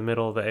dodge in the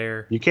middle of the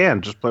air. You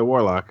can just play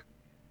Warlock.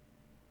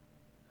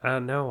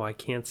 No, I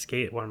can't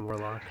skate one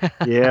Warlock.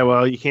 Yeah,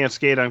 well, you can't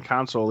skate on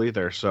console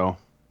either, so.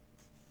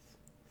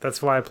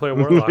 That's why I play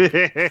Warlock.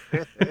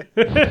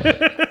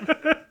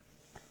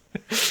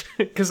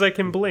 Because I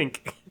can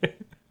blink.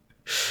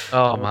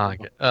 Oh my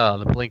god. Oh,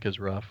 the blink is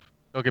rough.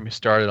 Don't get me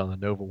started on the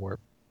Nova Warp.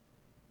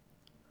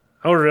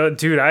 Oh, really?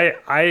 Dude, I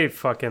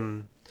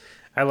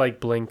like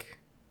blink.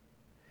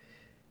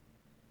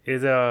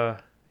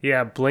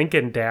 Yeah, blink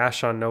and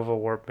dash on Nova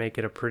Warp make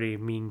it a pretty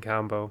mean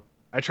combo.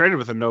 I traded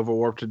with a Nova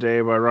Warp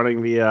today by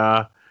running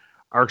the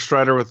Arc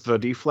Strider with the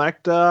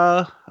deflect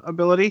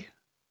ability.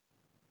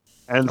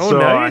 And Oh, so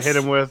nice. I hit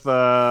him with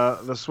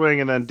the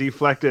swing and then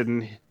deflected,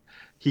 and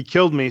he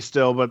killed me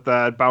still, but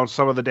bounced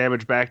some of the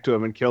damage back to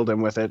him and killed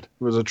him with it.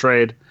 It was a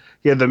trade.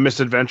 He had the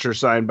misadventure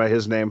signed by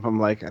his name. I'm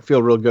like, I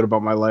feel real good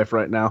about my life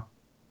right now.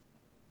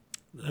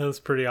 That's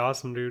pretty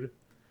awesome, dude.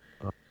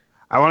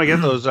 I want to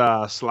get those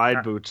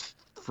slide boots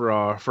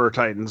for Fur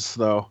Titans,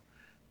 though,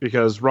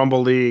 because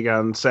Rumble League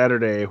on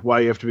Saturday, Why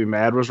You Have to Be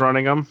Mad was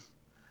running them.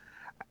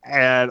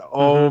 And,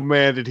 oh,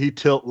 man, did he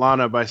tilt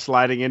Lana by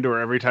sliding into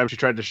her every time she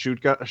tried to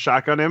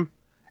shotgun him.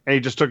 And he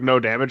just took no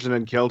damage and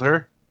then killed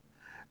her.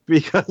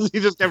 Because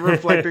he just kept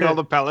reflecting all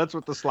the pellets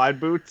with the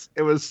slide boots.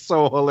 It was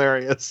so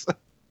hilarious.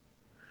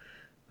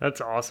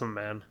 That's awesome,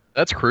 man.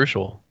 That's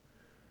crucial.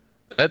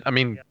 Yeah,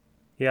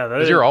 Yeah, that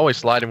because is. you're always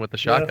sliding with the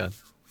shotgun.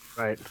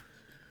 Right.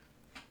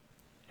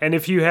 And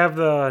if you have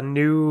the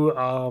new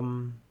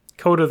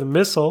Code of the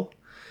Missile,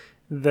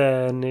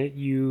 then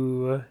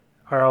you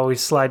are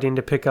always sliding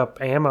to pick up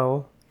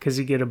ammo because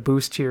you get a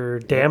boost to your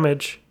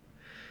damage.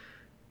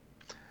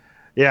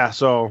 Yeah,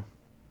 so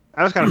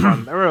that was kind of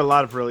fun. There were a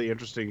lot of really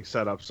interesting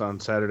setups on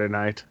Saturday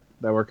night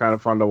that were kind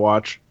of fun to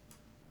watch.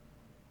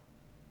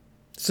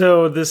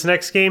 So this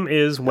next game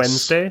is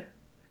Wednesday,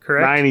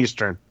 correct? 9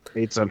 Eastern,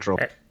 8 Central.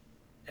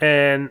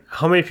 And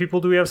how many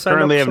people do we have signed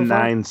Currently up have so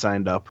far? 9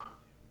 signed up.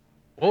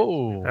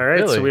 Whoa. All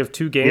right, really? so we have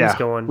 2 games Yeah,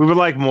 going. we would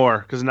like more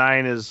because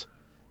 9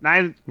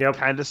 Yep.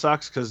 kind of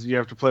sucks because you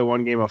have to play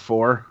one game of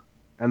 4,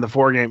 and the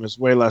 4 game is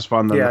way less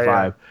fun than Yeah, the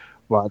yeah. 5.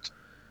 But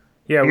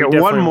Yeah, You we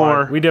get one definitely more.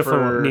 want, we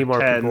definitely for need more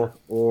 10, people.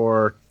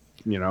 or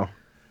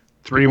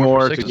three more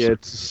more for to sixes.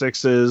 get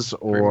sixes,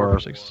 3 more or for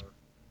 6.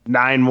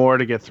 9 more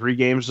to get 3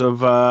 games of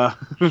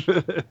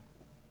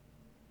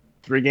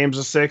 3 games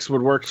of 6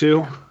 would work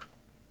too.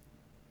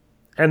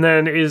 And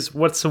then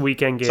what's the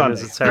weekend game? Sunday.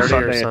 Is it Saturday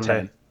or At Sunday?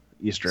 10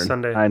 Eastern,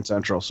 Sunday. 9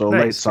 Central, so Nice,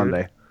 late dude.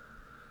 Sunday.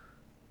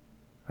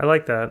 I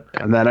like that.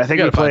 And then I You think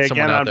got we to play find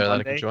someone again out on there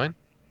that can Monday join.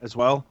 as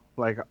well.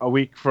 Like a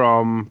week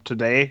from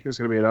today, there's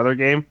going to be another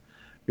game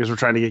because we're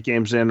trying to get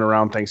games in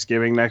around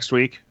Thanksgiving next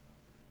week.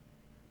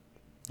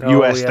 Oh,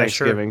 U.S. yeah,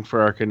 Thanksgiving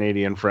for our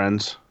Canadian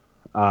friends.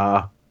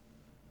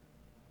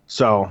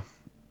 So,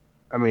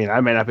 I mean,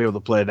 I may not be able to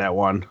play that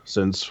one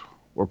since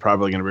we're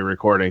probably going to be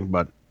recording,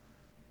 but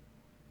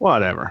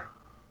whatever.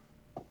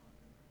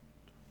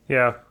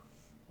 Yeah,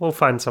 we'll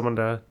find someone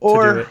to do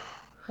Or it.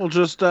 we'll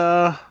just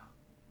record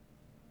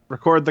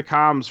the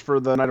comms for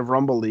the Night of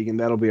Rumble League, and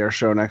that'll be our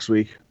show next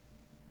week.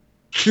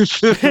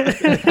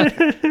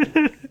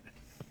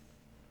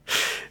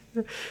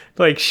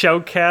 Like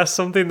shoutcast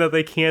something that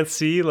they can't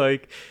see.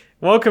 Like,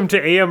 welcome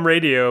to AM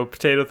Radio,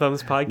 Potato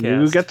Thumbs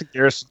podcast. You got the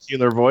Garrison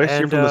Keeler voice.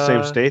 You're And, from the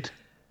same state.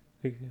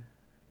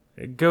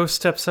 Ghost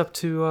steps up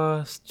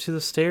to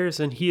the stairs,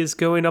 and he is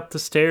going up the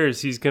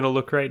stairs. He's gonna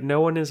look right.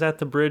 No one is at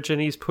the bridge,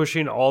 and he's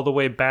pushing all the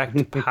way back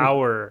to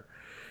power.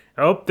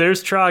 Oh,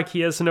 there's Trog. He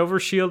has an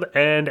overshield,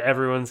 and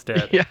everyone's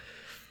dead. Yeah.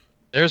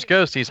 There's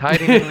Ghost. He's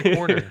hiding in the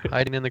corner.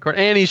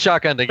 And he's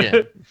shotgunned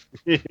again.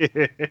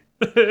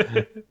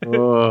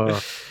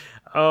 Oh.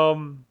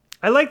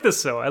 I like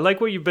this though. I like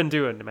what you've been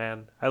doing,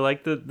 man. I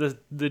like the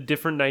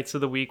different nights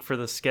of the week for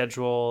the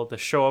schedule, the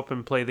show up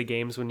and play the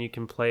games when you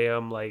can play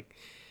them. Like,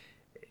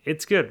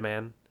 it's good,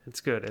 man.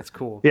 It's good. It's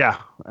cool. Yeah,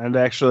 and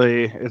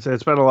actually, it's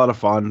been a lot of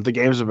fun. The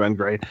games have been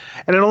great,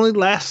 and it only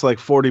lasts like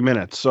 40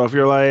 minutes. So if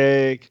you're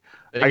like,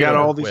 I got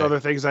all these other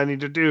things I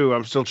need to do,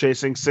 I'm still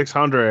chasing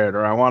 600,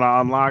 or I want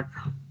to unlock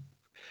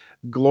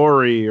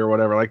glory or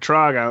whatever. Like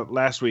Trog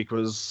last week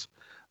was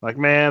like,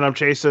 man, I'm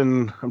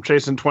chasing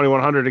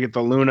 2100 to get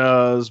the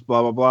Lunas,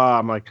 blah blah blah.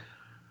 I'm like,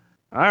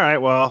 all right,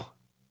 well,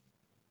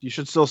 you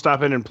should still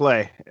stop in and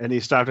play. And he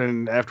stopped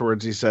in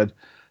afterwards. He said,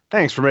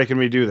 thanks for making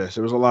me do this.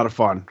 It was a lot of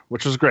fun,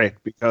 which was great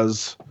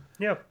because,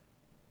 Yeah.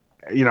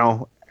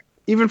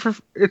 even for,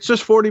 it's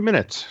just 40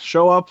 minutes.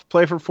 Show up,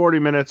 play for 40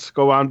 minutes,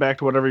 go on back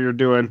to whatever you're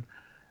doing,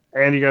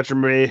 and you got your,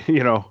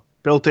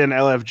 built-in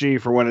LFG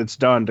for when it's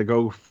done to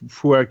go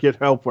get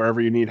help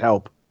wherever you need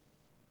help.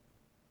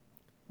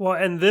 Well,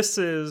 and this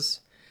is,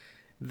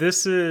 if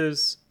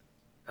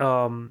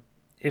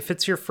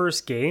it's your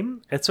first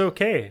game, it's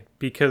okay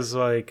because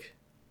like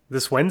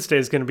this Wednesday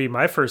is going to be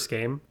my first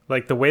game.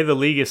 Like the way the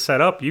league is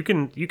set up, you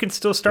can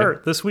still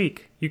start this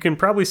week. You can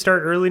probably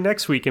start early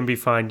next week and be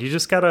fine. You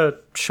just gotta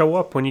show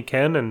up when you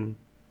can and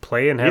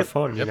play and have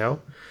fun. You know.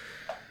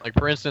 Like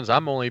for instance,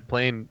 I'm only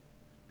playing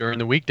during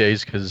the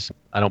weekdays because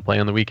I don't play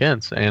on the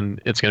weekends,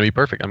 and it's going to be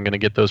perfect. I'm going to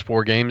get those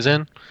 4 games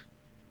in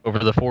over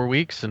the 4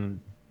 weeks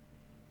and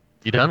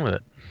be done with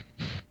it.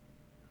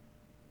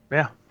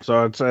 Yeah,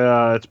 so it's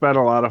been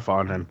a lot of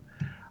fun, and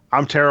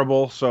I'm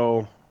terrible,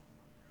 so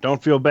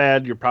don't feel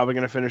bad. You're probably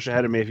going to finish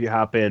ahead of me if you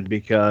hop in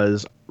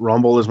because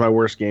Rumble is my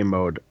worst game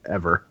mode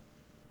ever.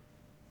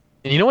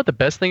 And you know what the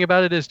best thing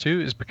about it is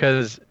too is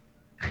because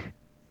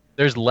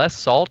there's less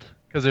salt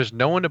because there's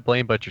no one to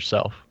blame but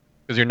yourself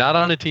because you're not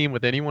on a team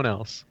with anyone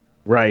else.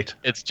 Right.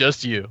 It's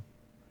just you.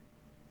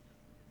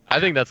 I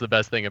think that's the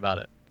best thing about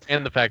it,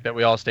 and the fact that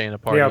we all stay in a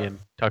party Yep. and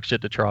talk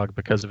shit to Trog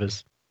because of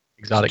his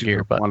exotic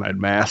gear. But one-eyed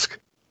mask.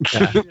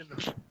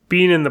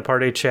 Being in the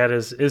party chat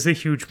is a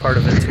huge part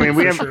of it. Too, I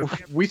mean, for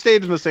sure. we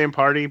stayed in the same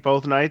party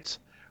both nights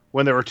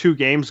when there were 2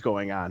 games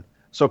going on.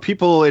 So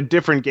people in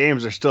different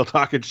games are still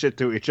talking shit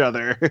to each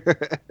other.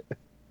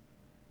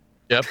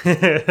 yep,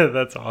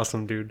 That's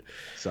awesome, dude.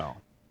 So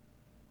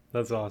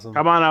That's awesome.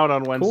 come on out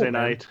on Wednesday man.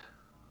 night.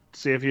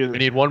 See if you we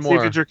need one see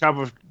more. if it's your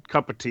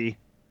cup of tea.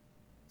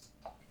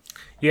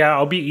 Yeah,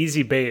 I'll be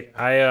easy bait.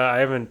 I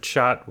haven't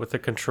shot with a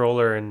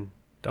controller in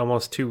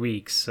almost 2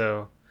 weeks,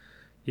 so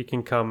you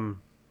can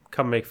come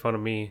make fun of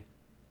me.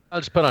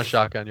 I'll just put on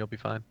shotgun. You'll be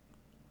fine.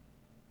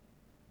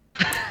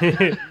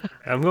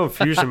 I'm going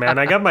fusion, man.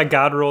 I got my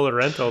God roller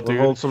rental, We'll dude.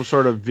 hold some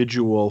sort of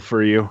visual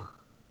for you.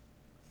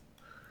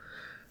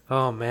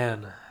 Oh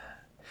man.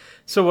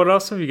 So what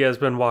else have you guys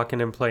been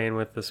walking and playing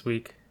with this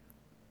week?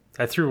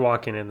 I threw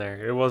walking in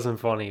there. It wasn't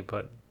funny,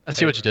 but I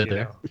see what you did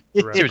there. know,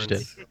 See what you did.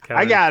 reference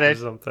I got or it.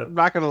 I'm something.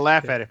 not going to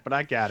laugh at it, but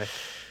I got it.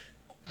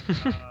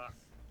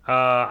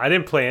 I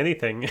didn't play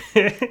anything.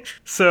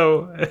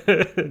 So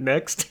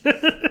next.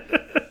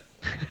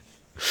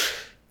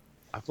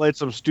 I played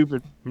some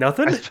stupid.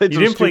 Nothing. I played You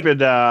some didn't play.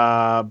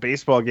 stupid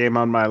baseball game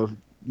on my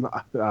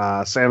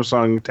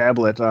Samsung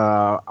tablet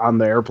on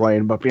the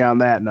airplane, but beyond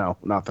that, no,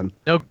 nothing.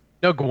 No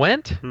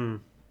Gwent? Hmm.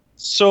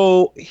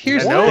 So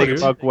here's I the know, thing dude.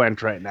 about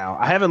Gwent right now.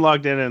 I haven't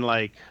logged in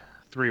like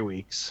 3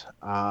 weeks.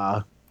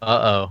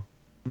 Uh-oh.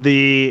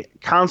 The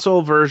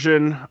console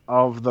version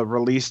of the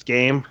released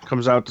game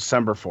comes out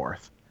December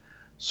 4th.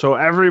 So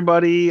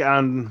everybody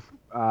on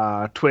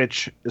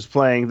Twitch is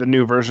playing the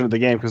new version of the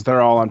game because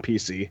they're all on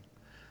PC.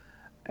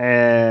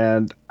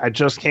 And I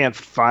just can't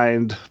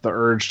find the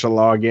urge to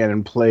log in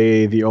and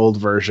play the old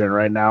version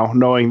right now,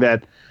 knowing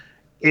that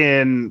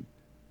in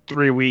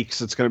 3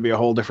 weeks it's going to be a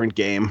whole different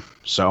game.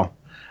 So I'm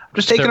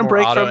just taking a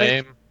break from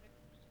it.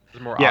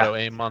 There's more auto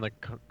aim on the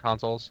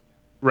consoles.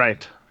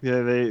 Right.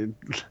 Yeah, they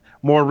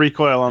more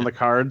recoil on the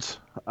cards.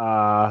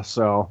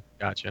 So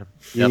gotcha.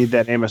 You need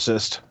that aim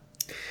assist.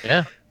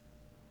 Yeah.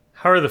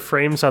 How are the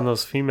frames on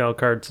those female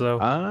cards, though?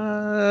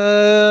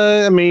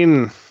 I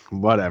mean,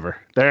 whatever.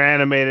 They're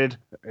animated.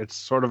 It's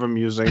sort of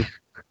amusing.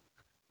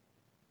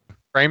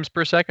 Frames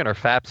per second or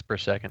FAPS per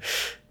second?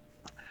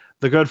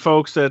 The good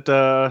folks at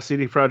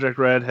CD Projekt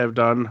Red have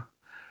done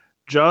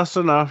just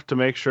enough to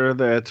make sure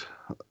that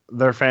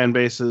their fan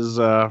base is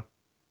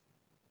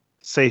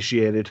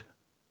satiated.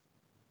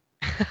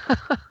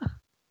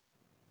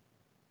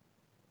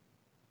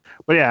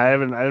 But yeah, I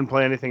didn't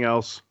play anything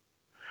else.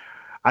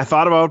 I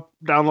thought about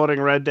downloading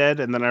Red Dead,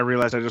 and then I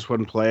realized I just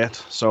wouldn't play it,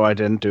 so I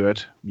didn't do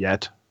it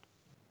yet.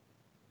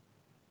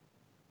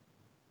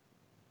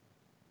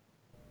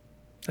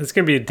 It's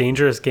going to be a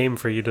dangerous game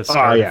for you to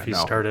start if you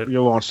start it.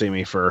 You won't see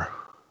me for...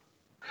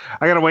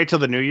 I gotta wait till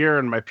the new year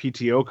and my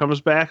PTO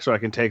comes back so I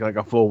can take like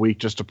a full week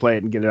just to play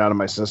it and get it out of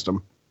my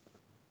system.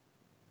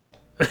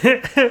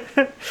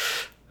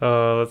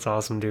 Oh, that's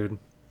awesome, dude.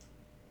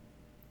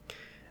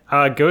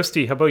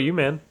 Ghosty, how about you,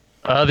 man?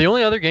 The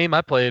only other game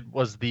I played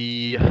was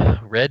the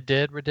Red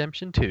Dead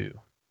Redemption 2.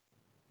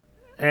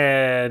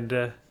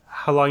 And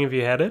how long have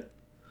you had it?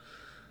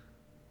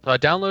 So I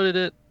downloaded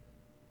it.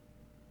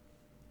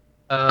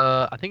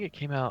 I think it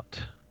came out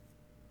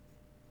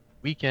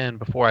weekend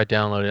before I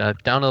downloaded it. I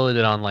downloaded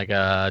it on like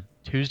a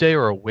Tuesday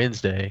or a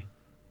Wednesday.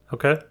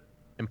 Okay.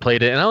 And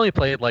played it. And I only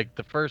played like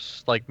the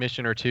first like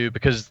mission or two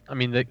because I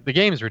mean the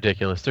game's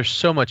ridiculous. There's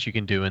so much you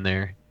can do in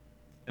there.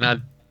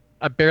 And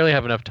I barely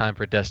have enough time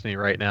for Destiny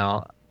right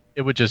now.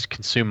 It would just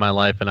consume my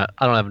life, and I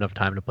don't have enough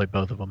time to play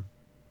both of them.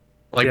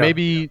 Like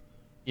maybe,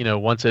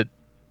 once it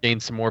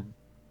gains some more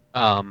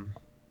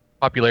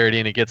popularity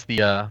and it gets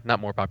the not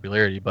more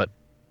popularity, but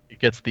it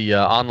gets the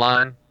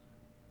online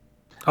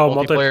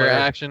multiplayer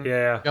action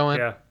going.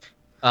 Yeah.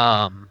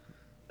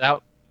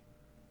 That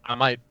I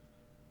might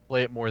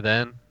play it more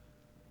then,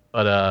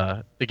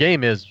 but the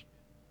game is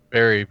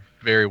very,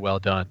 very well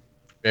done.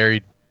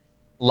 A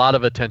lot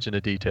of attention to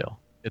detail.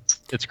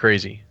 It's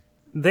crazy.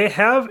 They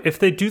have, if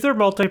they do their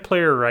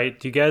multiplayer right,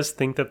 do you guys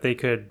think that they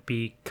could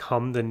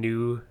become the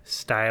new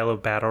style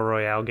of battle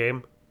royale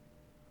game?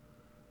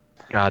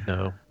 God,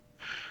 no.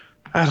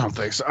 I don't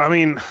think so. I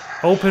mean,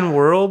 open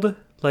world,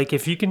 like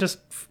if you can just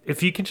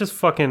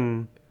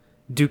fucking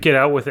duke it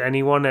out with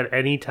anyone at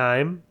any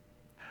time.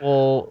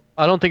 Well,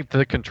 I don't think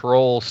the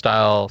control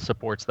style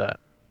supports that.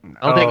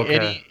 I don't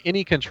think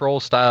any control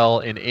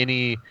style in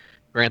any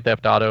Grand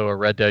Theft Auto or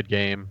Red Dead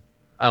game,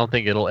 I don't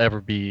think it'll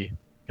ever be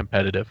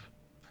competitive.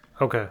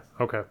 Okay.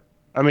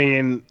 I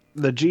mean,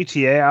 the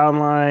GTA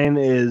Online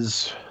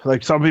is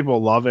like some people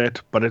love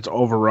it, but it's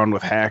overrun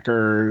with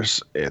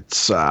hackers.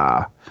 It's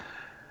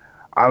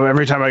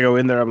every time I go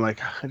in there, I'm like,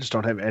 I just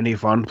don't have any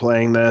fun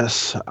playing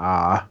this.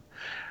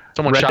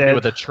 Someone shot me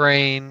with a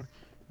train.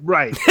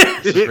 Right.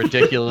 This is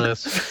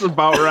ridiculous. That's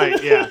about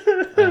right. Yeah.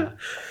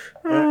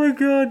 Oh my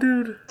god,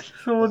 dude!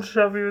 Someone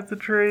shot me with the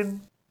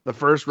train. The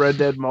first Red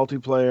Dead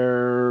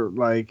multiplayer,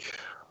 like,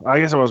 I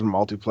guess it wasn't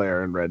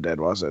multiplayer in Red Dead,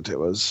 was it? It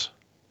was.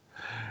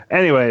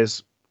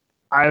 Anyways,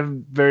 I have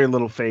very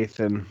little faith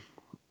in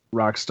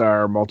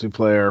Rockstar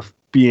multiplayer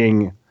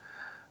being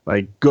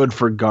like good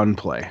for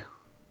gunplay.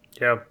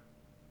 Yeah.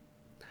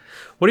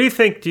 What do you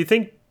think? Do you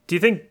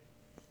think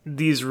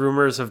these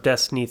rumors of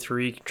Destiny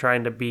 3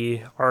 trying to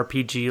be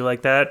RPG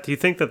like that, do you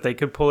think that they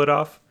could pull it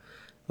off?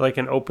 Like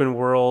an open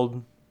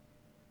world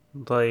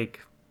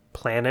like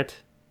planet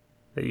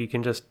that you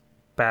can just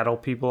battle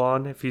people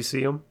on if you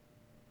see them?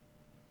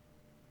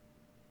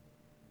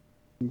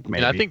 Maybe.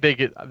 And I think they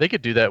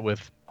could do that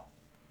with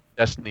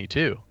Destiny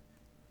 2.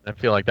 I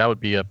feel like that would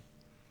be a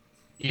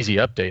easy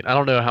update. I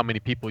don't know how many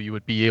people you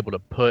would be able to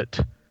put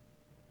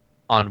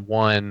on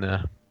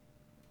one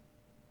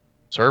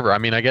server. I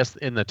mean, I guess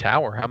in the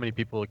tower, how many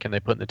people can they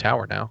put in the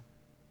tower now?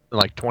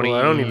 Like 20? Well,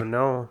 I don't even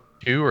know.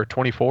 2 or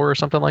 24 or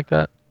something like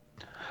that?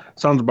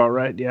 Sounds about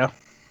right, yeah.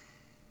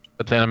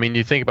 But then, I mean,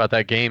 you think about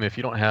that game, if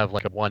you don't have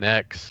like a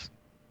 1X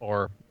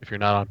or if you're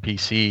not on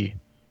PC,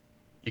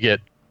 you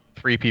get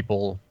 3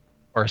 people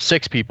or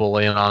 6 people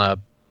in on a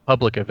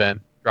public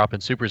event dropping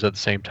supers at the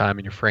same time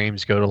and your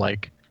frames go to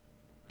like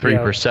 3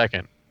 per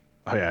second.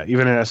 Oh yeah,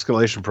 even in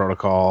Escalation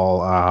Protocol,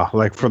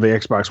 like for the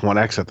Xbox One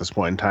X at this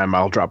point in time,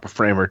 I'll drop a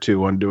frame or two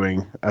when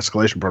doing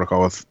Escalation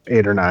Protocol with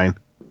 8 or 9.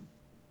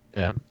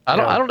 Yeah.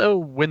 I don't know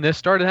when this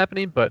started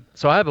happening, but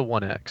so I have a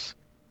 1X.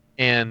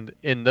 And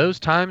in those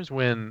times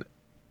when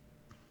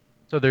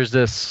there's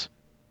this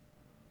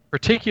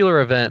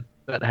particular event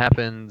that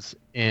happens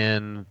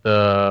in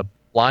the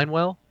Blind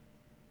Well,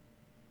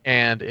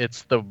 and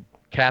it's the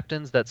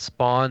captains that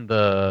spawn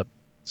the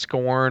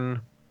Scorn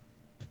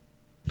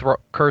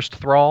Cursed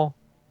Thrall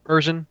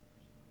version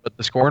but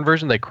the scoring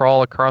version, they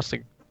crawl across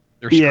their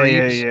Yeah,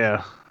 screens.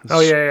 yeah. Oh,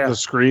 yeah. The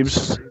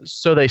screams.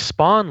 So they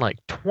spawn like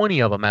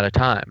 20 of them at a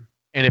time.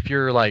 And if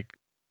your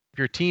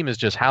team is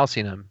just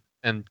housing them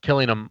and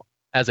killing them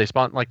as they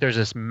spawn, like there's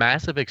this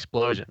massive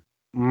explosion.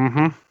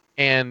 Mm-hmm.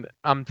 And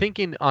I'm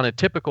thinking on a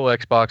typical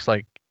Xbox,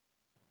 like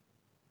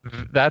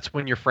that's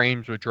when your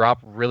frames would drop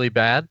really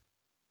bad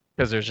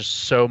because there's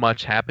just so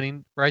much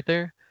happening right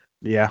there.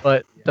 Yeah.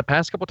 But the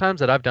past couple times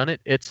that I've done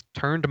it, it's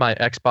turned my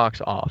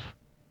Xbox off.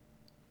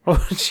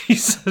 Oh,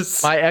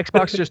 Jesus. My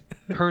Xbox just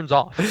turns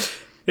off.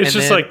 It's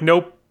just then- like,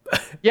 nope.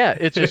 Yeah,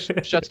 it just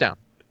shuts down.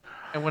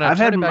 And when I I've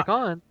turn had it back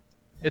on,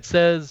 it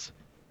says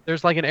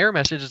there's like an error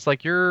message. It's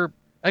like your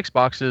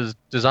Xbox is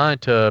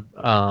designed to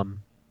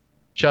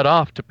shut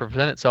off to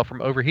prevent itself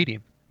from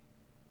overheating.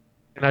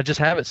 And I just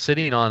have it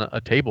sitting on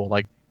a table.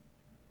 Like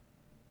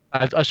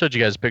I showed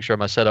you guys a picture of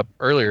my setup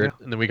earlier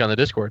in the week on the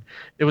Discord.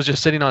 It was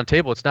just sitting on a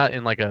table. It's not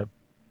in like a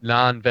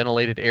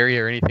non-ventilated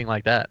area or anything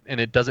like that. And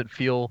it doesn't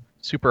feel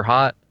super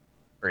hot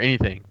or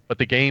anything. But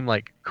the game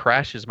like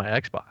crashes my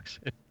Xbox.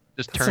 It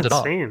just turns it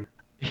off. insane.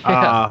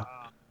 Yeah.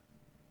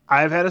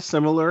 I've had a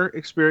similar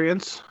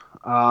experience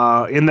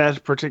in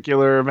that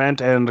particular event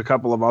and a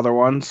couple of other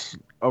ones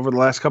over the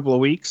last couple of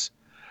weeks.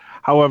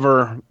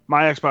 However,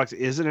 my Xbox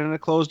isn't in a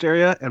closed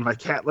area, and my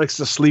cat likes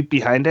to sleep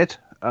behind it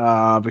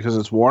because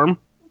it's warm.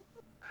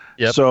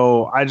 Yep.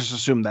 So I just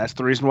assume that's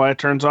the reason why it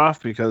turns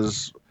off,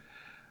 because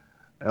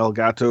El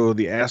Gato,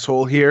 the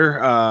asshole here,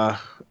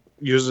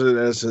 uses it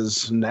as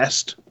his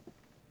nest.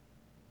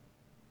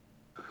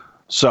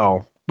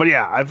 So, but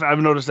yeah, I've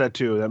noticed that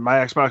too, that my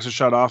Xbox is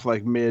shut off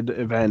like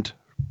mid-event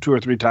 2 or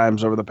 3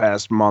 times over the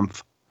past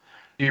month.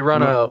 Do you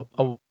run a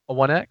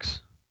 1X?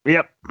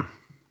 Yep.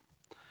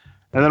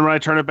 And then when I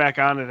turn it back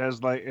on, it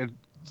has like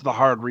it's the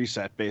hard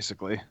reset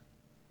basically.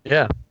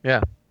 Yeah.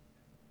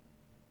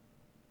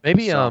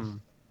 Maybe So-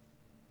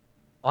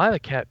 I have a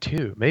cat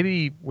too.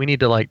 Maybe we need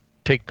to like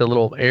take the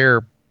little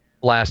air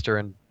blaster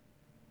and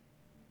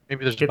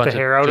maybe there's Get a bunch the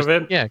hair out of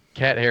it? Yeah,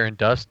 cat hair and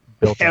dust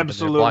built up in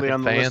Absolutely there,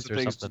 on blocking the fans list of or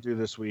things to something. do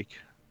this week.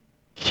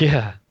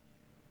 Yeah.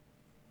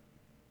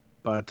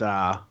 But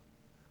I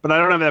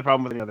don't have that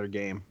problem with any other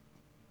game.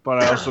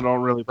 But I also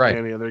don't really play Right.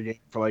 any other game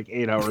for like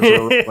 8 hours. In a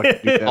row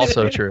like you do.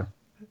 Also true.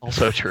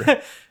 Also true.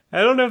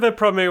 I don't have that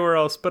problem anywhere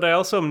else, but I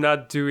also am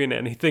not doing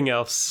anything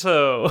else,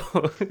 so...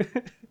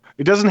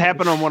 It doesn't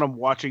happen on when I'm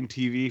watching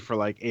TV for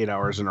like 8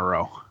 hours in a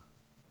row.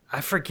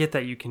 I forget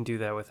that you can do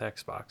that with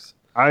Xbox.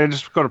 I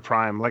just go to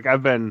Prime. Like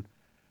I've been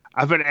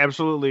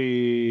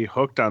absolutely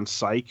hooked on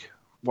Psych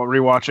while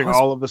rewatching Plus-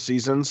 all of the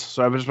seasons.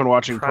 So I've just been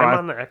watching Prime Prime.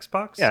 on the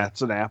Xbox? Yeah,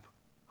 it's an app.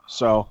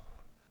 So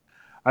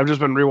I've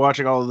just been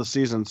rewatching all of the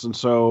seasons, and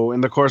so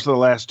in the course of the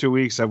last 2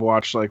 weeks, I've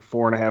watched like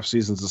 4.5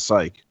 seasons of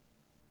Psych.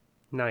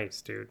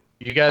 Nice, dude.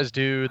 You guys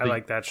do I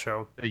like that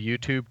show. the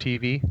YouTube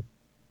TV?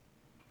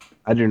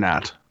 I do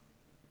not.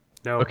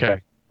 No.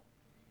 Okay.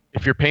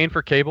 If you're paying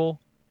for cable,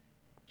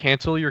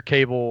 cancel your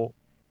cable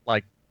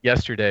like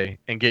yesterday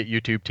and get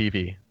YouTube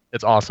TV.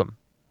 It's awesome.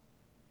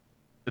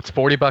 It's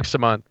 $40 a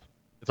month.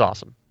 It's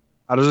awesome.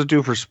 How does it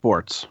do for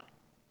sports?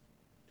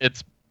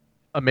 It's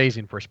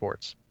amazing for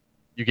sports.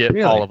 You get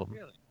Really? all of them.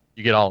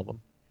 You get all of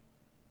them.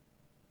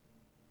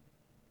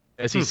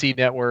 SEC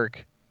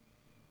Network,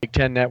 Big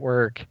Ten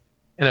Network,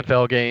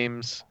 NFL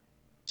games,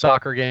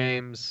 soccer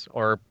games,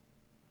 or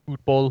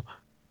football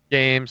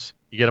games.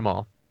 You get them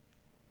all.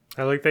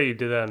 I like that you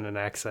did that in an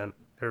accent.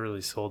 It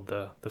really sold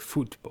the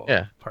football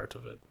part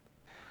of it.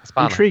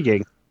 Spot on.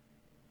 Intriguing.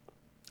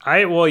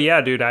 Well,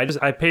 yeah, dude.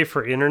 I pay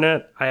for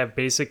internet. I have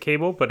basic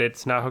cable, but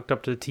it's not hooked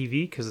up to the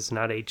TV because it's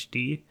not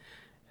HD.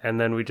 And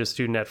then we just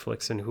do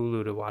Netflix and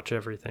Hulu to watch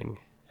everything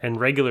and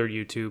regular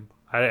YouTube.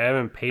 I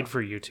haven't paid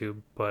for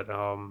YouTube, but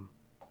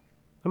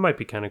that might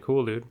be kind of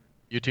cool, dude.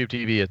 YouTube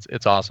TV,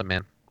 it's awesome,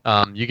 man.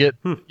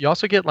 You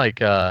also get like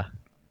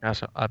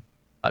gosh, I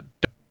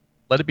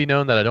let it be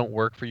known that I don't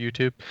work for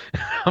YouTube.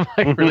 I'm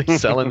like really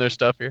selling their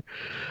stuff here.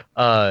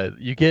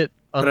 You get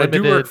But I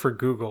unlimited. do work for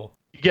Google.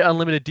 You get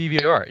unlimited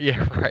DVR.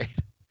 Yeah, right.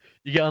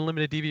 You get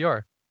unlimited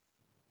DVR.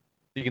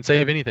 You can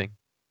save anything,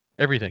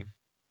 everything.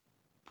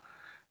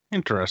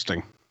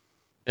 Interesting.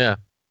 Yeah.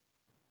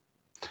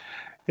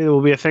 It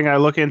will be a thing I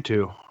look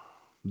into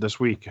this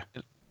week.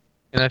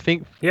 And I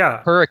think Yeah.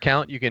 per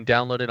account you can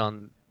download it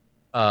on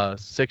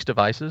 6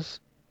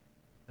 devices.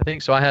 I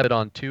think so. I have it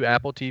on 2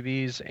 Apple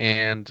TVs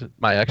and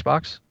my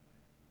Xbox.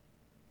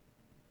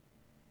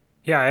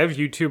 Yeah, I have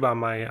YouTube on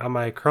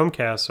my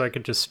Chromecast, so I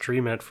could just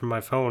stream it from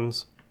my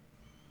phones.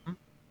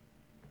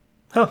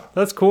 Oh,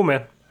 that's cool,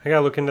 man. I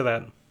gotta look into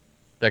that.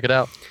 Check it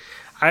out.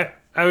 I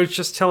was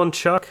just telling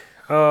Chuck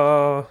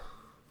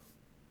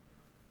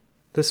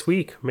this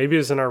week, maybe it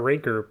was in our Ray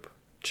group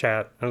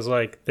chat. I was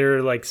like,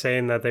 they're like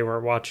saying that they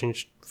weren't watching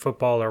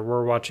football or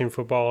were watching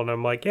football, and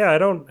I'm like, yeah, I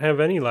don't have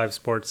any live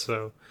sports,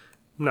 so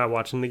I'm not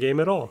watching the game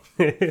at all.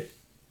 A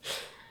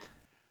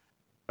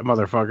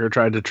motherfucker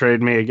tried to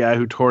trade me a guy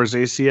who tore his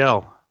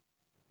ACL.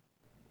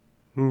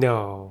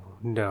 No,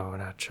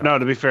 not Chuck. No,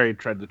 to be fair, he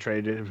tried to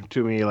trade it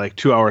to me like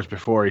 2 hours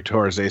before he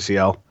tore his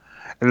ACL.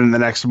 And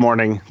then this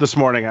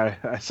morning,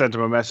 I sent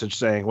him a message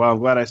saying, "Well, I'm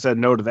glad I said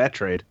no to that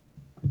trade."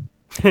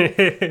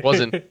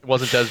 Wasn't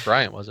Des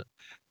Bryant, was it?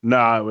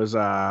 No, it was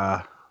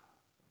Connor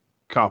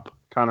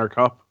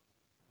Cup,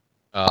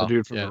 the Oh,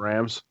 dude from yeah. the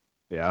Rams.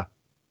 Yeah.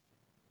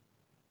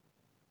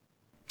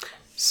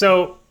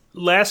 So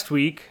last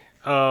week,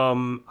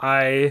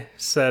 I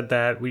said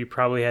that we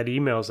probably had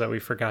emails that we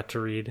forgot to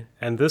read,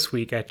 and this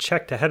week I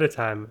checked ahead of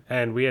time,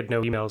 and we had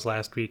no emails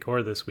last week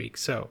or this week.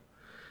 So,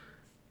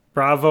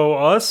 bravo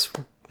us!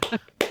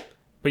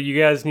 But you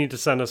guys need to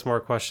send us more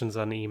questions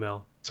on the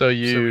email So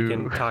we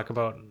can talk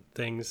about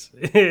things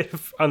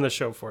on the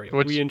show for you.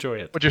 We enjoy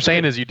it. What you're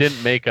saying is you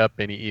didn't make up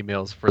any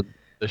emails for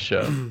the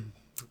show.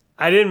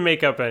 I didn't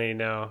make up any.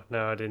 No,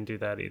 I didn't do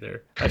that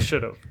either. I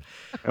should have.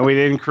 And we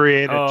didn't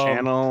create a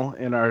channel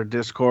in our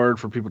Discord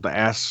for people to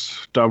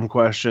ask dumb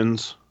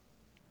questions.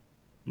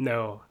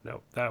 No,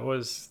 that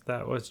was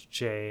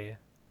Jay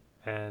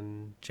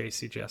and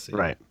JC Jesse.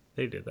 Right.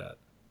 They did that.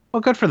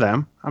 Well, good for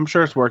them. I'm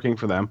sure it's working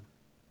for them.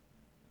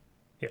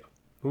 Yeah.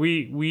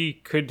 We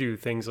could do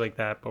things like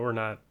that, but we're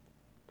not.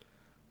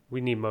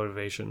 We need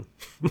motivation.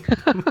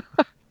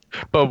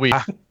 But we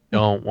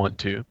don't want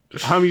to.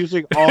 I'm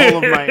using all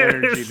of my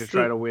energy to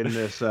try to win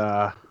this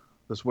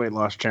weight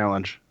loss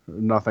challenge.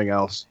 Nothing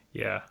else.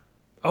 Yeah.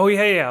 Oh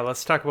yeah.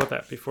 Let's talk about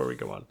that before we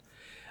go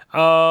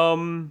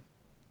on.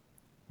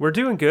 We're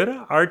doing good.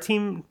 Our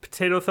team,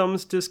 Potato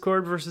Thumbs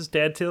Discord versus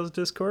Dad Tails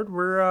Discord.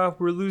 We're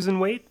losing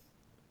weight.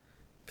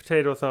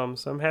 Potato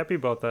Thumbs. I'm happy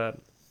about that.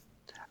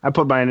 I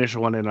put my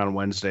initial one in on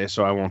Wednesday,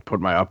 so I won't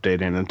put my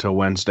update in until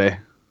Wednesday.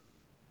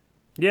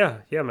 Yeah,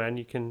 man.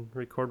 You can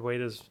record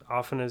weight as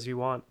often as you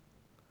want.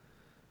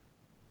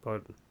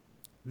 But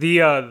the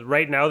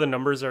right now the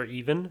numbers are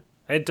even.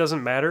 It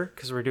doesn't matter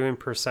because we're doing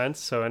percents,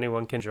 so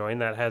anyone can join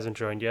that hasn't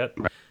joined yet.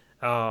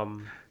 Got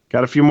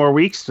a few more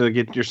weeks to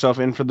get yourself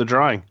in for the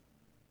drawing.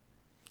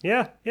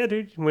 Yeah, dude.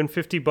 You can win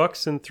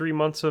 $50 in 3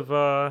 months of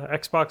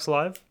Xbox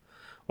Live.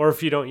 Or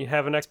if you don't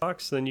have an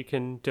Xbox, then you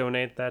can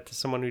donate that to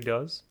someone who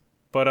does.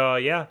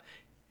 But yeah,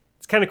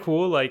 it's kind of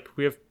cool. Like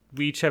we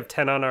each have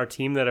 10 on our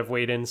team that have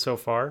weighed in so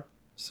far.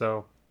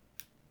 So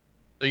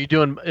Are you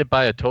doing it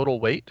by a total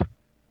weight?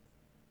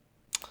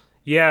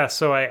 yeah,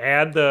 so I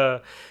add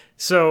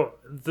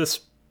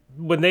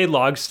when they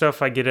log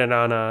stuff, I get it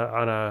on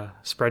a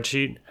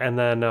spreadsheet, and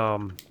then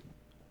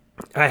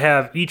I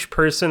have each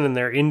person and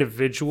their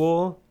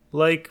individual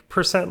like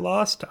percent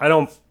lost. I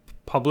don't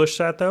publish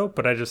that though,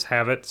 but I just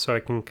have it so I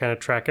can kind of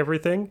track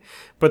everything.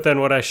 But then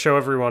what I show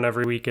everyone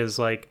every week is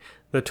like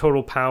the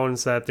total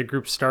pounds that the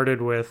group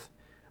started with,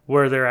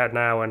 where they're at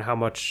now, and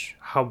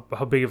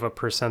how big of a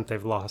percent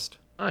they've lost.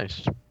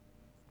 Nice.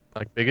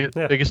 Like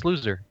biggest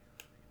loser.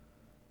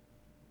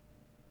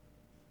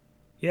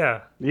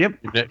 Yeah. Yep.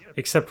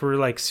 Except we're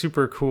like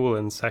super cool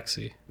and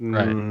sexy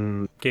Right.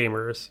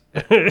 gamers.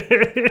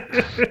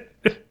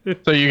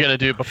 So you're gonna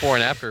do before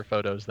and after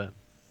photos then?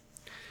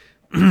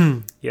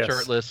 Yes.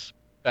 Shirtless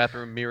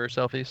bathroom mirror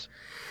selfies.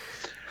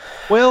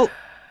 Well,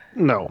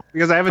 no,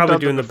 because I haven't Probably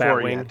done doing them the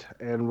before Batwing. yet,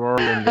 and we're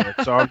already into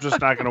it, so I'm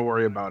just not going to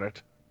worry about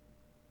it.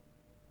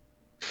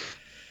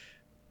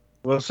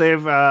 We'll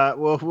save.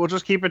 We'll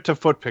just keep it to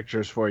foot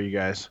pictures for you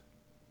guys.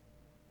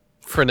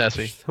 For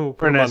Nessie. We'll For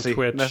put 'em on Nessie.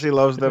 Twitch. Nessie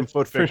loves them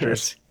foot For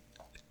pictures.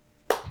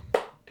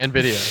 And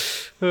video.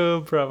 Oh,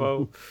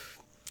 bravo.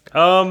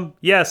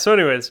 Yeah, so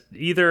anyways,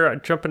 either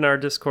jump in our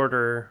Discord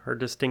or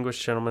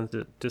Distinguished Gentlemen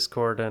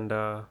Discord and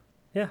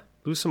yeah,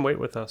 lose some weight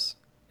with us.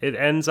 It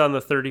ends on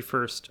the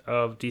 31st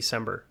of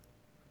December.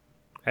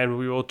 And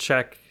we will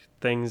check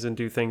things and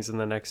do things in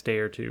the next day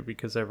or two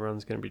because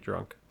everyone's going to be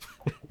drunk.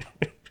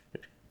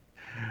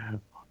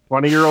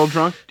 20-year-old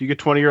drunk? Do you get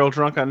 20-year-old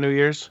drunk on New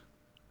Year's?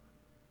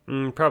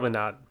 Probably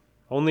not.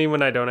 Only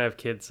when I don't have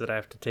kids that I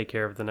have to take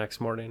care of the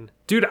next morning.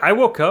 Dude, I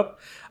woke up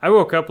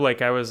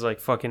like I was like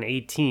fucking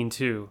 18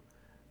 too.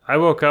 I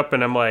woke up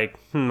and I'm like,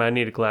 I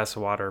need a glass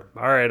of water.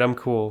 All right, I'm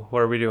cool. What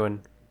are we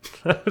doing?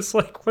 I was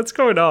like, what's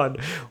going on?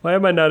 Why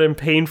am I not in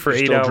pain for You're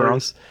 8 still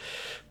hours?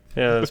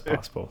 Yeah, that's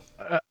possible.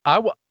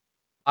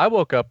 I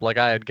woke up like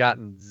I had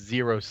gotten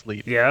zero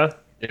sleep. Yeah?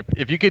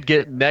 If you could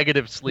get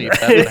negative sleep,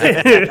 that would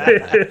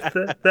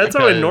happen. That's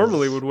how I Because-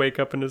 normally would wake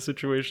up in a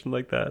situation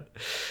like that.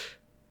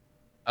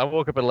 I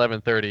woke up at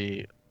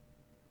 11:30,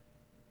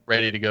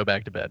 ready to go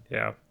back to bed.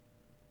 Yeah.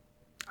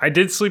 I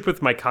did sleep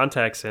with my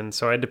contacts in,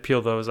 so I had to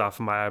peel those off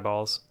of my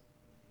eyeballs.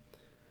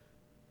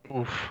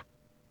 Oof.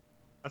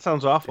 That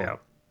sounds awful. Yeah.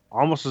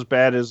 Almost as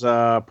bad as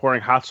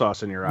pouring hot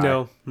sauce in your eye.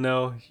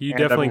 No, you And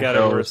definitely I'm got it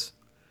jealous.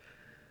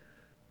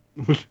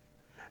 worse.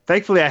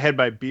 Thankfully, I had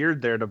my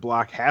beard there to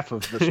block half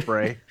of the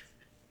spray.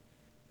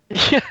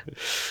 Yeah.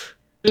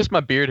 Just my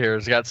beard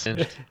hairs got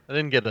singed. I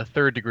didn't get a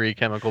 3rd-degree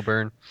chemical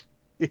burn.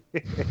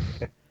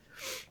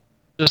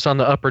 Just on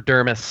the upper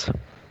dermis.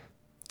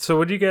 So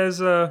what do you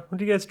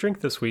guys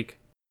drink this week?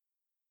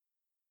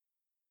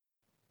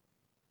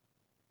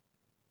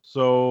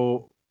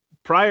 So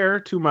prior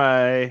to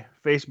my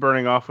face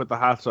burning off with the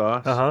hot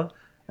sauce, Uh-huh.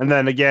 and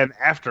then again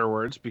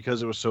afterwards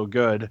because it was so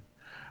good,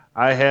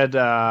 I had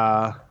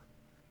a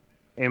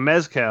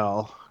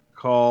mezcal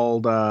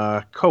called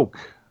Coke.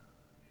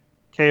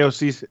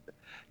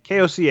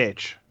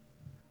 Koch.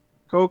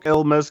 Coke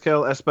El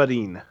Mezcal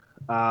Espadin.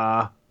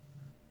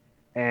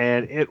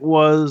 And it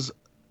was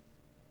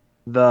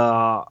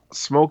the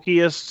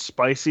smokiest,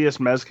 spiciest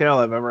mezcal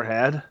I've ever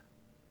had.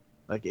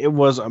 Like, it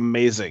was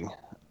amazing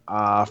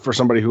for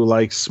somebody who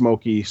likes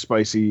smoky,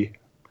 spicy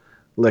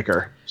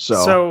liquor.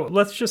 So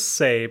let's just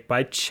say,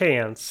 by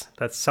chance,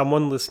 that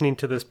someone listening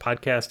to this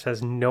podcast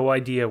has no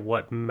idea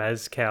what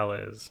mezcal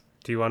is.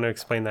 Do you want to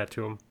explain that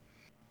to them?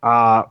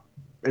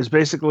 It's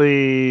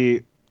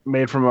basically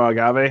made from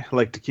agave,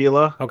 like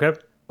tequila. Okay.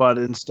 But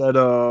instead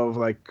of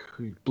like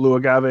blue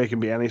agave, it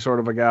can be any sort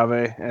of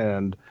agave.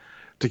 And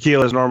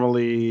tequila is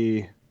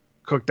normally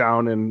cooked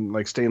down in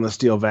like stainless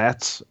steel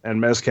vats,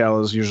 and mezcal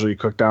is usually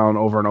cooked down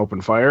over an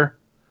open fire,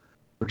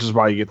 which is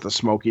why you get the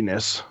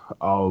smokiness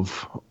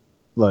of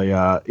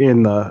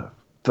in the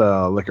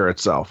liquor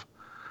itself.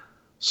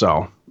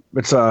 So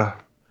it's a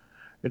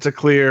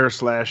clear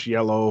 /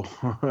 yellow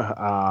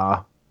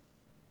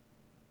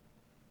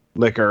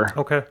liquor.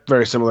 Okay.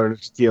 Very similar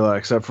to tequila,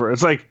 except for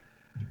it's like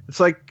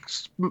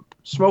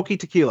smoky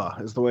tequila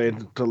is the way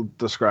to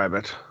describe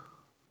it.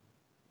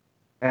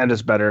 And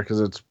it's better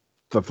because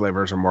the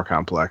flavors are more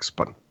complex,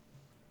 but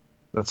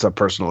that's a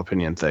personal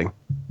opinion thing.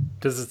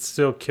 Does it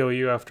still kill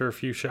you after a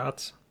few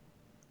shots?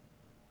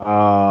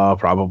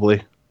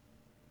 Probably.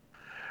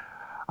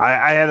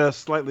 I had a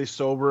slightly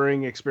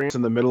sobering experience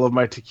in the middle of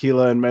my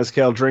tequila and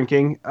mezcal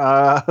drinking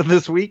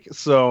this week,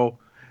 so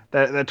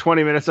that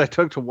 20 minutes I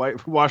took to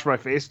wash my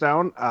face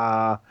down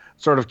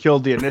sort of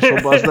killed the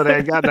initial buzz that I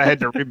had gotten. I had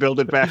to rebuild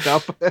it back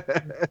up.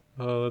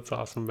 Oh, that's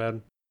awesome,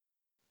 man.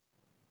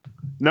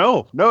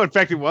 No, in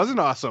fact, it wasn't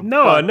awesome.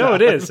 No,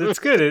 it is. It's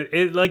good.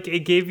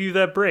 It gave you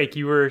that break.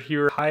 You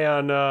were high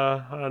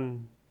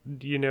on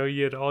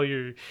you had all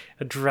your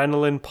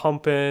adrenaline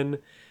pumping.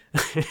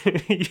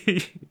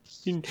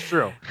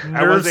 True.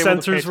 Nerve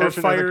sensors were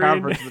firing. The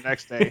conference the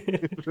next day.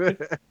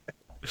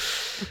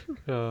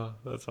 Oh,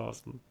 that's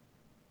awesome.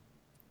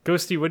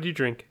 Ghosty, what did you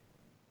drink?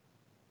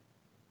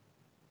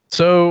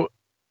 So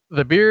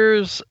the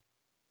beers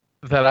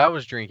that I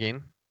was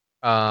drinking,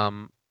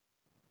 in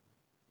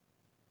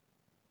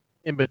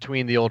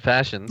between the old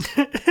fashions,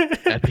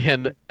 at the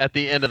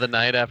end of the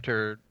night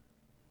after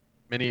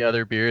many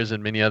other beers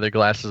and many other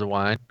glasses of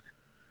wine,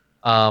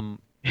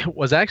 it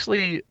was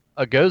actually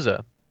a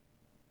Goza.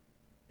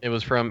 It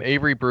was from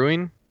Avery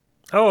Brewing.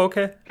 Oh,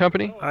 okay.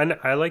 Company.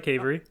 I like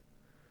Avery.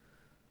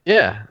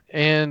 Yeah,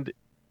 and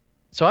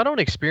so I don't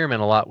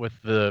experiment a lot with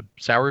the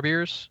sour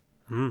beers.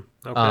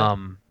 Okay.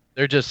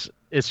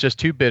 It's just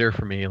too bitter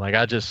for me. Like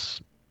I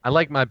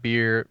like my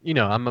beer.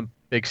 I'm a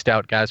big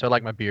stout guy, so I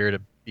like my beer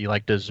to be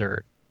like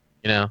dessert.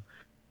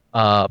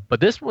 But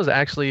this was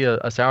actually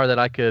a sour that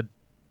I could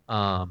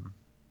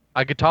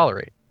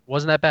tolerate. It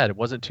wasn't that bad. It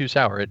wasn't too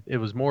sour. It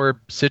was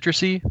more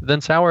citrusy than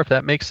sour, if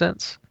that makes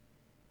sense.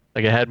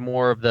 Like it had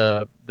more of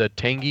the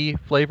tangy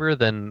flavor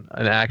than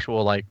an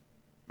actual like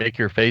make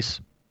your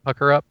face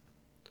pucker up.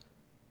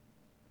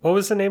 What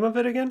was the name of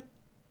it again?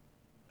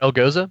 El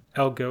Goza.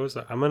 El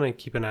Goza. I'm gonna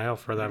keep an eye out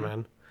for that,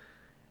 man.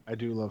 I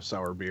do love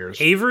sour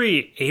beers.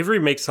 Avery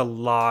makes a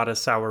lot of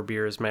sour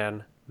beers,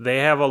 man. They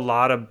have a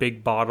lot of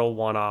big bottle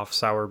one-off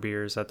sour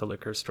beers at the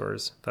liquor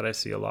stores that I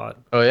see a lot.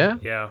 Oh yeah.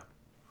 Yeah.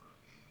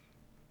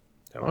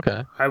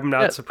 Okay. I'm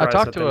not surprised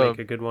that they make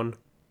a good one.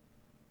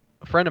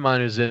 A friend of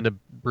mine who's into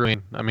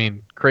brewing. I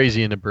mean,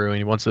 crazy into brewing.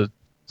 He wants to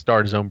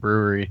start his own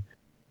brewery.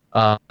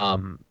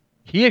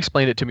 He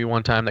explained it to me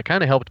one time that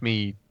kind of helped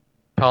me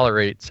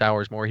tolerate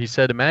sours more. He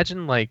said,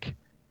 imagine like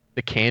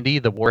the candy,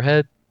 the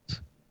Warheads.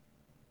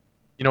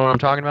 You know what I'm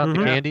talking about?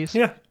 Mm-hmm. The candies?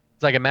 Yeah.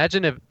 It's like,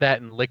 imagine if that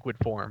in liquid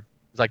form.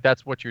 It's like,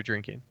 that's what you're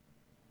drinking.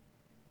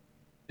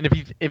 And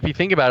if you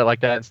think about it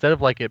like that, instead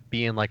of like it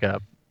being like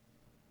a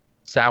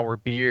sour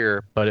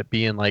beer, but it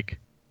being like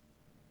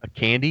a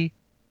candy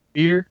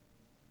beer,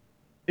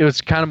 it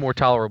was kind of more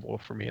tolerable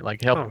for me.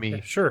 Like, it helped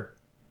me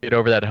get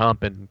over that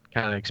hump and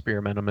kind of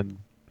experiment them and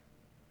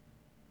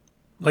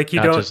like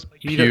not just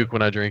puke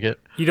when I drink it.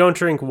 You don't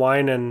drink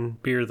wine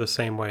and beer the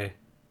same way.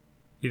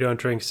 You don't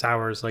drink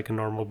sours like a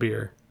normal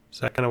beer. Is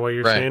that kind of what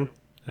you're saying?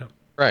 Yeah.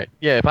 Right.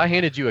 Yeah. If I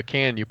handed you a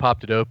can, you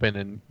popped it open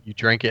and you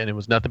drank it and it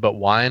was nothing but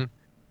wine,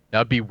 that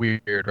would be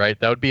weird, right?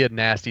 That would be a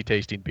nasty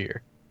tasting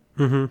beer.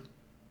 Mm-hmm.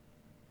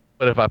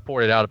 But if I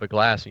poured it out of a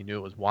glass and you knew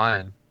it was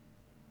wine,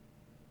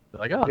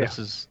 like, oh, this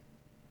is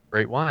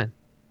great wine.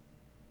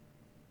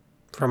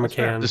 From a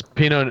can. This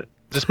Pinot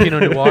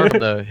Noir from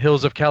the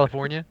hills of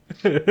California.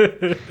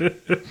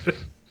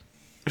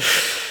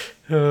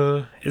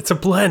 It's a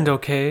blend,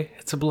 okay?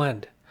 It's a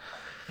blend.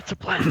 It's a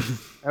blend.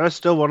 That was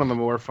still one of the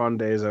more fun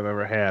days I've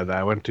ever had.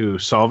 I went to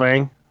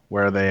Solvang,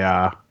 where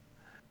they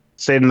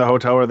stayed in the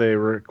hotel where they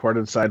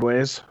recorded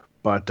Sideways.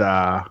 But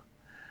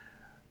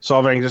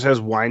Solvang just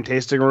has wine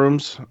tasting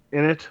rooms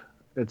in it.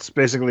 It's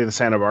basically the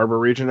Santa Barbara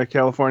region of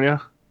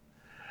California.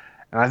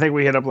 And I think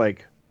we hit up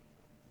like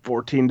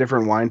 14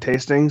 different wine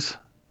tastings.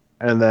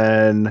 And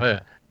then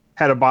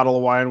had a bottle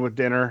of wine with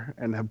dinner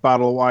and a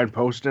bottle of wine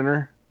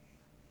post-dinner.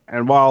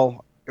 And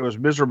while it was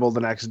miserable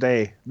the next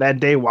day. That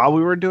day while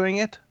we were doing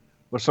it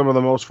was some of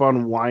the most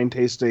fun wine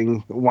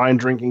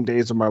drinking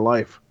days of my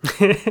life.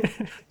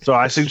 So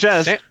I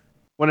suggest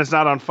when it's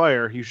not on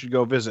fire, you should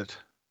go visit.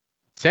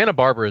 Santa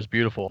Barbara is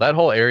beautiful. That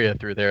whole area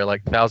through there,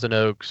 like Thousand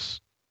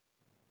Oaks,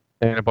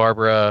 Santa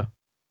Barbara,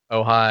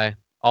 Ojai,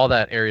 all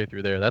that area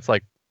through there, that's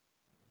like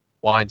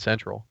wine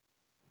central.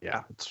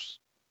 Yeah,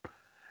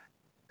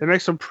 they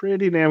make some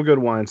pretty damn good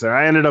wines there.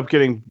 I ended up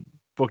getting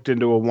booked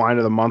into a wine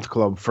of the month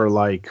club for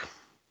like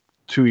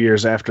 2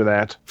 years after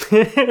that.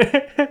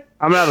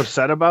 I'm not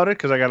upset about it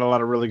because I got a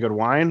lot of really good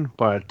wine,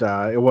 but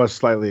it was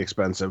slightly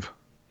expensive.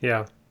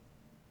 Yeah.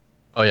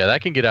 Oh yeah,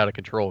 that can get out of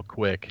control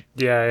quick.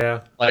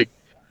 Yeah. Like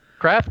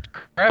craft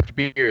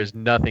beer is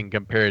nothing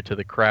compared to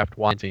the craft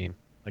wine scene.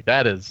 Like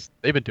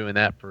they've been doing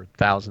that for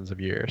thousands of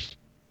years.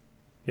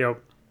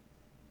 Yep.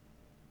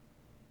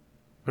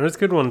 There's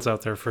good ones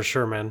out there for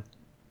sure, man.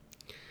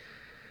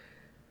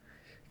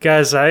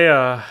 Guys,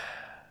 I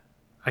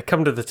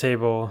come to the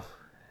table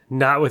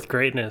not with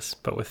greatness,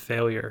 but with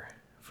failure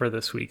for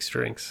this week's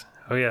drinks.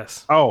 Oh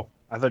yes. Oh,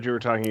 I thought you were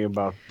talking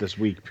about this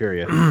week,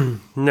 period.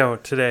 No,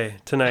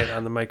 tonight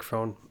on the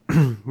microphone.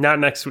 Not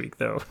next week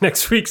though.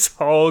 Next week's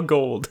all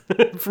gold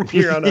from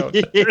here on out.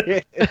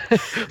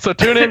 So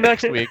tune in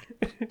next week.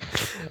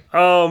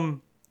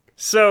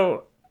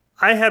 So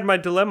I had my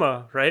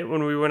dilemma, right,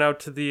 when we went out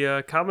to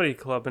the comedy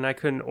club and I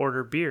couldn't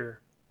order beer.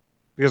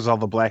 Because of all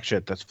the black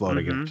shit that's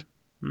floating in it.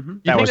 Mm-hmm. You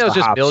think that was the just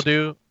hops.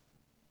 mildew?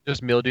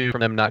 Just mildew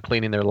from them not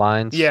cleaning their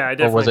lines? Yeah, I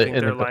Or was definitely it think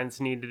in their the- lines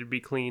needed to be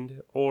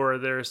cleaned, or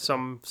there's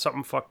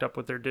something fucked up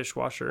with their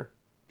dishwasher.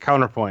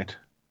 Counterpoint.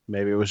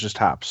 Maybe it was just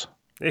hops.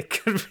 It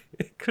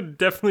could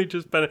definitely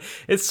just been.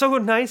 It's so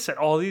nice that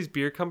all these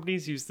beer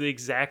companies use the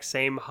exact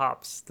same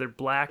hops. They're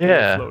black and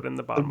Yeah. they float in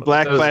the The bottom.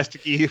 black of the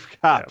plasticky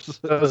hops.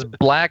 Those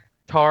black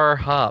tar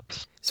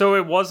hops. So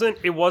it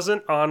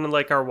wasn't on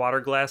like our water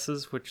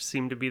glasses, which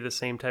seem to be the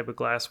same type of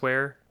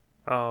glassware.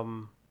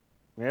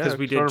 Yeah, 'Cause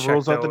we it did sort of check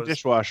rolls out the those.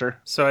 dishwasher.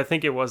 So I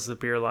think it was the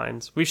beer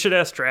lines. We should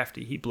ask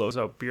Drafty. He blows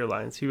out beer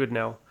lines. He would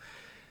know.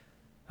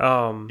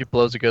 He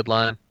blows a good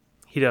line.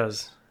 He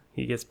does.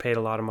 He gets paid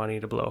a lot of money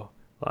to blow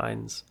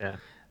lines. Yeah.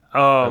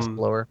 Best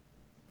blower.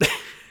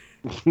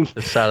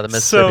 This side of the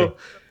Mississippi.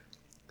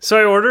 So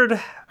I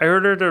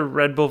ordered a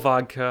Red Bull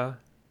vodka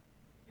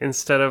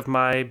instead of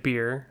my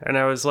beer, and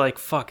I was like,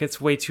 fuck, it's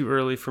way too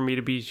early for me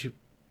to be,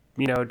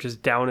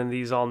 just down in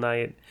these all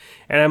night.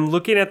 And I'm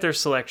looking at their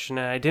selection,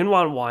 and I didn't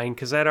want wine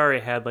because I'd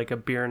already had like a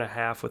beer and a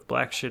half with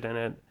black shit in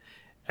it.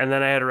 And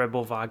then I had a Red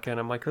Bull vodka, and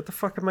I'm like, what the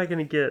fuck am I going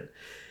to get?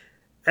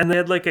 And they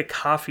had like a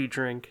coffee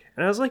drink.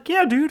 And I was like,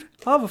 yeah, dude,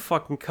 I'll have a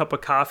fucking cup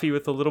of coffee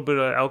with a little bit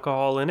of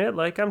alcohol in it.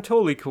 Like, I'm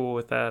totally cool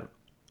with that.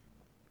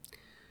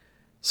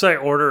 So I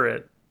order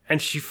it.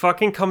 And she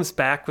fucking comes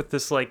back with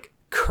this like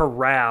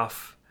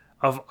carafe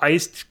of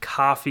iced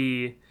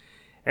coffee.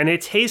 And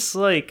it tastes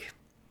like...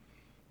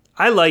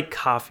 I like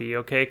coffee,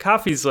 okay?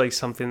 Coffee's like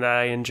something that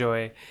I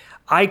enjoy.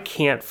 I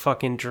can't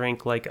fucking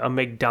drink like a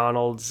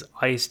McDonald's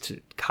iced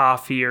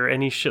coffee or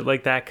any shit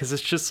like that because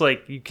it's just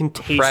like you can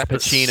taste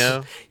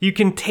Frappuccino. You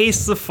can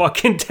taste the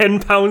fucking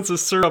 10 pounds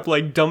of syrup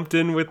like dumped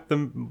in with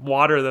the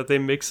water that they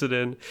mix it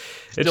in. It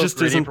Still just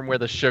gritty isn't. from where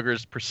the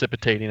sugar's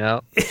precipitating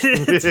out.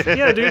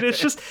 Yeah, dude.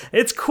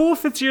 It's cool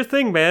if it's your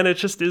thing, man. It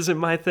just isn't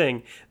my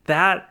thing.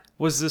 That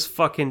was this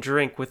fucking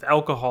drink with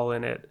alcohol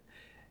in it.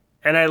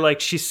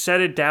 And she set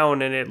it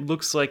down and it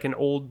looks like an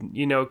old,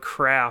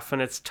 carafe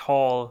and it's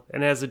tall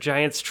and it has a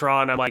giant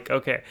straw. And I'm like,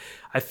 okay,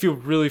 I feel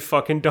really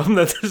fucking dumb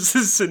that this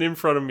is sitting in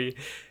front of me.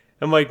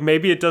 I'm like,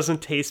 maybe it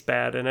doesn't taste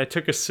bad. And I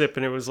took a sip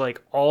and it was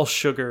like all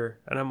sugar.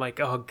 And I'm like,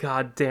 oh,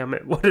 God damn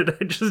it. What did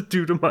I just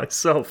do to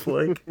myself?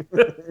 Like,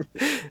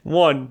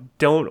 1,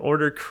 don't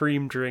order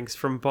cream drinks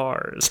from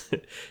bars.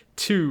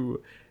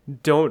 2,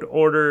 don't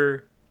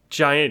order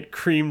giant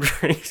cream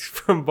drinks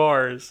from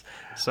bars.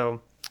 So...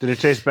 Did it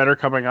taste better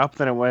coming up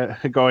than it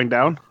went going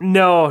down?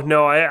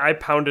 No, I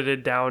pounded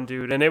it down,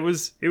 dude. And it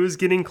was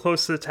getting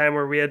close to the time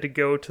where we had to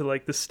go to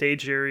like the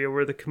stage area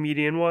where the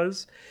comedian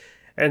was.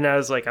 And I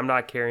was like, I'm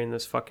not carrying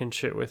this fucking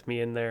shit with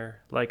me in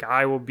there. Like,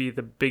 I will be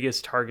the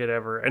biggest target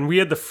ever. And we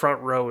had the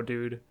front row,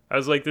 dude. I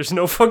was like, there's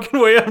no fucking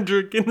way I'm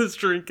drinking this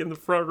drink in the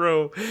front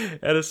row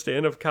at a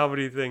stand-up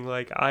comedy thing.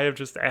 Like, I am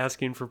just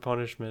asking for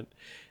punishment.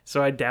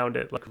 So I downed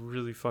it like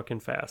really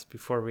fucking fast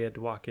before we had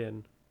to walk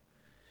in.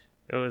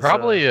 It was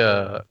Probably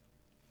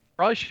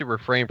should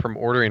refrain from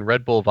ordering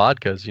Red Bull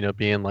vodkas,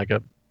 being like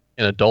an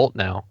adult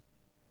now.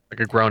 Like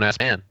a grown ass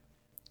man.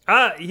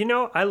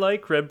 I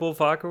like Red Bull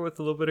vodka with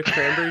a little bit of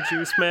cranberry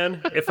juice,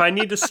 man. If I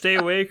need to stay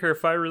awake or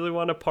if I really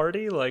want to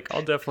party, like,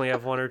 I'll definitely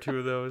have 1 or 2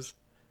 of those.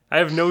 I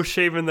have no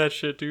shame in that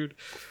shit, dude.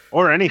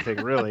 Or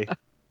anything, really.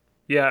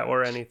 Yeah,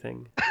 or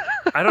anything.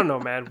 I don't know,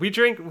 man. I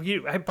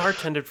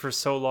bartended for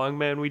so long,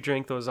 man. We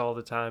drink those all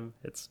the time.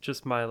 It's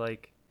just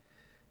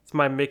it's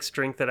my mixed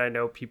drink that I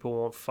know people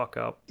won't fuck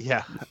up.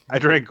 Yeah, I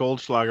drank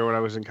Goldschlager when I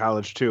was in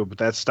college too, but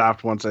that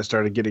stopped once I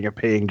started getting a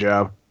paying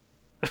job.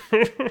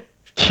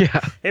 Yeah,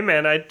 Hey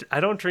man, I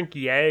don't drink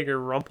Jag or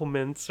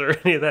Rumplemintz or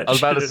any of that. I was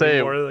about shit to say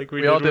anymore, like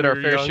we all when did our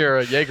were fair young. share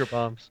of Jaeger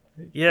bombs.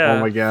 Yeah. Oh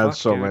my god, fuck,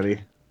 so dude.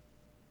 many.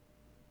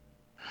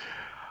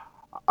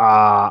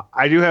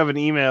 I do have an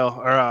email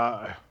or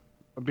a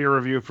beer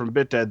review from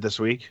BitDead this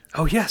week.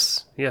 Oh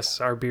yes,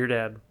 our beer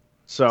dad.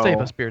 So Save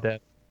us, beer dad.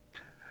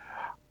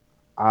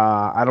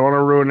 I don't want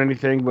to ruin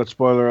anything, but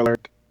spoiler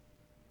alert: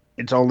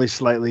 it's only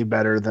slightly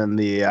better than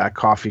the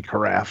coffee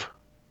carafe.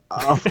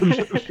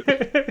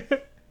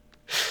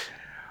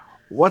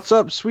 What's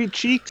up, sweet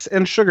cheeks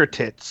and sugar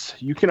tits?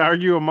 You can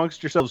argue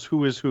amongst yourselves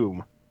who is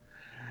whom.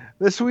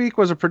 This week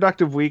was a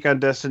productive week on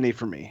Destiny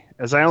for me.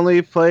 As I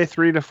only play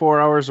 3 to 4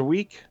 hours a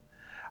week,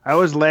 I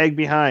always lag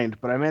behind,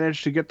 but I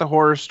managed to get the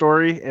horror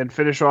story and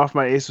finish off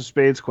my Ace of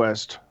Spades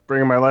quest,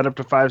 bringing my light up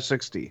to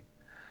 560.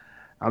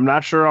 I'm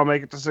not sure I'll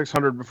make it to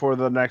 600 before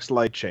the next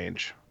light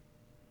change.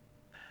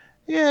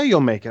 Yeah, you'll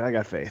make it. I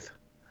got faith.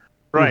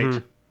 Right.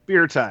 Mhm.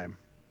 Beer time.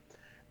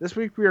 This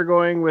week we are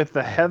going with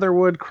the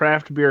Heatherwood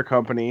Craft Beer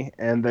Company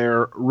and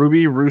their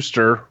Ruby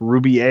Rooster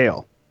Ruby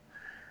Ale.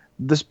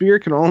 This beer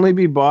can only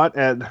be bought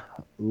at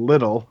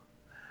Lidl,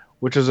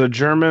 which is a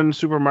German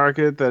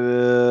supermarket that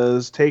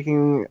is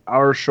taking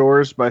our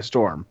shores by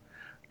storm.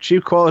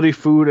 Cheap quality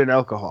food and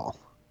alcohol.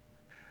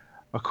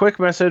 A quick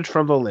message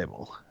from the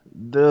label.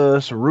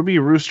 This Ruby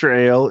Rooster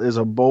Ale is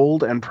a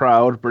bold and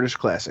proud British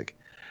classic,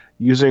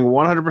 using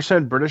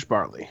 100% British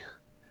barley.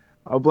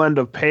 A blend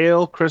of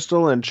pale,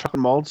 crystal, and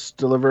chocolate malts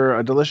deliver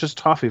a delicious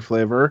toffee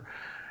flavor,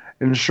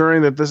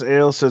 ensuring that this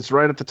ale sits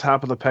right at the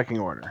top of the pecking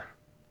order.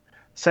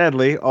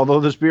 Sadly,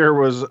 although this beer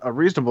was a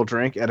reasonable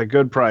drink at a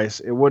good price,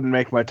 it wouldn't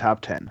make my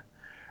top 10.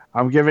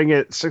 I'm giving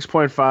it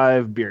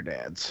 6.5 beer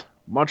dads.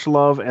 Much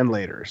love and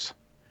laters.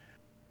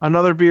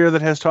 Another beer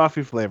that has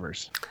toffee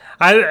flavors.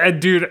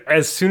 Dude,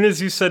 as soon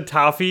as you said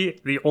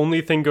toffee, the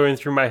only thing going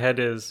through my head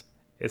is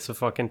it's a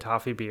fucking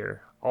toffee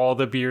beer. All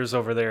the beers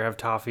over there have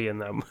toffee in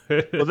them.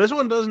 Well, this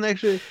one doesn't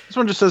actually. This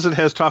one just says it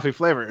has toffee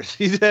flavors.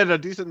 He's had a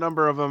decent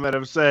number of them that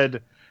have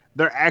said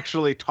they're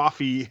actually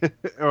toffee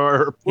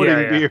or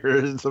pudding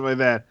beers and stuff like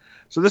that.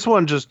 So this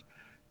one just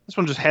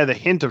had a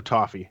hint of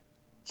toffee.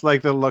 It's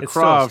like the La It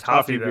still Croix has of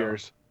toffee toffee, though.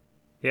 beers.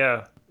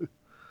 Yeah.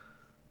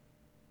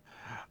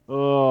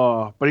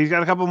 Oh, but he's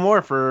got a couple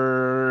more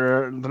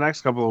for the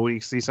next couple of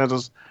weeks. He sent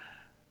us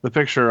the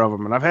picture of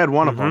them, and I've had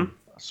one of them,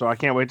 so I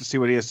can't wait to see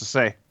what he has to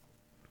say.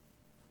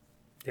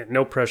 Yeah,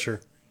 no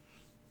pressure.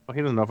 Well,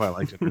 he doesn't know if I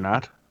liked it or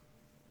not.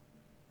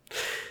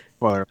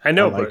 Well, I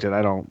know, I liked but- it.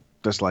 I don't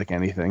dislike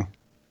anything.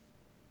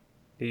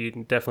 You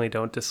definitely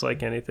don't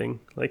dislike anything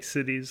like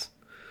cities.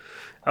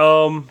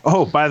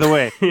 Oh, by the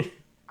way,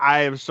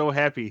 I am so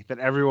happy that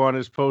everyone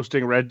is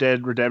posting Red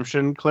Dead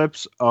Redemption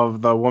clips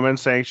of the woman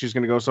saying she's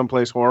going to go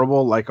someplace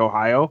horrible like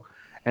Ohio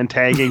and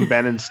tagging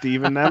Ben and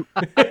Steve in them.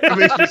 It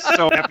makes me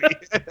so happy.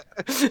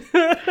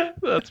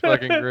 That's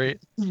fucking great.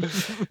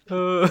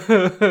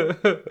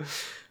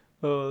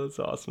 Oh, that's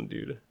awesome,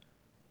 dude.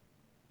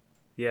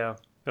 Yeah,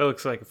 that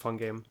looks like a fun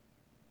game.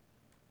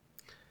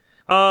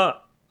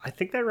 I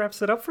think that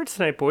wraps it up for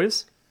tonight,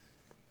 boys.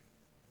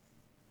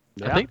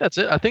 I think that's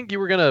it. I think you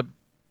were gonna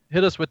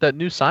hit us with that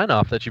new sign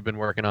off that you've been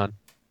working on.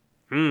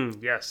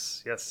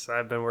 Yes,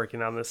 I've been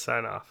working on this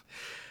sign off.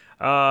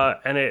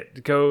 And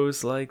it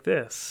goes like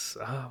this.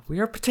 We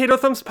are Potato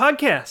Thumbs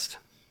Podcast.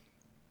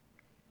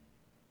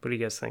 What do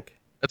you guys think?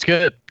 That's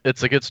good.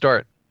 It's a good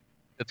start.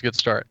 It's a good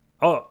start.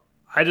 Oh,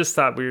 I just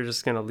thought we were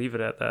just going to leave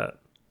it at that.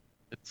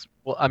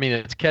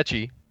 It's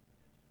catchy.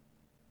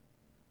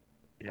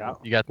 Yeah.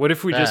 You got What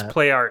if we just that.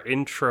 play our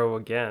intro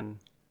again?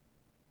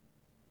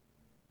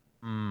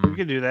 We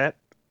could do that.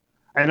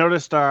 I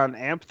noticed on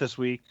AMP this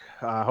week,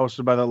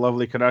 hosted by the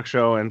lovely Canuck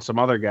Show and some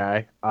other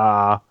guy,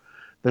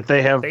 that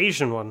they have The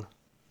Asian one.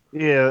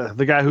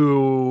 the guy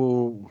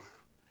who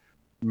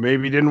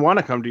maybe didn't want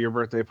to come to your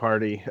birthday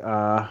party,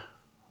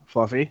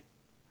 Fluffy,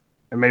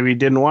 and maybe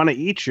didn't want to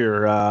eat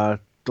your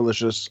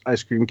delicious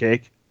ice cream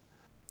cake.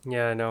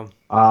 Yeah, I know.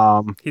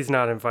 He's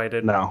not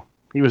invited. No,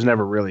 he was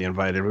never really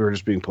invited. We were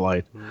just being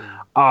polite.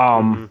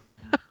 Mhm.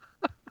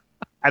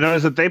 I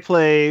noticed that they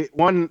play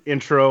one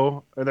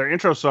intro, or their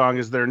intro song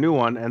is their new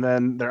one, and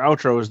then their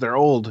outro is their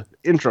old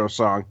intro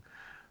song.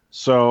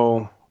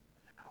 So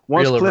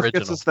once Real Cliff original.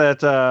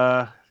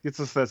 gets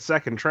us that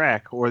second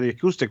track or the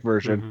acoustic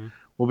version, Mhm.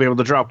 we'll be able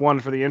to drop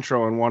one for the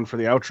intro and one for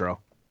the outro.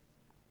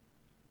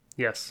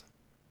 Yes.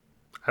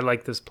 I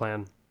like this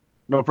plan.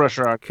 No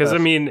pressure on Because, I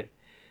Cliff. mean,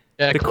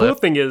 Yeah, the Cliff. cool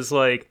thing is,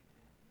 like,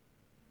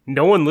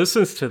 no one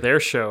listens to their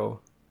show.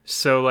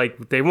 So,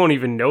 like, they won't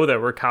even know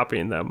that we're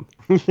copying them.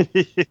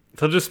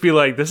 They'll just be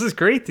like, this is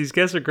great. These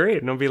guys are great.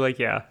 And I'll be like,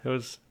 yeah,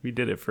 we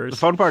did it The first.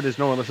 fun part is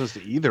no one listens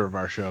to either of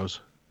our shows.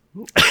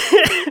 What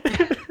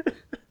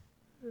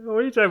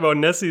are you talking about?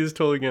 Nessie is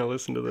totally going to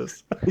listen to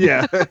this.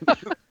 Yeah,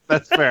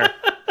 that's fair.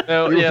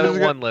 No, He yeah, was the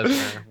gonna- one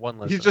listener. One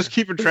listener. He's just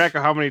keeping track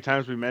of how many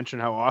times we mention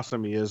how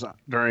awesome he is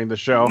during the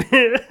show.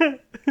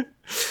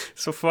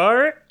 So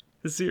far,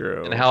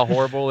 0. and how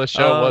horrible this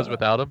show was Uh,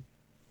 without him.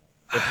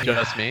 With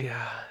just me.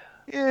 Yeah.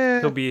 Yeah.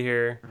 He'll be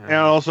here. And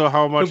also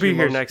how much He'll be he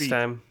here loves next feet.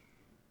 time.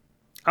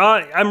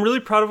 I'm really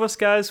proud of us,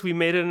 guys. We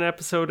made it an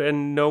episode,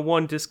 and no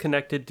one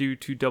disconnected due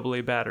to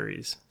AA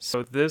batteries.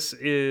 So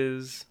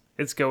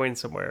it's going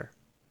somewhere.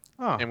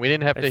 Oh, And we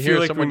didn't have I to feel hear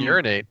like someone we-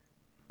 urinate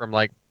from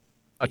like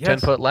a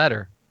Yes. 10-foot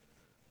ladder.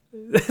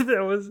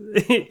 That was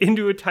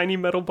into a tiny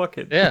metal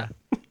bucket. Yeah.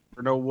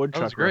 for no That was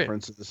woodchuck great.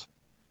 references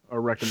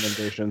or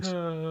recommendations.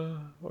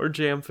 Or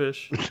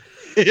jamfish.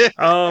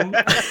 um,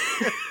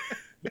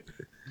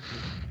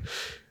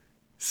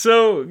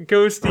 so,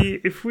 Ghosty,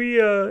 if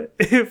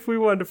we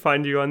wanted to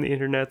find you on the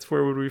internets,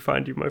 where would we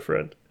find you, my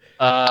friend?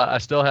 I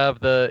still have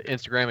the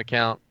Instagram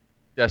account,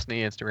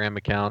 Destiny Instagram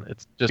account.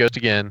 It's just Ghost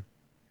Again.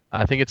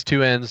 I think it's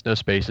 2 N's, no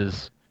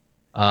spaces.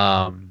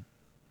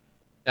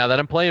 Now that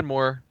I'm playing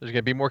more, there's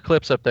gonna be more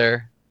clips up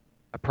there.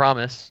 I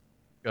promise.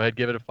 Go ahead,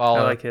 give it a follow.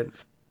 I like it.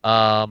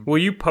 Um, Will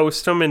you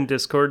post them in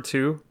Discord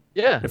too?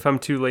 yeah, If I'm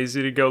too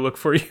lazy to go look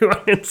for you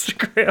on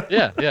Instagram.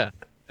 yeah.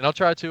 And I'll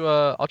try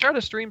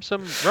to stream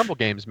some Rumble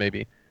games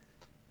maybe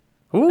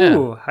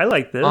Ooh, I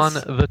like this. on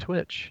the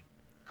Twitch.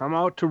 Come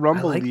out to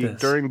Rumble like League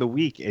this. during the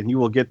week, and you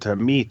will get to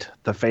meet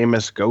the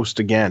famous Ghost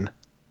again.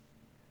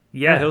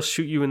 Yeah, Yeah. he'll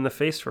shoot you in the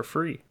face for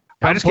free.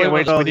 I just can't Play wait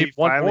with us. till We he need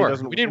one finally more.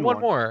 doesn't We need win one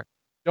one. more.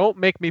 Don't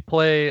make me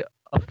play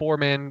a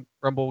 4-man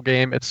Rumble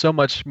game. It's so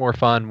much more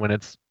fun when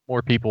it's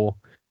more people,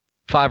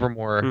 5 or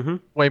more. Mm-hmm.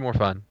 Way more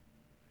fun.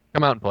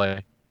 Come out and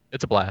play.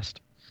 It's a blast.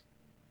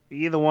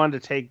 Be the one to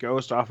take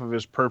Ghost off of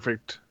his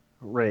perfect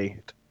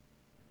rate.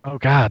 Oh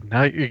God!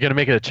 Now you're gonna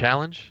make it a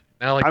challenge.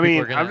 Now, like I people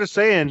mean, are gonna I'm just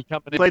saying, be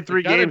coming in- played they're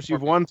 3 gunning games, for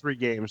you've me. won 3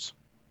 games.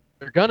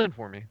 They're gunning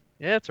for me.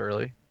 Yeah, it's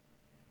early.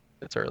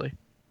 It's early.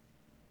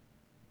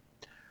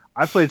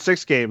 I've played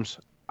 6 games.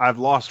 I've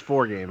lost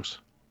 4 games.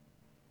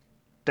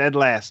 Dead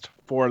last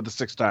 4 of the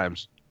 6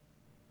 times.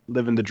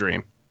 Living the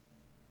dream.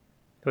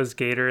 Was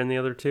Gator in the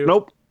other two?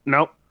 Nope.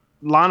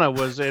 Lana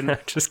was in.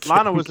 Just kidding,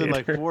 Lana was in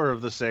like Gator. 4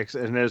 of the 6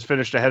 and has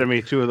finished ahead of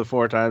me 2 of the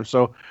 4 times.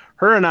 So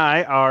her and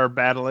I are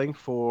battling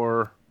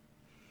for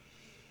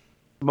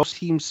most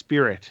team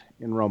spirit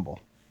in Rumble.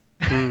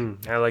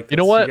 I like this. You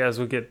know what? You guys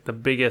will get the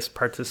biggest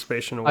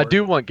participation award. I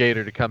do want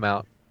Gator to come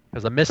out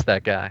because I miss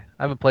that guy.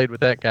 I haven't played with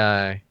that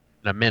guy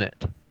in a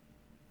minute.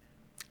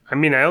 I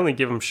mean, I only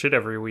give him shit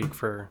every week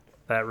for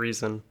that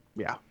reason.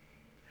 Yeah.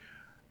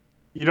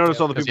 You notice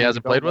all the 'Cause he people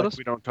hasn't we don't played with like, us?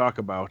 we don't talk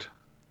about.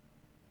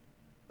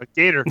 But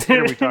Gator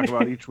we talk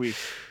about each week.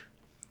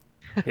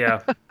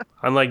 Yeah.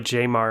 Unlike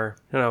Jamar.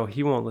 No,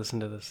 he won't listen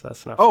to this.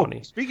 That's not Oh,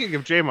 funny. speaking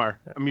of Jamar,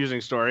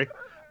 amusing story.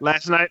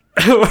 Last night,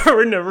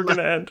 We're never going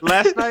to end.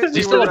 last night Is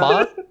he still a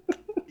mod?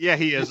 Yeah,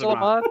 he is Still a a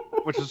mod,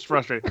 mod? which is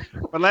frustrating.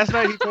 But last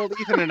night he told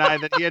Ethan and I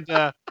that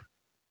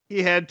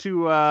he had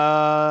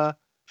to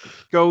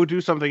go do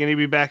something and he'd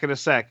be back in a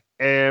sec.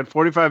 And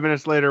 45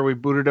 minutes later, we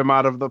booted him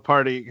out of the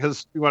party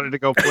because he wanted to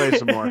go play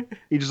some more.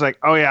 He just like,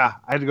 oh yeah,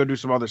 I had to go do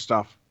some other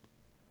stuff.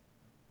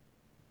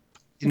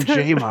 In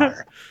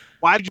Jamar,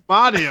 why did you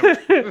mod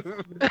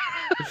him?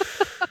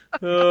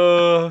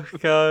 Oh,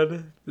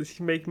 God. This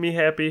make me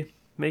happy.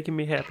 Making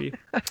me happy.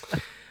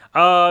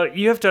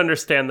 You have to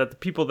understand that the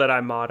people that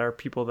I mod are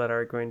people that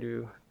are going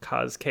to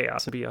cause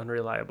chaos and be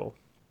unreliable.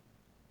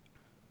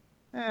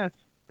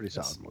 Pretty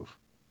solid move.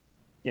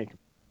 Yeah.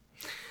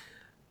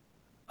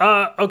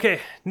 Okay,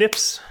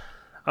 Nips.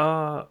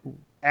 At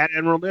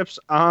Admiral Nips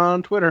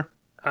on Twitter.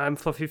 I'm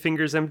Fluffy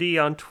Fingers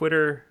MD on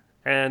Twitter,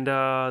 and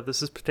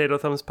this is Potato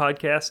Thumbs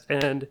Podcast.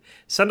 And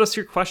send us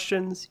your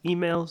questions,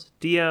 emails,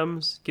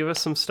 DMs. Give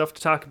us some stuff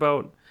to talk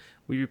about.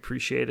 We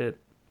appreciate it.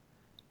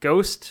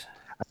 Ghost.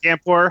 I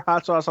can't pour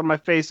hot sauce on my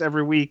face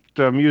every week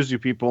to amuse you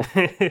people.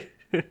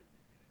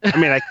 I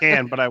mean, I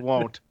can, but I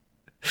won't.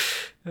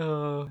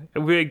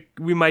 We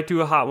might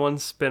do a Hot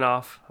Ones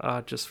spin-off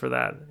just for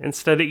that.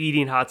 Instead of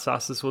eating hot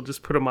sauces, we'll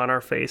just put them on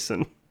our face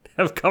and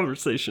have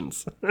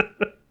conversations.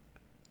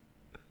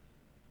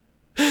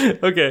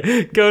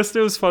 Okay, Ghost,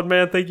 it was fun,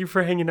 man. Thank you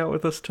for hanging out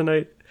with us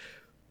tonight.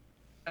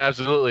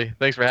 Absolutely.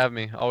 Thanks for having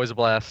me. Always a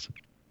blast.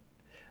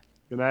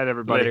 Good night,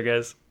 everybody. Later,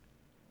 guys.